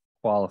necessarily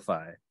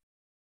qualify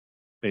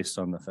based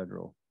on the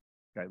federal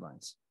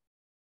guidelines.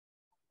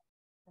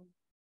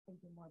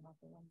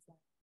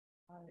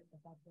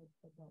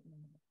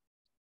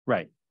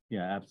 Right.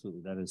 Yeah,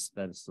 absolutely. That is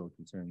still a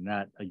concern.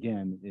 That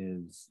again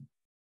is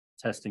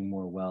testing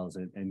more wells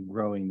and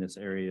growing this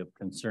area of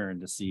concern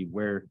to see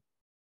where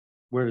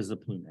does the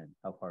plume end?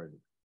 How far is it?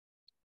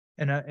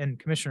 And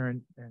Commissioner,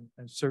 and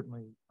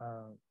certainly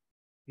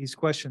these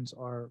questions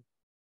are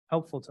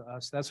helpful to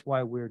us. That's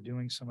why we're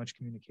doing so much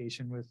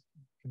communication with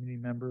community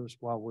members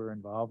while we're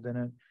involved in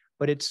it.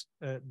 But it's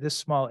this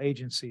small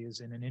agency is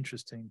in an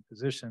interesting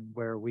position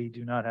where we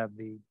do not have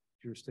the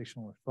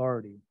jurisdictional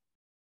authority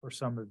for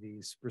some of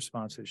these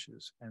response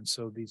issues. And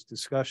so these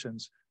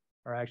discussions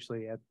are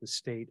actually at the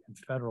state and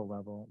federal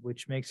level,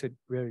 which makes it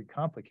very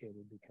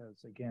complicated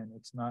because again,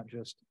 it's not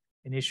just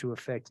an issue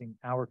affecting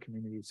our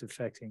community, it's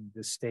affecting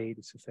the state,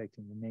 it's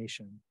affecting the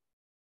nation.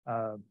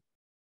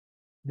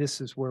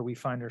 This is where we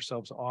find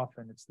ourselves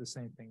often. It's the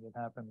same thing that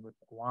happened with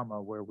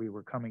Guama, where we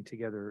were coming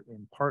together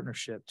in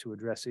partnership to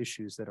address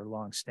issues that are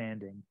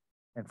longstanding.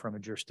 And from a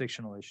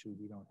jurisdictional issue,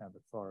 we don't have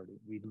authority.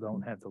 We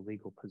don't have the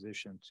legal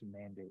position to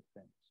mandate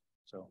things.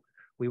 So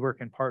we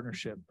work in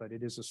partnership, but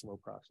it is a slow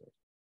process.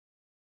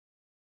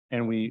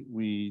 And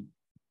we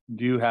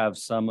do have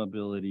some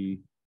ability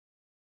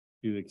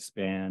to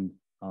expand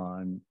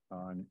on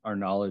our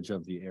knowledge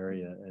of the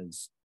area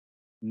as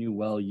new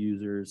well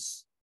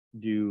users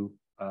do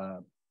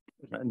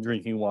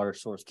drinking water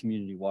source,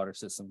 community water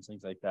systems,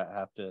 things like that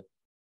have to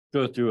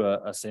go through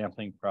a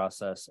sampling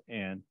process,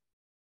 and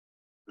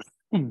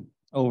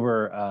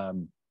over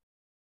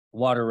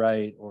water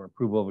right or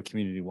approval of a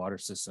community water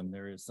system,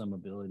 there is some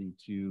ability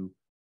to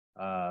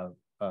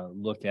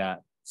look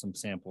at some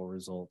sample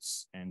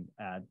results and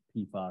add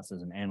PFAS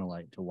as an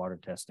analyte to water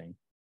testing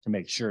to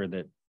make sure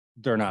that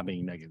they're not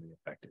being negatively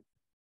affected.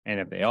 And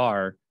if they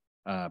are,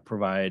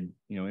 provide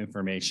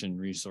information,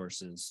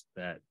 resources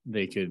that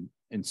they could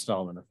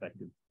install an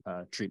effective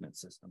treatment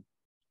system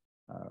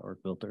or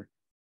filter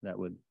that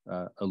would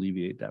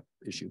alleviate that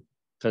issue.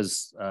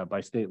 Because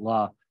by state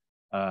law,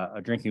 a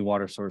drinking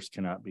water source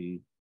cannot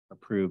be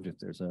approved if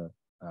there's a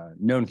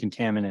known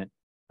contaminant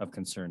of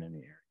concern in the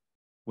area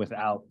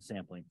without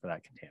sampling for that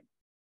contaminant.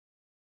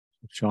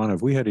 Sean,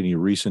 have we had any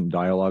recent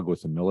dialogue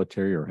with the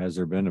military, or has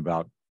there been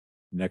about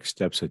next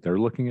steps that they're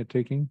looking at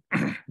taking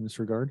in this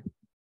regard?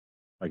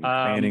 Like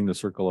expanding the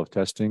circle of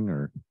testing,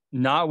 or?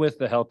 Not with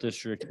the health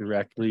district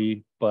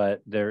directly,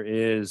 but there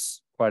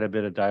is quite a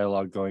bit of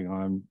dialogue going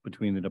on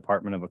between the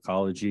Department of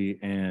Ecology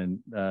and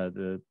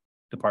the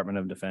Department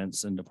of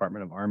Defense and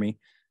Department of Army.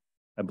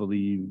 I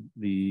believe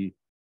the,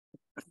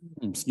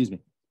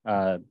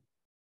 Department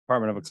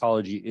of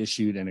Ecology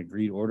issued an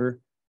agreed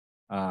order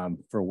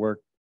for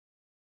work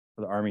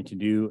for the Army to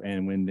do.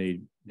 And when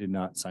they did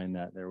not sign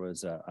that, there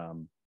was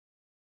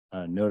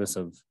a notice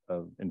of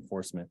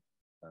enforcement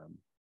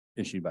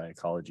issued by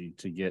Ecology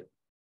to get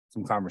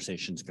some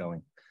conversations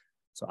going.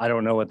 So I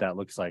don't know what that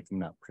looks like. I'm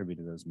not privy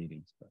to those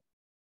meetings, but.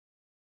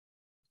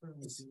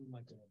 Certainly seems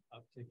like an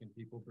uptick in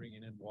people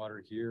bringing in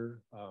water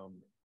here.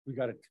 We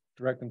got to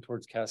direct them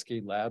towards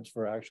Cascade Labs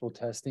for actual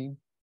testing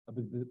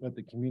but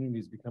the community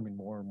is becoming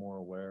more and more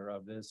aware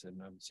of this, and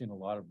I'm seeing a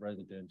lot of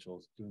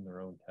residentials doing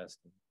their own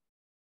testing.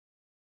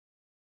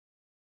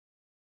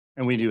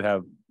 And we do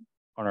have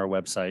on our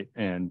website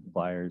and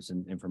flyers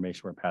and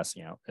information we're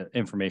passing out,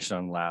 information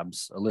on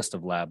labs, a list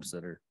of labs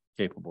that are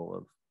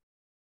capable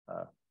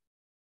of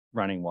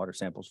running water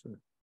samples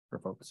for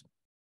folks.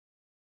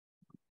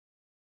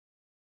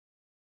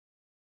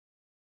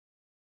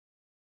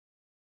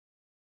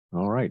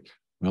 All right.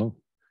 Well,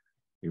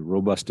 a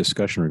robust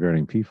discussion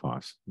regarding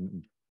PFAS.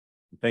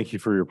 Thank you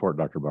for your report,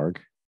 Dr. Barg.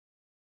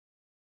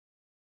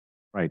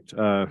 Right.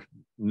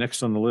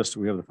 Next on the list,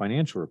 we have the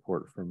financial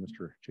report from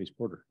Mr. Chase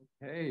Porter.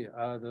 Okay,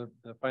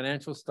 the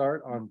financials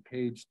start on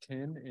page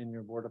 10 in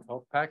your Board of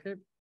Health packet.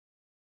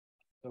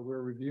 So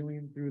we're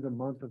reviewing through the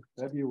month of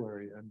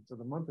February. And so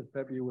the month of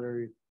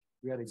February,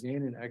 we had a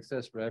gain in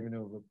excess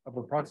revenue of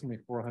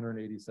approximately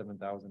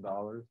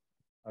 $487,000,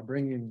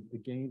 bringing the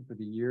gain for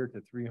the year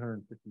to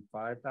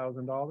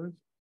 $355,000.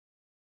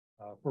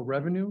 For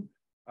revenue,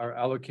 our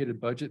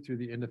allocated budget through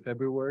the end of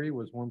February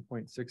was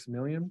 $1.6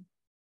 million,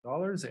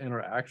 and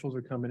our actuals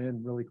are coming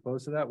in really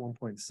close to that,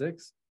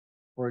 1.6.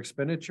 For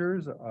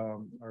expenditures,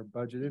 our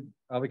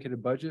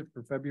allocated budget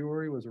for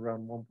February was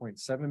around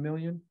 1.7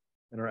 million,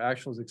 and our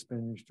actuals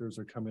expenditures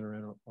are coming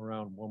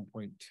around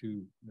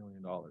 $1.2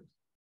 million.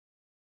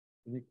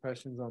 Any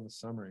questions on the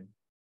summary?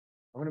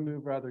 I'm going to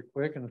move rather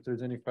quick, and if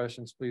there's any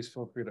questions, please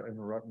feel free to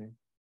interrupt me.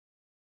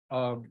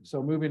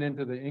 So moving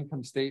into the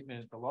income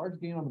statement, the large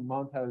gain on the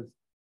month has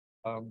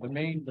the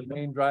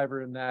main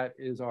driver in that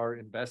is our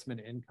investment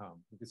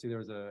income. You can see there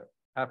was a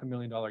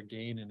 $500,000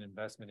 gain in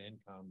investment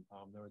income.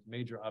 There was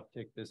major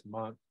uptick this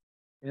month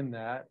in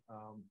that.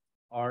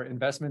 Our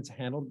investments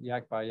handled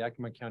by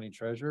Yakima County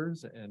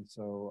treasurers, and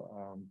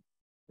so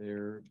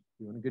they're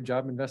doing a good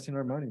job investing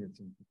our money. It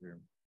seems clear.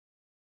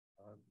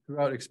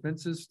 Throughout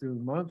expenses through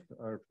the month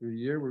or through the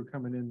year, we're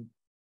coming in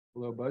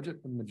below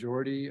budget for the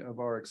majority of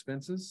our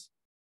expenses.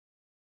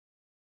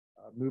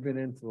 Moving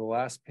into the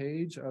last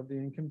page of the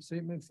income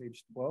statement,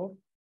 page 12.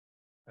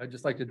 I'd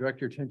just like to direct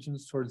your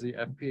attentions towards the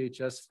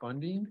FPHS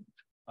funding.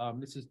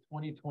 This is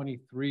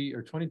 2023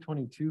 or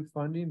 2022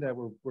 funding that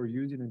we're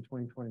using in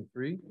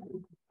 2023.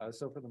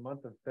 So for the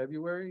month of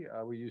February,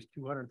 we used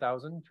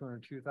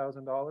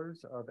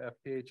 $202,000 of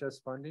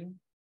FPHS funding.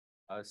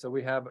 So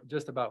we have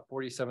just about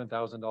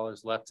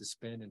 $47,000 left to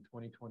spend in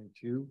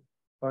 2022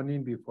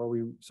 funding before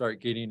we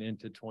start getting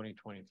into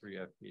 2023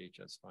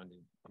 FPHS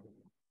funding. Are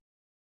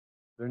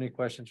there any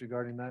questions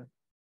regarding that?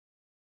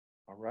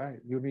 All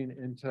right, moving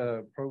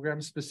into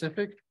program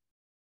specific.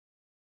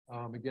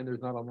 Again,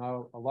 there's not a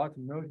lot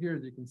to note here.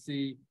 As you can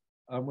see,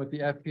 with the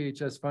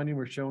FPHS funding,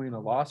 we're showing a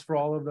loss for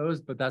all of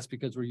those, but that's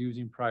because we're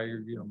using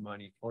prior year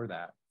money for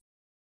that.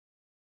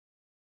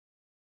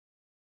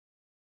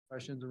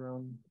 Questions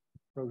around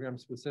program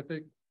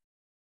specific?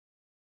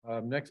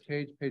 Next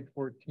page, page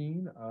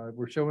 14,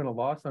 we're showing a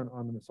loss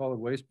on the solid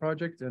waste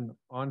project and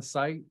on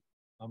site.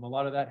 A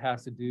lot of that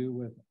has to do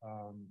with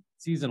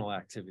seasonal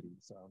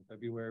activities.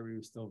 February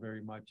was still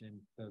very much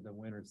into the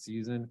winter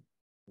season.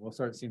 We'll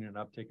start seeing an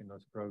uptick in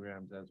those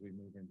programs as we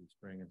move into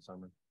spring and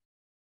summer.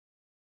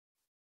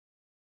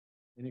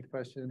 Any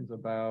questions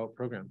about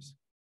programs?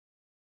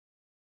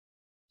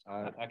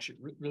 Actually,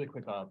 really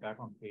quick, back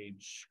on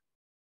page.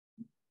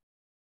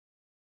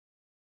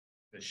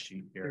 This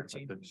sheet here.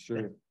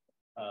 Sure.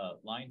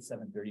 Line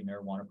 730,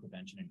 marijuana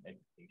prevention and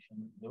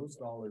education. Those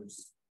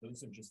dollars,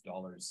 those are just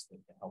dollars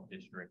that the health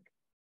district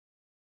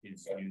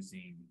is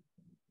using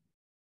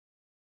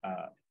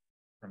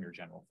from your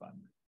general fund.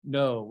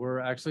 No, we're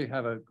actually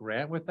have a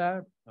grant with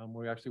that.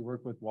 We actually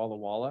work with Walla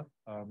Walla.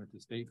 It's a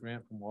state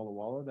grant from Walla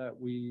Walla that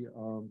we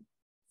are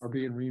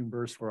being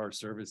reimbursed for our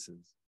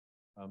services.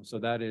 So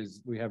that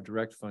is, we have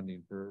direct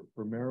funding for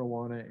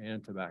marijuana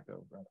and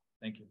tobacco. Right?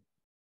 Thank you.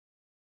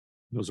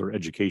 Those are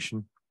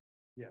education.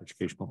 Yeah.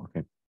 Educational.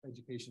 Okay.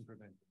 Education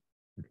prevention.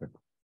 Okay.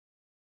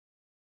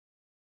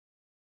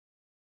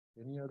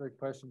 Any other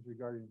questions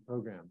regarding the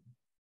program?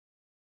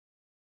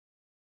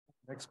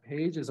 Next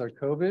page is our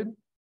COVID.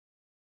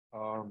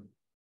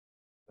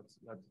 That's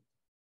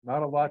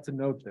not a lot to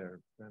note there.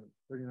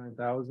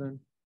 39,000,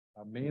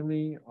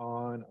 mainly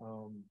on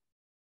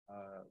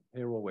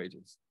payroll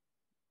wages.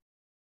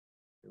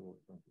 Payroll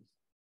expenses.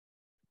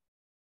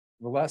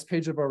 The last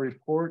page of our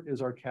report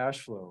is our cash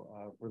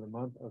flow. For the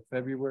month of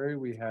February,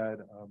 we had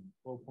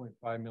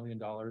 $12.5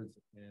 million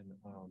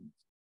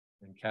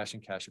in cash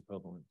and cash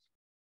equivalents.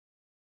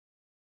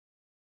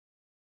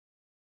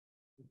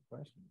 Good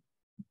question.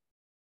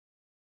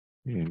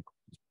 Yeah.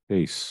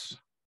 Chase.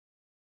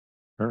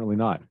 Apparently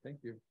not.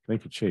 Thank you.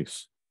 Thank you,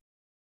 Chase.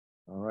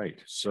 All right.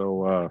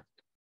 So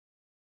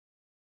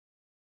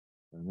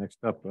next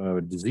up,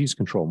 disease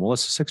control.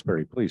 Melissa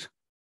Sixberry, please.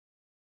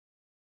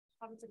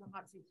 I was in the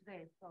hot seat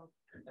today, so.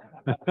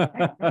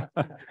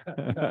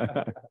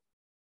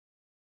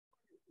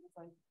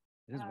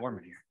 It is warm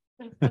in here.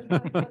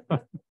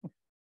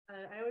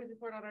 I always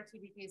report on our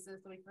TB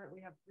cases. So we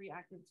currently have 3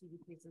 active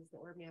TB cases that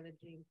we're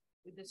managing.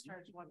 We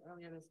discharged one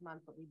earlier this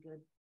month, but we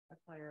did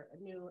acquire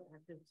a new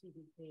active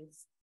TB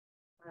case.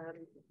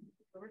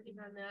 We're working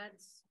on that.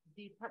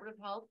 The Department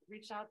of Health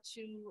reached out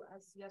to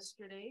us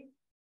yesterday,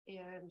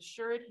 and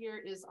Sure It Here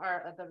is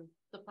our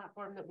the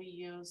platform that we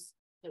use,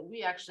 that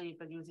we actually have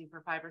been using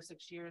for 5 or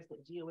 6 years,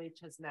 that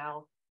DOH has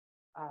now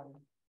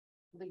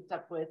linked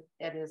up with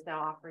and is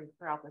now offering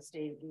throughout the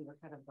state. We were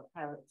kind of the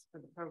pilots for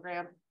the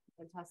program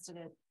and tested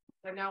it.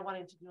 They're now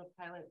wanting to do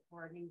a pilot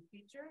for a new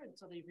feature, and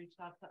so they reached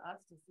out to us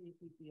to see if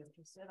we'd be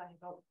interested. I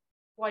don't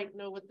quite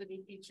know what the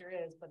new feature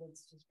is, but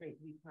it's just great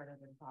to be part of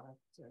the product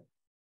to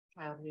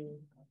try out new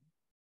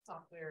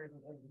software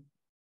and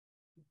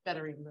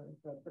bettering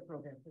the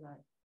program for that.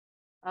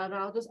 And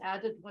I'll just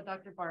add to what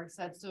Dr. Barr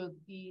said. So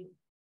the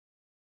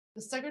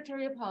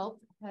Secretary of Health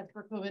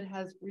for COVID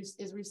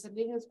is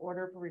rescinding his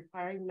order for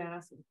requiring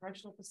masks in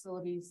correctional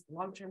facilities,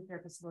 long-term care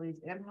facilities,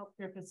 and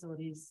healthcare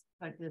facilities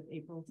effective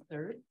April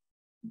 3rd.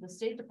 The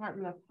State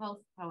Department of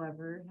Health,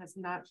 however, has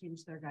not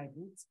changed their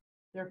guidance.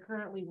 They're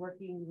currently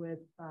working with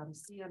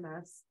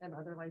CMS and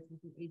other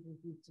licensing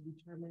agencies to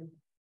determine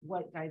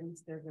what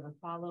guidance they're going to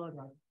follow and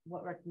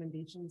what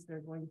recommendations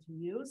they're going to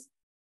use.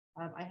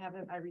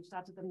 I reached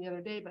out to them the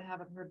other day, but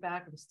haven't heard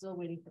back. I'm still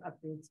waiting for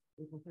updates.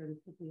 April 3rd is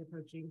quickly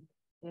approaching,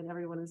 and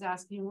everyone is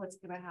asking what's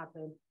going to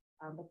happen.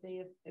 But they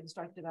have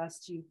instructed us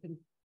to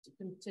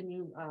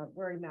continue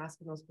wearing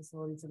masks in those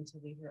facilities until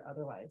we hear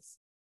otherwise.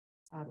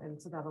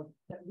 And so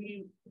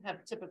we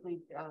have typically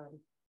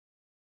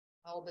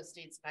all the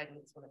state's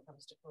guidance when it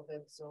comes to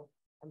COVID. So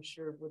I'm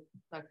sure with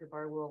Dr.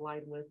 Barr will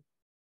align with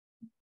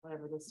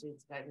whatever the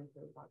state's guidance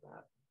is on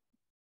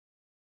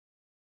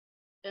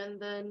that.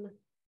 And then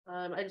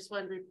I just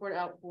wanted to report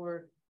out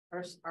for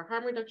our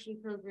harm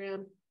reduction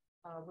program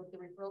with the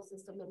referral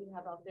system that we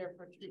have out there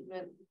for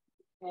treatment.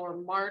 For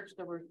March,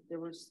 there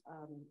was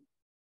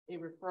a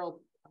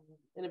referral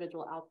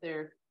individual out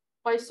there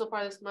twice so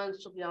far this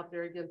month. She'll be out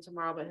there again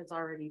tomorrow, but has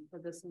already for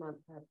this month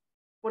had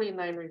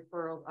 29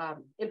 referral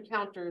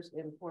encounters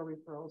and 4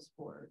 referrals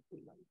for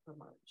treatment for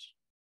March.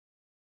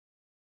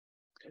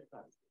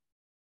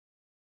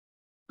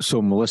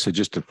 So Melissa,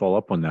 just to follow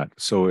up on that,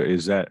 so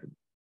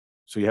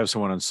you have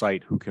someone on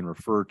site who can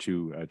refer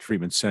to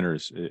treatment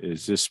centers.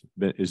 Is this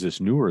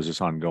new or is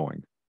this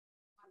ongoing?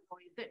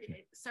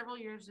 Several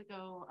years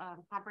ago,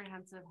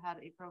 Comprehensive had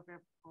a program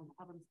called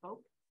Hub and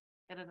Spoke,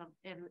 and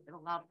it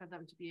allowed for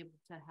them to be able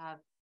to have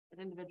an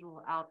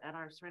individual out at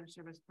our syringe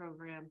service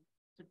program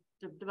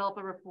to develop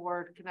a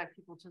report, connect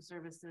people to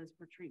services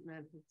for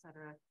treatment,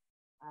 etc.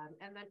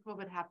 And then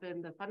COVID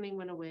happened, the funding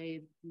went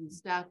away, the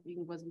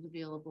staffing wasn't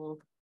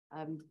available,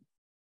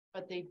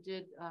 but they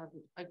did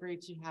agree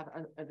to have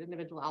an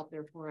individual out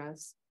there for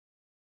us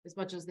as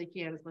much as they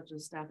can, as much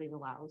as staffing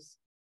allows.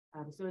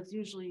 So it's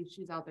usually,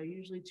 she's out there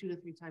usually 2 to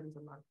 3 times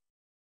a month.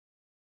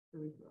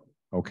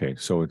 Okay,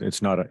 so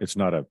it's not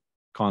a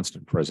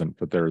constant present,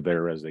 but they're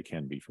there as they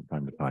can be from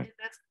time to time.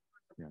 That's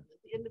the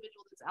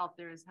individual that's out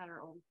there has had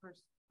her own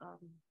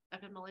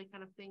FMLA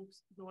kind of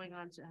things going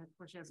on. Of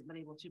course, she hasn't been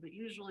able to, but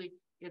usually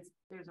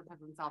there's a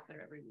presence out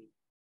there every week.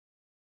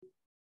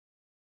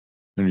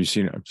 And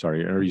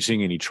are you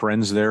seeing any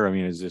trends there? I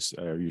mean,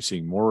 are you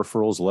seeing more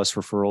referrals, less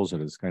referrals,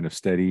 and it's kind of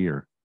steady,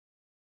 or?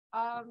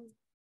 I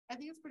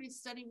think it's pretty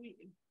steady.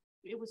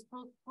 It was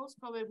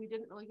post-COVID. We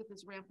didn't really get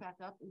this ramp back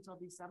up until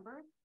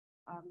December,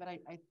 but I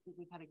think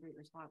we've had a great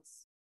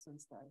response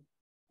since then.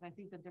 And I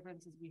think the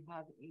difference is we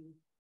have an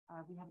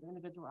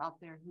individual out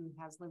there who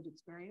has lived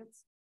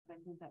experience. I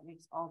think that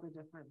makes all the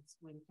difference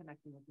when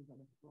connecting with these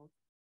individuals.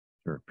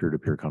 Sure,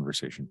 peer-to-peer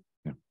conversation.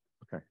 Yeah.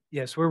 Okay.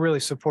 Yes, we're really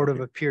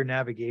supportive of peer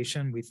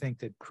navigation. We think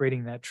that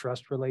creating that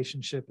trust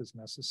relationship is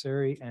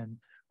necessary, and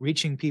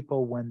reaching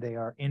people when they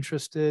are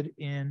interested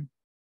in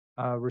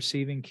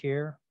receiving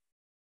care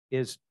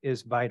is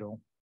vital,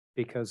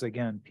 because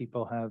again,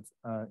 people have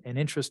an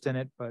interest in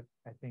it, but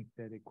I think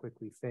that it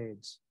quickly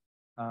fades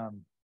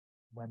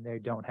when they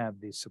don't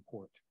have the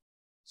support.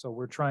 So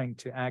we're trying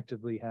to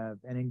actively have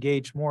and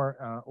engage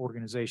more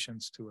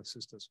organizations to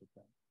assist us with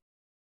that.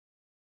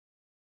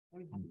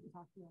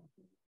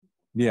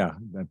 Yeah,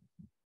 that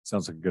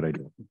sounds like a good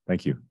idea.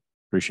 Thank you.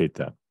 Appreciate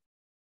that.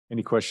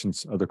 Any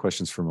questions, other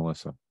questions for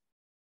Melissa?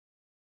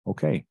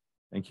 Okay,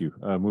 thank you.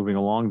 Moving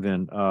along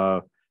then,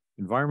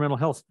 environmental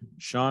health.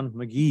 Sean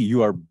McGee,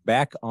 you are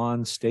back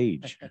on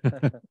stage.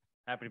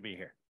 Happy to be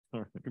here.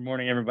 Good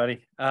morning,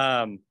 everybody.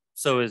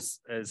 So as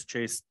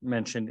Chase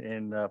mentioned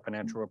in the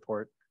financial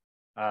report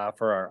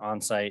for our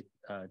on-site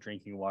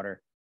drinking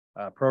water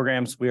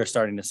programs, we are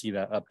starting to see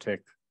that uptick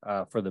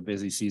for the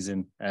busy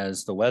season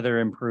as the weather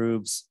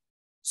improves.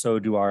 So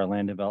do our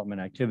land development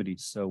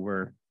activities. So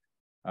we're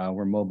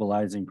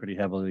mobilizing pretty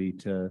heavily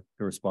to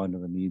respond to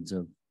the needs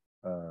of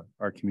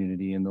our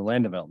community in the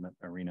land development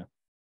arena.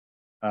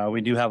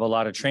 We do have a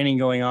lot of training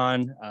going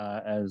on.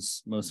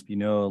 As most of you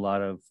know, a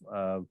lot of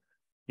the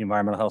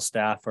environmental health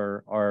staff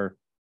have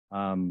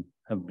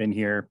been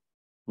here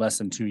less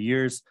than 2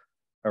 years.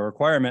 A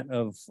requirement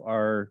of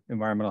our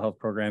environmental health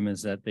program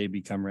is that they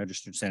become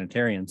registered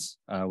sanitarians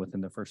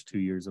within the first 2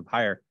 years of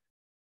hire.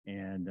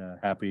 And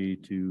happy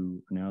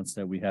to announce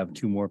that we have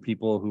 2 more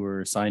people who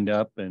are signed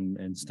up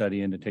and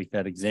studying to take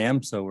that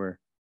exam. So we're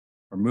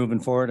we're moving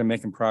forward and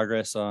making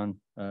progress on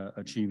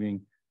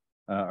achieving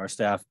our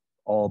staff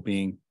all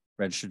being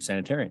registered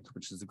sanitarians,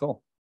 which is the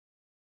goal.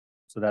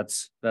 So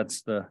that's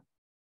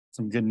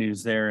some good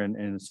news there.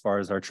 And as far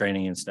as our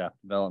training and staff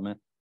development,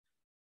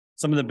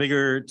 some of the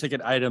bigger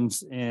ticket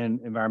items in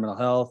environmental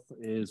health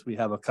is we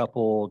have a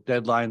couple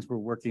deadlines we're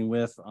working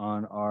with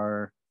on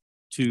our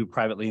 2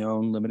 privately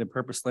owned limited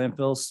purpose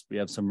landfills. We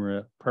have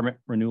some permit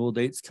renewal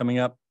dates coming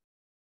up.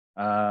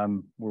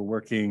 We're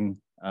working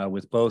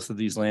with both of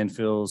these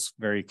landfills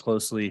very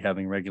closely,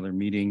 having regular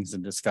meetings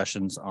and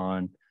discussions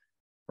on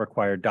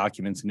required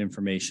documents and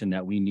information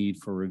that we need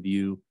for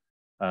review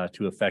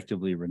to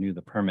effectively renew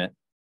the permit,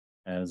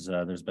 as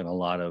there's been a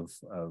lot of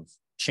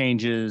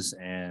changes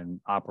and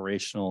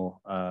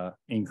operational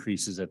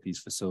increases at these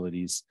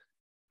facilities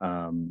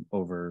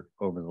over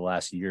the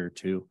last year or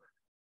two.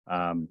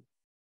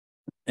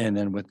 And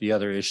then with the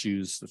other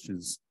issues, such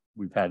as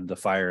we've had the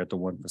fire at the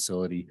one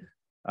facility,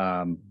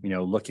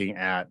 looking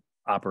at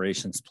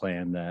operations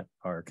plan that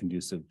are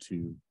conducive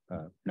to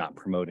not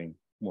promoting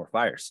more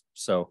fires.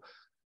 So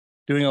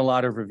doing a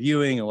lot of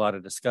reviewing, a lot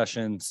of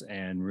discussions,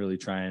 and really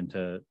trying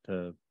to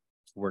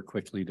work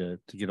quickly to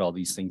get all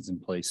these things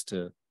in place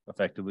to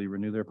effectively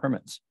renew their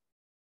permits.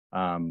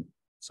 We're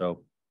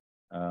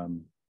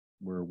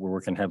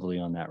working heavily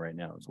on that right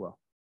now as well.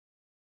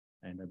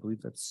 And I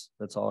believe that's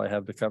all I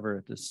have to cover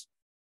at this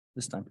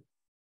time.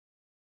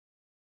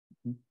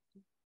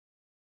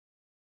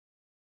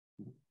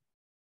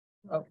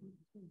 Oh.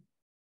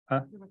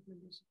 Huh?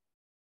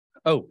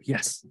 Oh,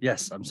 yes.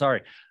 I'm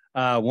sorry.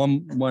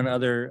 One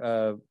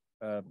other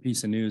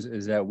piece of news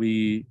is that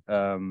we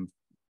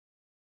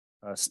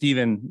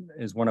Stephen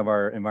is one of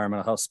our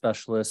environmental health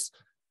specialists.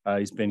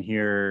 He's been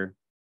here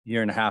a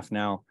year and a half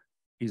now.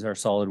 He's our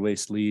solid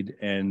waste lead,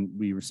 and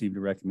we received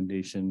a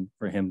recommendation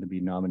for him to be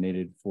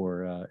nominated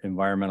for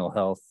environmental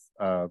health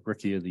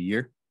Rookie of the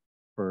Year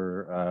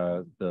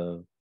for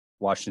the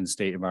Washington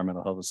State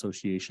Environmental Health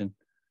Association.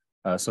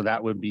 So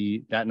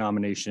that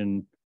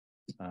nomination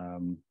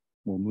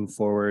will move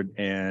forward,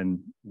 and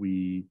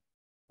we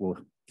will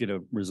get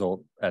a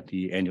result at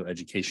the annual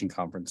education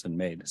conference in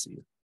May to see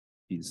if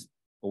he's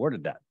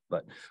awarded that.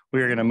 But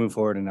we are going to move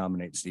forward and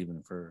nominate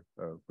Stephen for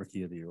a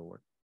Rookie of the Year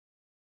award.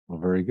 Well,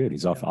 very good.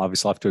 He's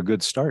obviously off to a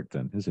good start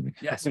then, isn't he?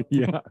 Yes.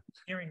 Yeah.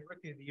 Hearing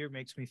Rookie of the Year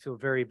makes me feel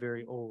very,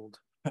 very old.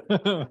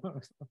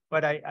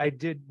 But I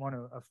did want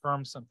to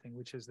affirm something,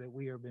 which is that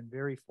we have been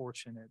very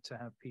fortunate to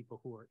have people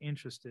who are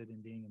interested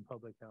in being in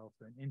public health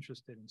and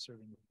interested in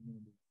serving the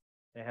community.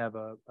 They have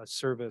a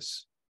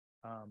service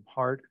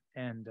heart,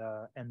 and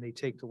they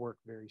take the work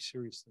very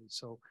seriously.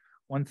 So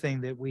one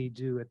thing that we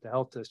do at the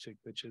health district,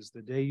 which is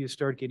the day you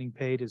start getting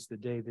paid is the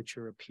day that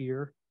you're a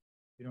peer.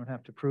 You don't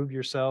have to prove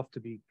yourself to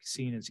be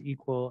seen as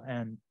equal.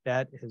 And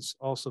that has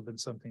also been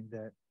something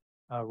that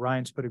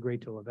Ryan's put a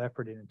great deal of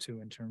effort into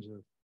in terms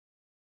of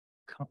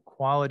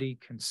quality,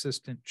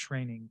 consistent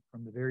training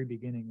from the very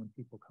beginning when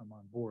people come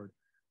on board,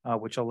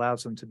 which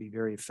allows them to be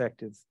very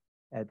effective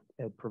at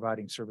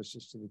providing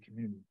services to the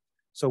community.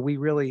 So we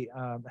really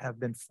have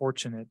been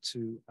fortunate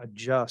to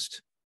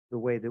adjust the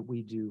way that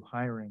we do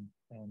hiring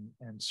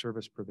and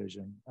service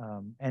provision.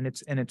 And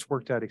it's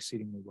worked out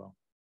exceedingly well.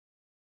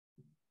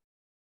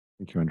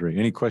 Thank you, Andre.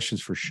 Any questions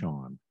for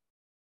Sean?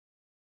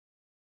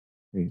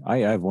 I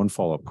have one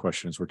follow-up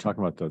question. As we're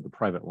talking about the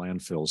private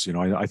landfills,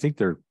 I think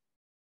they're,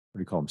 what do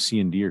you call them,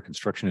 C&D or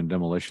construction and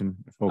demolition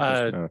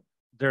focused?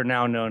 They're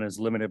now known as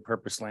limited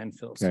purpose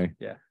landfills. Okay.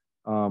 Yeah.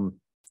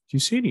 Do you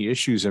see any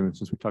issues? I mean,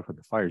 since we talked about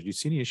the fires, do you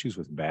see any issues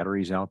with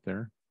batteries out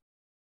there?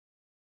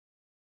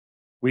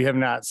 We have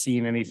not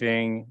seen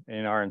anything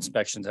in our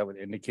inspections that would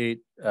indicate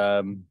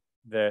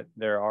that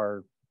there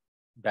are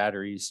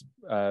batteries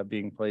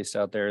being placed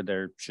out there.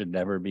 There should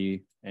never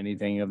be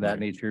anything of that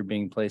nature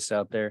being placed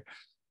out there.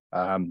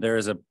 There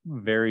is a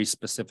very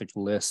specific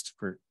list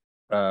for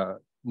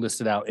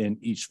listed out in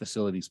each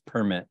facility's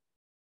permit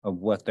of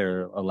what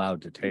they're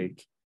allowed to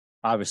take.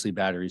 Obviously,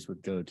 batteries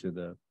would go to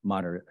the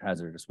moderate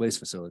hazardous waste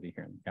facility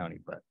here in the county,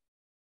 but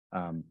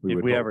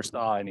if we ever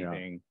saw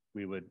anything,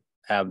 we would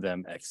have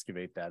them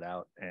excavate that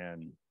out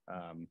and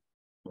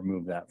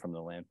remove that from the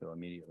landfill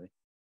immediately.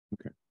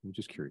 Okay, I'm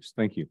just curious.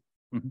 Thank you.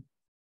 Mhm.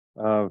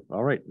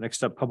 All right,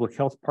 next up, public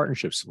health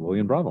partnerships.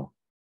 Lillian Bravo.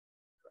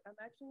 I'm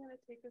actually going to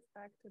take us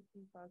back to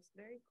PFAS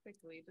very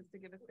quickly, just to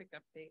give a quick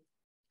update.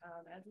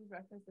 As we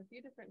referenced a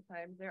few different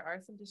times, there are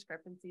some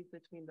discrepancies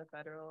between the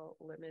federal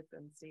limits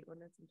and state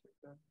limits in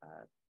terms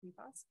of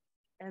PFAS.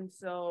 And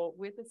so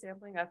with the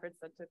sampling efforts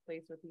that took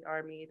place with the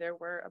Army, there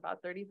were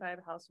about 35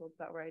 households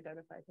that were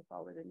identified to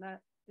fall within that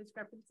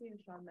discrepancy,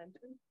 as Sean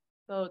mentioned.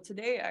 So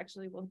today,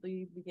 actually, we'll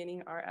be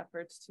beginning our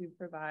efforts to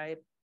provide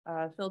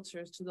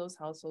filters to those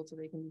households so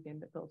they can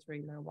begin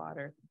filtering their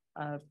water,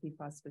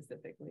 PFAS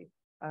specifically.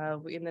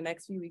 In the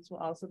next few weeks, we'll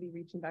also be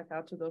reaching back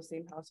out to those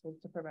same households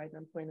to provide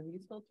them point of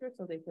use filters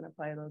so they can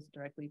apply those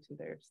directly to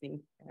their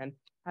sink and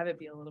have it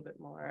be a little bit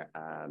more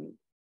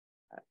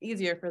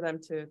easier for them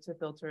to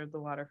filter the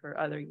water for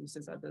other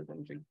uses other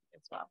than drinking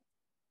as well.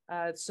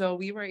 So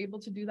we were able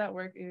to do that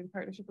work in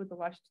partnership with the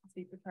Washington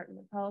State Department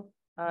of Health.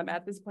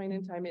 At this point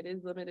in time, it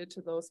is limited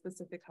to those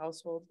specific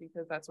households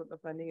because that's what the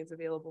funding is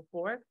available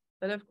for.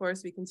 But of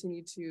course, we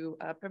continue to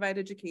provide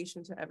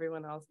education to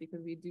everyone else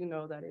because we do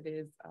know that it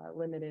is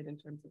limited in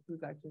terms of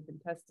who's actually been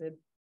tested.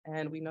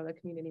 And we know that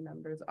community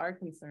members are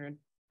concerned.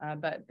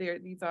 But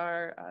these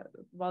are,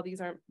 while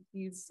these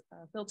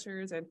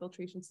filters and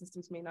filtration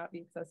systems may not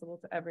be accessible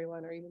to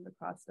everyone, or even the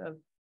cost of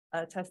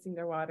testing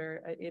their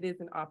water, it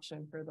is an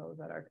option for those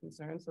that are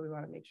concerned. So we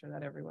want to make sure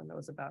that everyone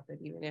knows about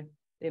that, even if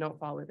they don't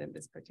fall within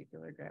this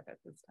particular grant at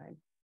this time.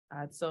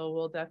 So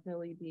we'll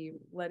definitely be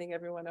letting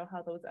everyone know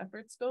how those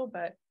efforts go.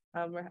 But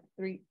we're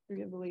three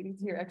of the ladies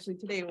here actually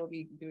today will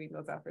be doing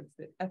those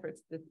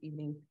efforts this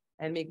evening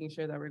and making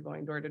sure that we're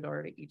going door to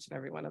door to each and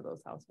every one of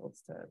those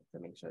households to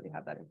make sure they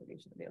have that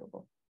information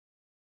available.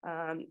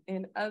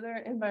 In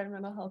other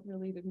environmental health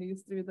related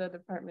news through the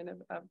Department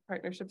of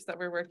Partnerships that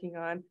we're working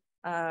on,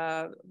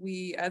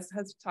 we, as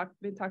has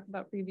been talked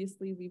about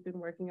previously, we've been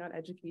working on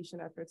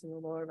education efforts in the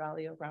Lower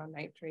Valley around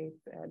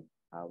nitrates and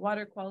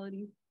water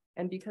quality.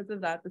 And because of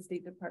that, the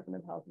State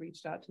Department of Health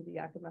reached out to the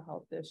Yakima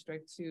Health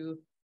District to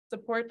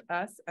support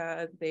us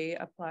as they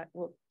apply,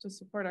 well, to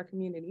support our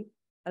community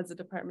as the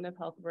Department of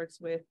Health works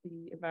with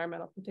the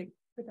Environmental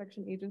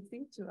Protection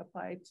Agency to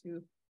apply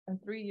to a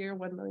 3-year,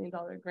 $1 million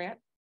grant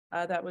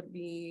that would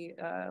be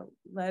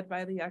led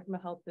by the Yakima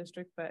Health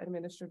District, but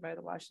administered by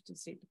the Washington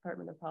State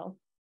Department of Health.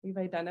 We've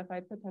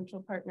identified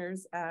potential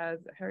partners as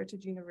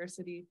Heritage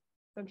University,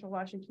 Central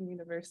Washington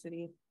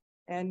University,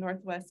 and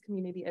Northwest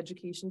Community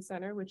Education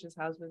Center, which is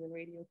housed within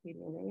Radio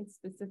KDNA,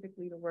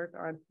 specifically to work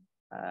on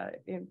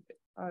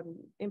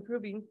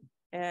improving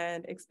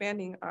and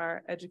expanding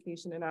our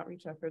education and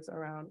outreach efforts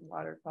around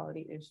water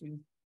quality issues,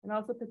 and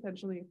also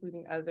potentially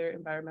including other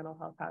environmental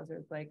health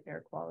hazards like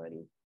air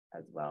quality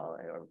as well,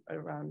 or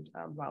around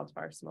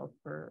wildfire smoke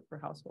for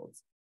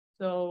households.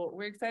 So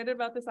we're excited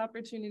about this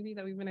opportunity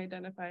that we've been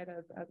identified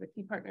as a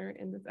key partner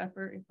in this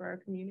effort for our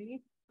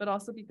community, but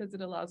also because it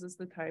allows us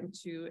the time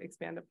to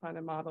expand upon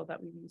a model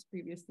that we've used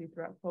previously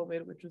throughout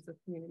COVID, which was the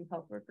community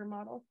health worker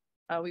model.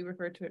 We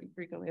refer to it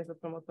frequently as a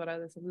promotora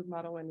de salud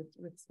model when it's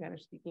with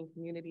Spanish-speaking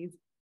communities,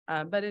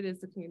 but it is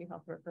the community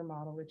health worker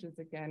model, which is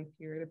again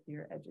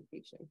peer-to-peer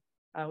education.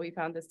 We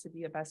found this to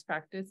be a best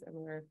practice, and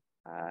we're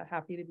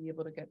happy to be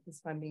able to get this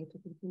funding to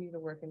continue to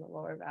work in the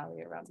Lower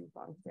Valley around these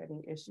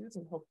longstanding issues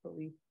and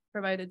hopefully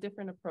provide a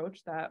different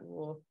approach that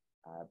will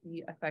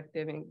be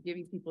effective in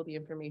giving people the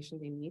information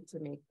they need to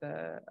make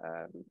the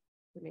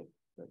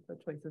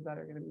choices that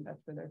are going to be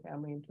best for their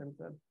family in terms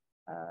of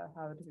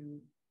how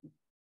to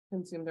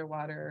consume their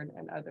water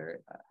and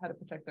other how to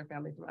protect their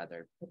family from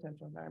other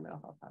potential environmental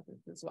health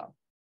hazards as well.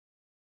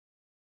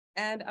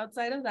 And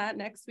outside of that,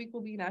 next week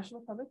will be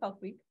National Public Health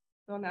Week.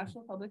 So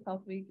National Public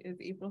Health Week is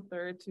April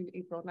 3rd to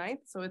April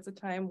 9th. So it's a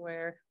time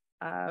where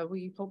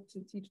we hope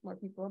to teach more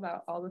people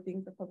about all the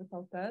things that public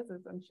health does.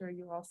 As I'm sure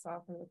you all saw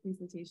from the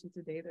presentation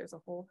today, there's a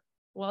whole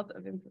wealth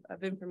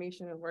of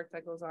information and work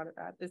that goes on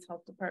at this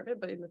health department,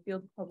 but in the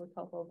field of public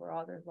health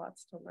overall, there's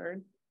lots to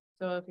learn.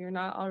 So if you're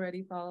not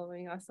already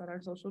following us on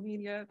our social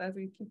media, as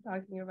we keep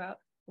talking about,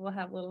 we'll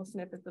have little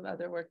snippets of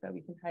other work that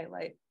we can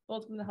highlight,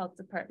 both from the health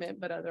department,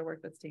 but other work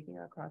that's taking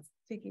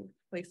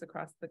place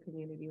across the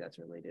community that's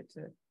related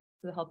to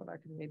the health of our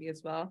community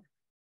as well.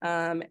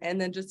 And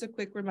then just a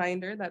quick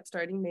reminder that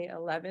starting May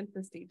 11th,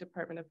 the State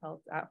Department of Health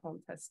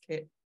at-home test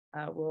kit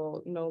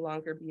will no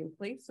longer be in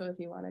place. So if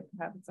you want to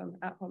have some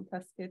at-home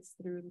test kits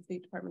through the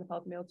State Department of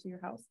Health mailed to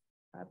your house,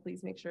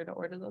 please make sure to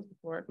order those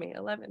before May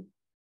 11th.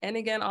 And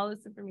again, all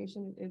this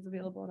information is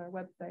available on our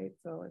website.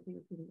 So I think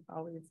you can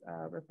always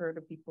refer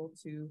to people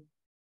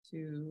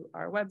to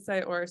our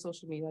website or our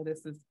social media.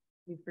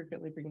 We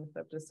frequently bring this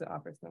up just to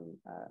offer some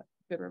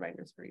good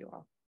reminders for you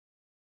all.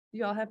 Do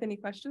you all have any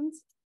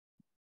questions?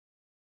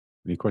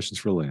 Any questions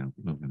for Lillian?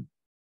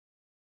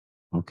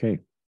 Okay,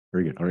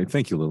 very good. All right,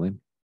 thank you, Lillian.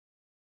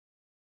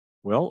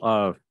 Well,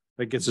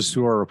 that gets us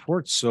to our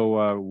report.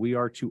 So we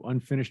are to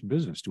unfinished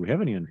business. Do we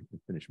have any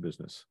unfinished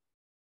business?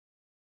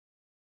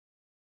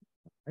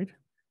 All right.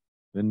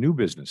 Then new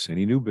business.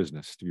 Any new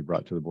business to be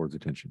brought to the board's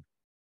attention?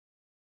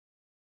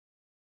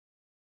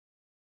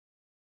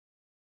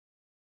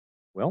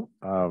 Well,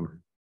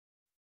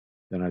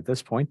 then at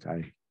this point,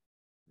 I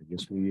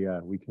guess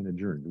we can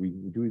adjourn. Do we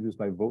do this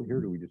by vote here?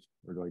 Or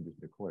do I just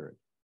declare it?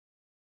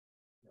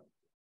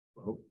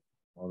 Oh,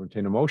 I'll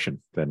entertain a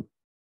motion then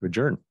to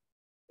adjourn.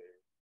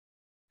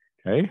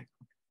 Okay.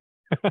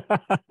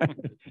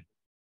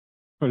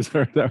 Was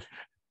there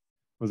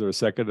a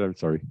second? I'm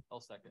sorry.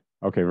 I'll second.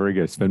 Okay, very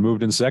good. It's been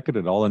moved and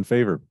seconded. All in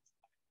favor?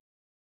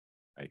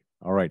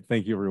 All right.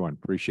 Thank you, everyone.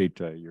 Appreciate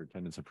your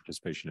attendance and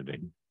participation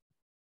today.